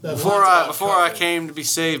 That's Before I came to be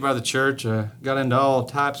saved by the church, I got into all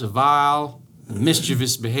types of vile and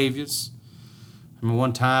mischievous behaviors. I remember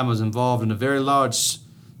one time I was involved in a very large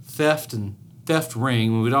theft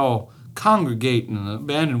ring. We would all congregate in an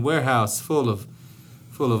abandoned warehouse full of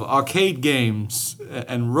arcade games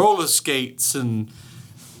and roller skates and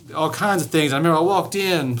all kinds of things. I remember I walked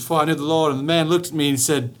in before I knew the Lord, and the man looked at me and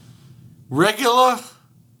said, "Regular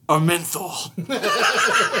or menthol?" It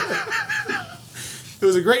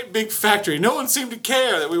was a great big factory. No one seemed to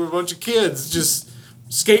care that we were a bunch of kids just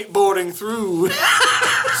skateboarding through.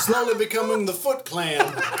 Slowly becoming the Foot Clan,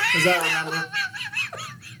 as I remember.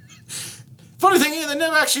 Funny thing is, they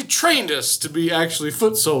never actually trained us to be actually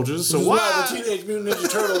foot soldiers, so why the Teenage Mutant Ninja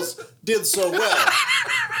Turtles did so well.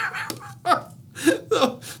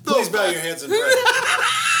 Please bow your heads and pray.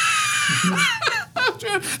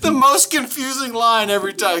 The most confusing line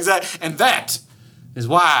every time. Exactly. And that is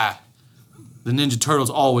why the Ninja Turtles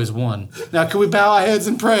always won. Now, can we bow our heads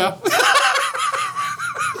in prayer?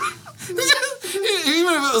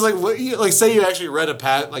 Even if it was like say you actually read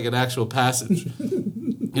an actual passage,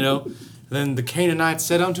 you know, then the Canaanites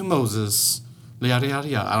said unto Moses, yada yada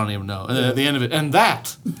yada. I don't even know. And then at the end of it, and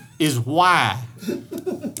that is why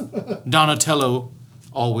Donatello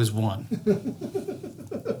always won.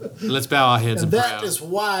 Let's bow our heads and pray. That is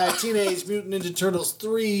why Teenage Mutant Ninja Turtles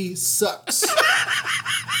 3 sucks.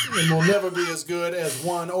 And will never be as good as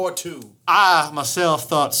 1 or 2. I myself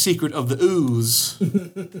thought Secret of the Ooze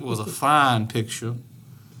was a fine picture.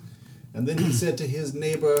 And then he said to his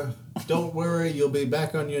neighbor, "Don't worry, you'll be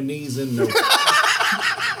back on your knees in no time."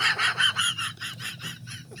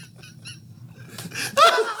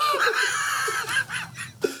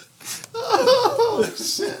 Oh,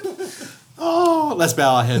 shit. Oh, let's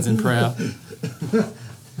bow our heads in prayer. We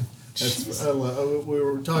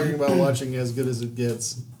were talking about watching As Good as It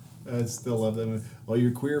Gets. I still love that movie. All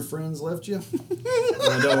your queer friends left you?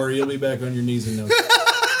 Don't worry, you'll be back on your knees in no time.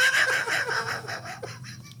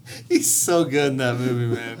 He's so good in that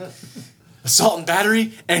movie, man. Assault and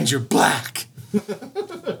battery, and you're black. I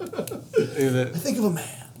think of a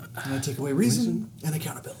man, and I take away reason and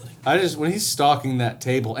accountability. When he's stalking that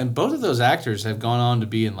table, and both of those actors have gone on to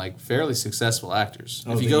be in like fairly successful actors.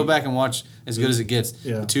 If you go back and watch As Good as It Gets,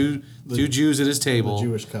 the two Jews at his table, the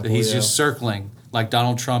Jewish couple, that he's just circling like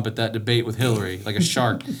Donald Trump at that debate with Hillary, like a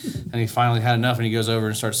shark. And he finally had enough, and he goes over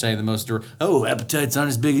and starts saying the most, appetites aren't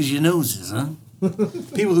as big as your noses, huh?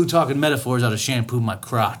 People who talk in metaphors ought to shampoo my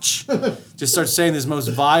crotch. Just start saying this most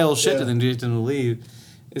vile shit to them to get them to leave.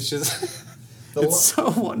 It's just... it's so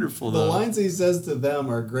wonderful, though. The lines he says to them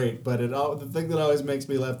are great, but the thing that always makes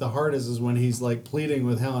me laugh the hardest is when he's like pleading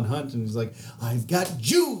with Helen Hunt, and he's like, "I've got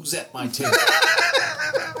Jews at my table."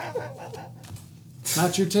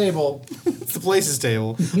 Not your table. It's the place's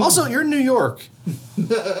table. Also, you're in New York.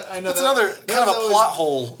 I know that's another kind of a plot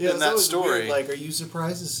hole in that story. Weird. Like, are you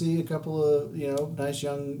surprised to see a couple of nice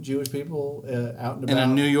young Jewish people out and about in a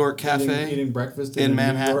New York cafe, eating breakfast in a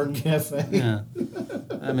Manhattan? New York cafe? Yeah.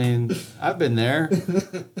 I mean, I've been there.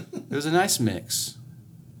 It was a nice mix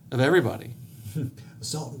of everybody.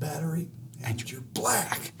 Assault and battery. And you're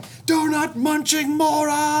black. Donut munching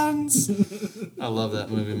morons. I love that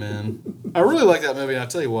movie, man. I really like that movie, and I'll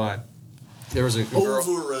tell you why. There was a girl,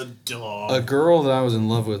 Over a dog. a girl that I was in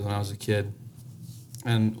love with when I was a kid,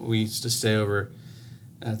 and we used to stay over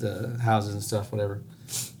at the houses and stuff, whatever.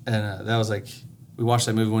 And that was like, we watched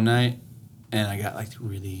that movie one night, and I got like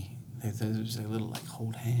really, there was a little like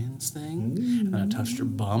hold hands thing, and I touched her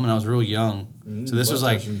bum, and I was real young. So this was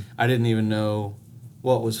like, touching. I didn't even know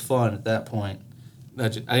what was fun at that point. I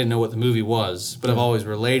didn't know what the movie was, but I've always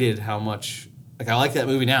related how much, like I like that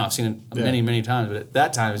movie now. I've seen it many, many times, but at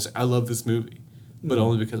that time, I love this movie, but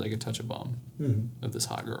only because I could touch a bum of this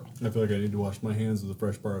hot girl. I feel like I need to wash my hands with a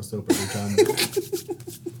fresh bar of soap every time.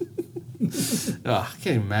 I can't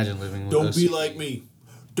even imagine living with Don't this. be like me.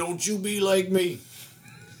 Don't you be like me.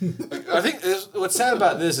 I think what's sad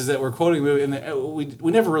about this is that we're quoting a movie, and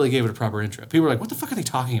we never really gave it a proper intro. People were like, what the fuck are they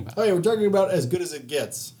talking about? Oh yeah, we're talking about As Good as It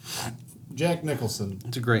Gets. Jack Nicholson,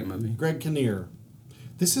 It's a great movie. Greg Kinnear.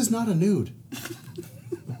 This is not a nude.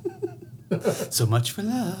 So much for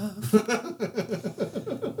love.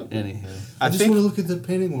 Anywho. I just want to look at the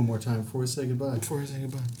painting one more time before we say goodbye. Before we say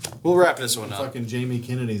goodbye. We'll wrap this one up. Fucking Jamie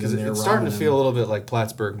Kennedy's Because in there. it's starting to robbing feel a him. little bit like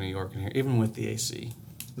Plattsburgh, New York in here, even with the AC.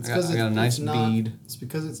 It's I got a nice it's not, bead. It's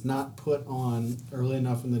because it's not put on early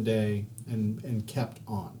enough in the day and kept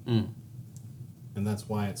on. And that's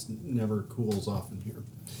why it's never cools off in here.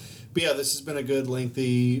 But yeah, this has been a good,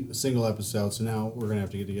 lengthy single episode, so now we're going to have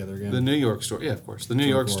to get together again. The New York story. Yeah, of course. The New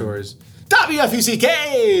York forward. stories. WFUCK!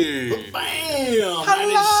 Bam!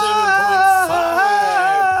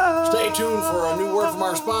 97.5! Stay tuned for a new word from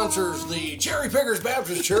our sponsors, the Cherry Pickers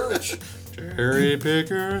Baptist Church. Cherry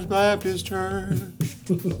Pickers Baptist Church.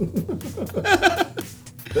 They'll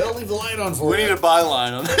leave the light on for We you. need a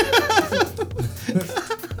byline on that.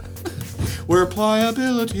 Where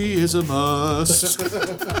pliability is a must.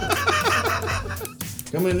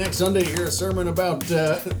 Come in next Sunday to hear a sermon about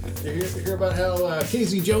hear about how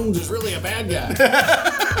Casey Jones is really a bad guy.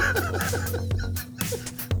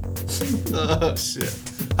 Oh, shit.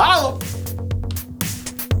 Holla!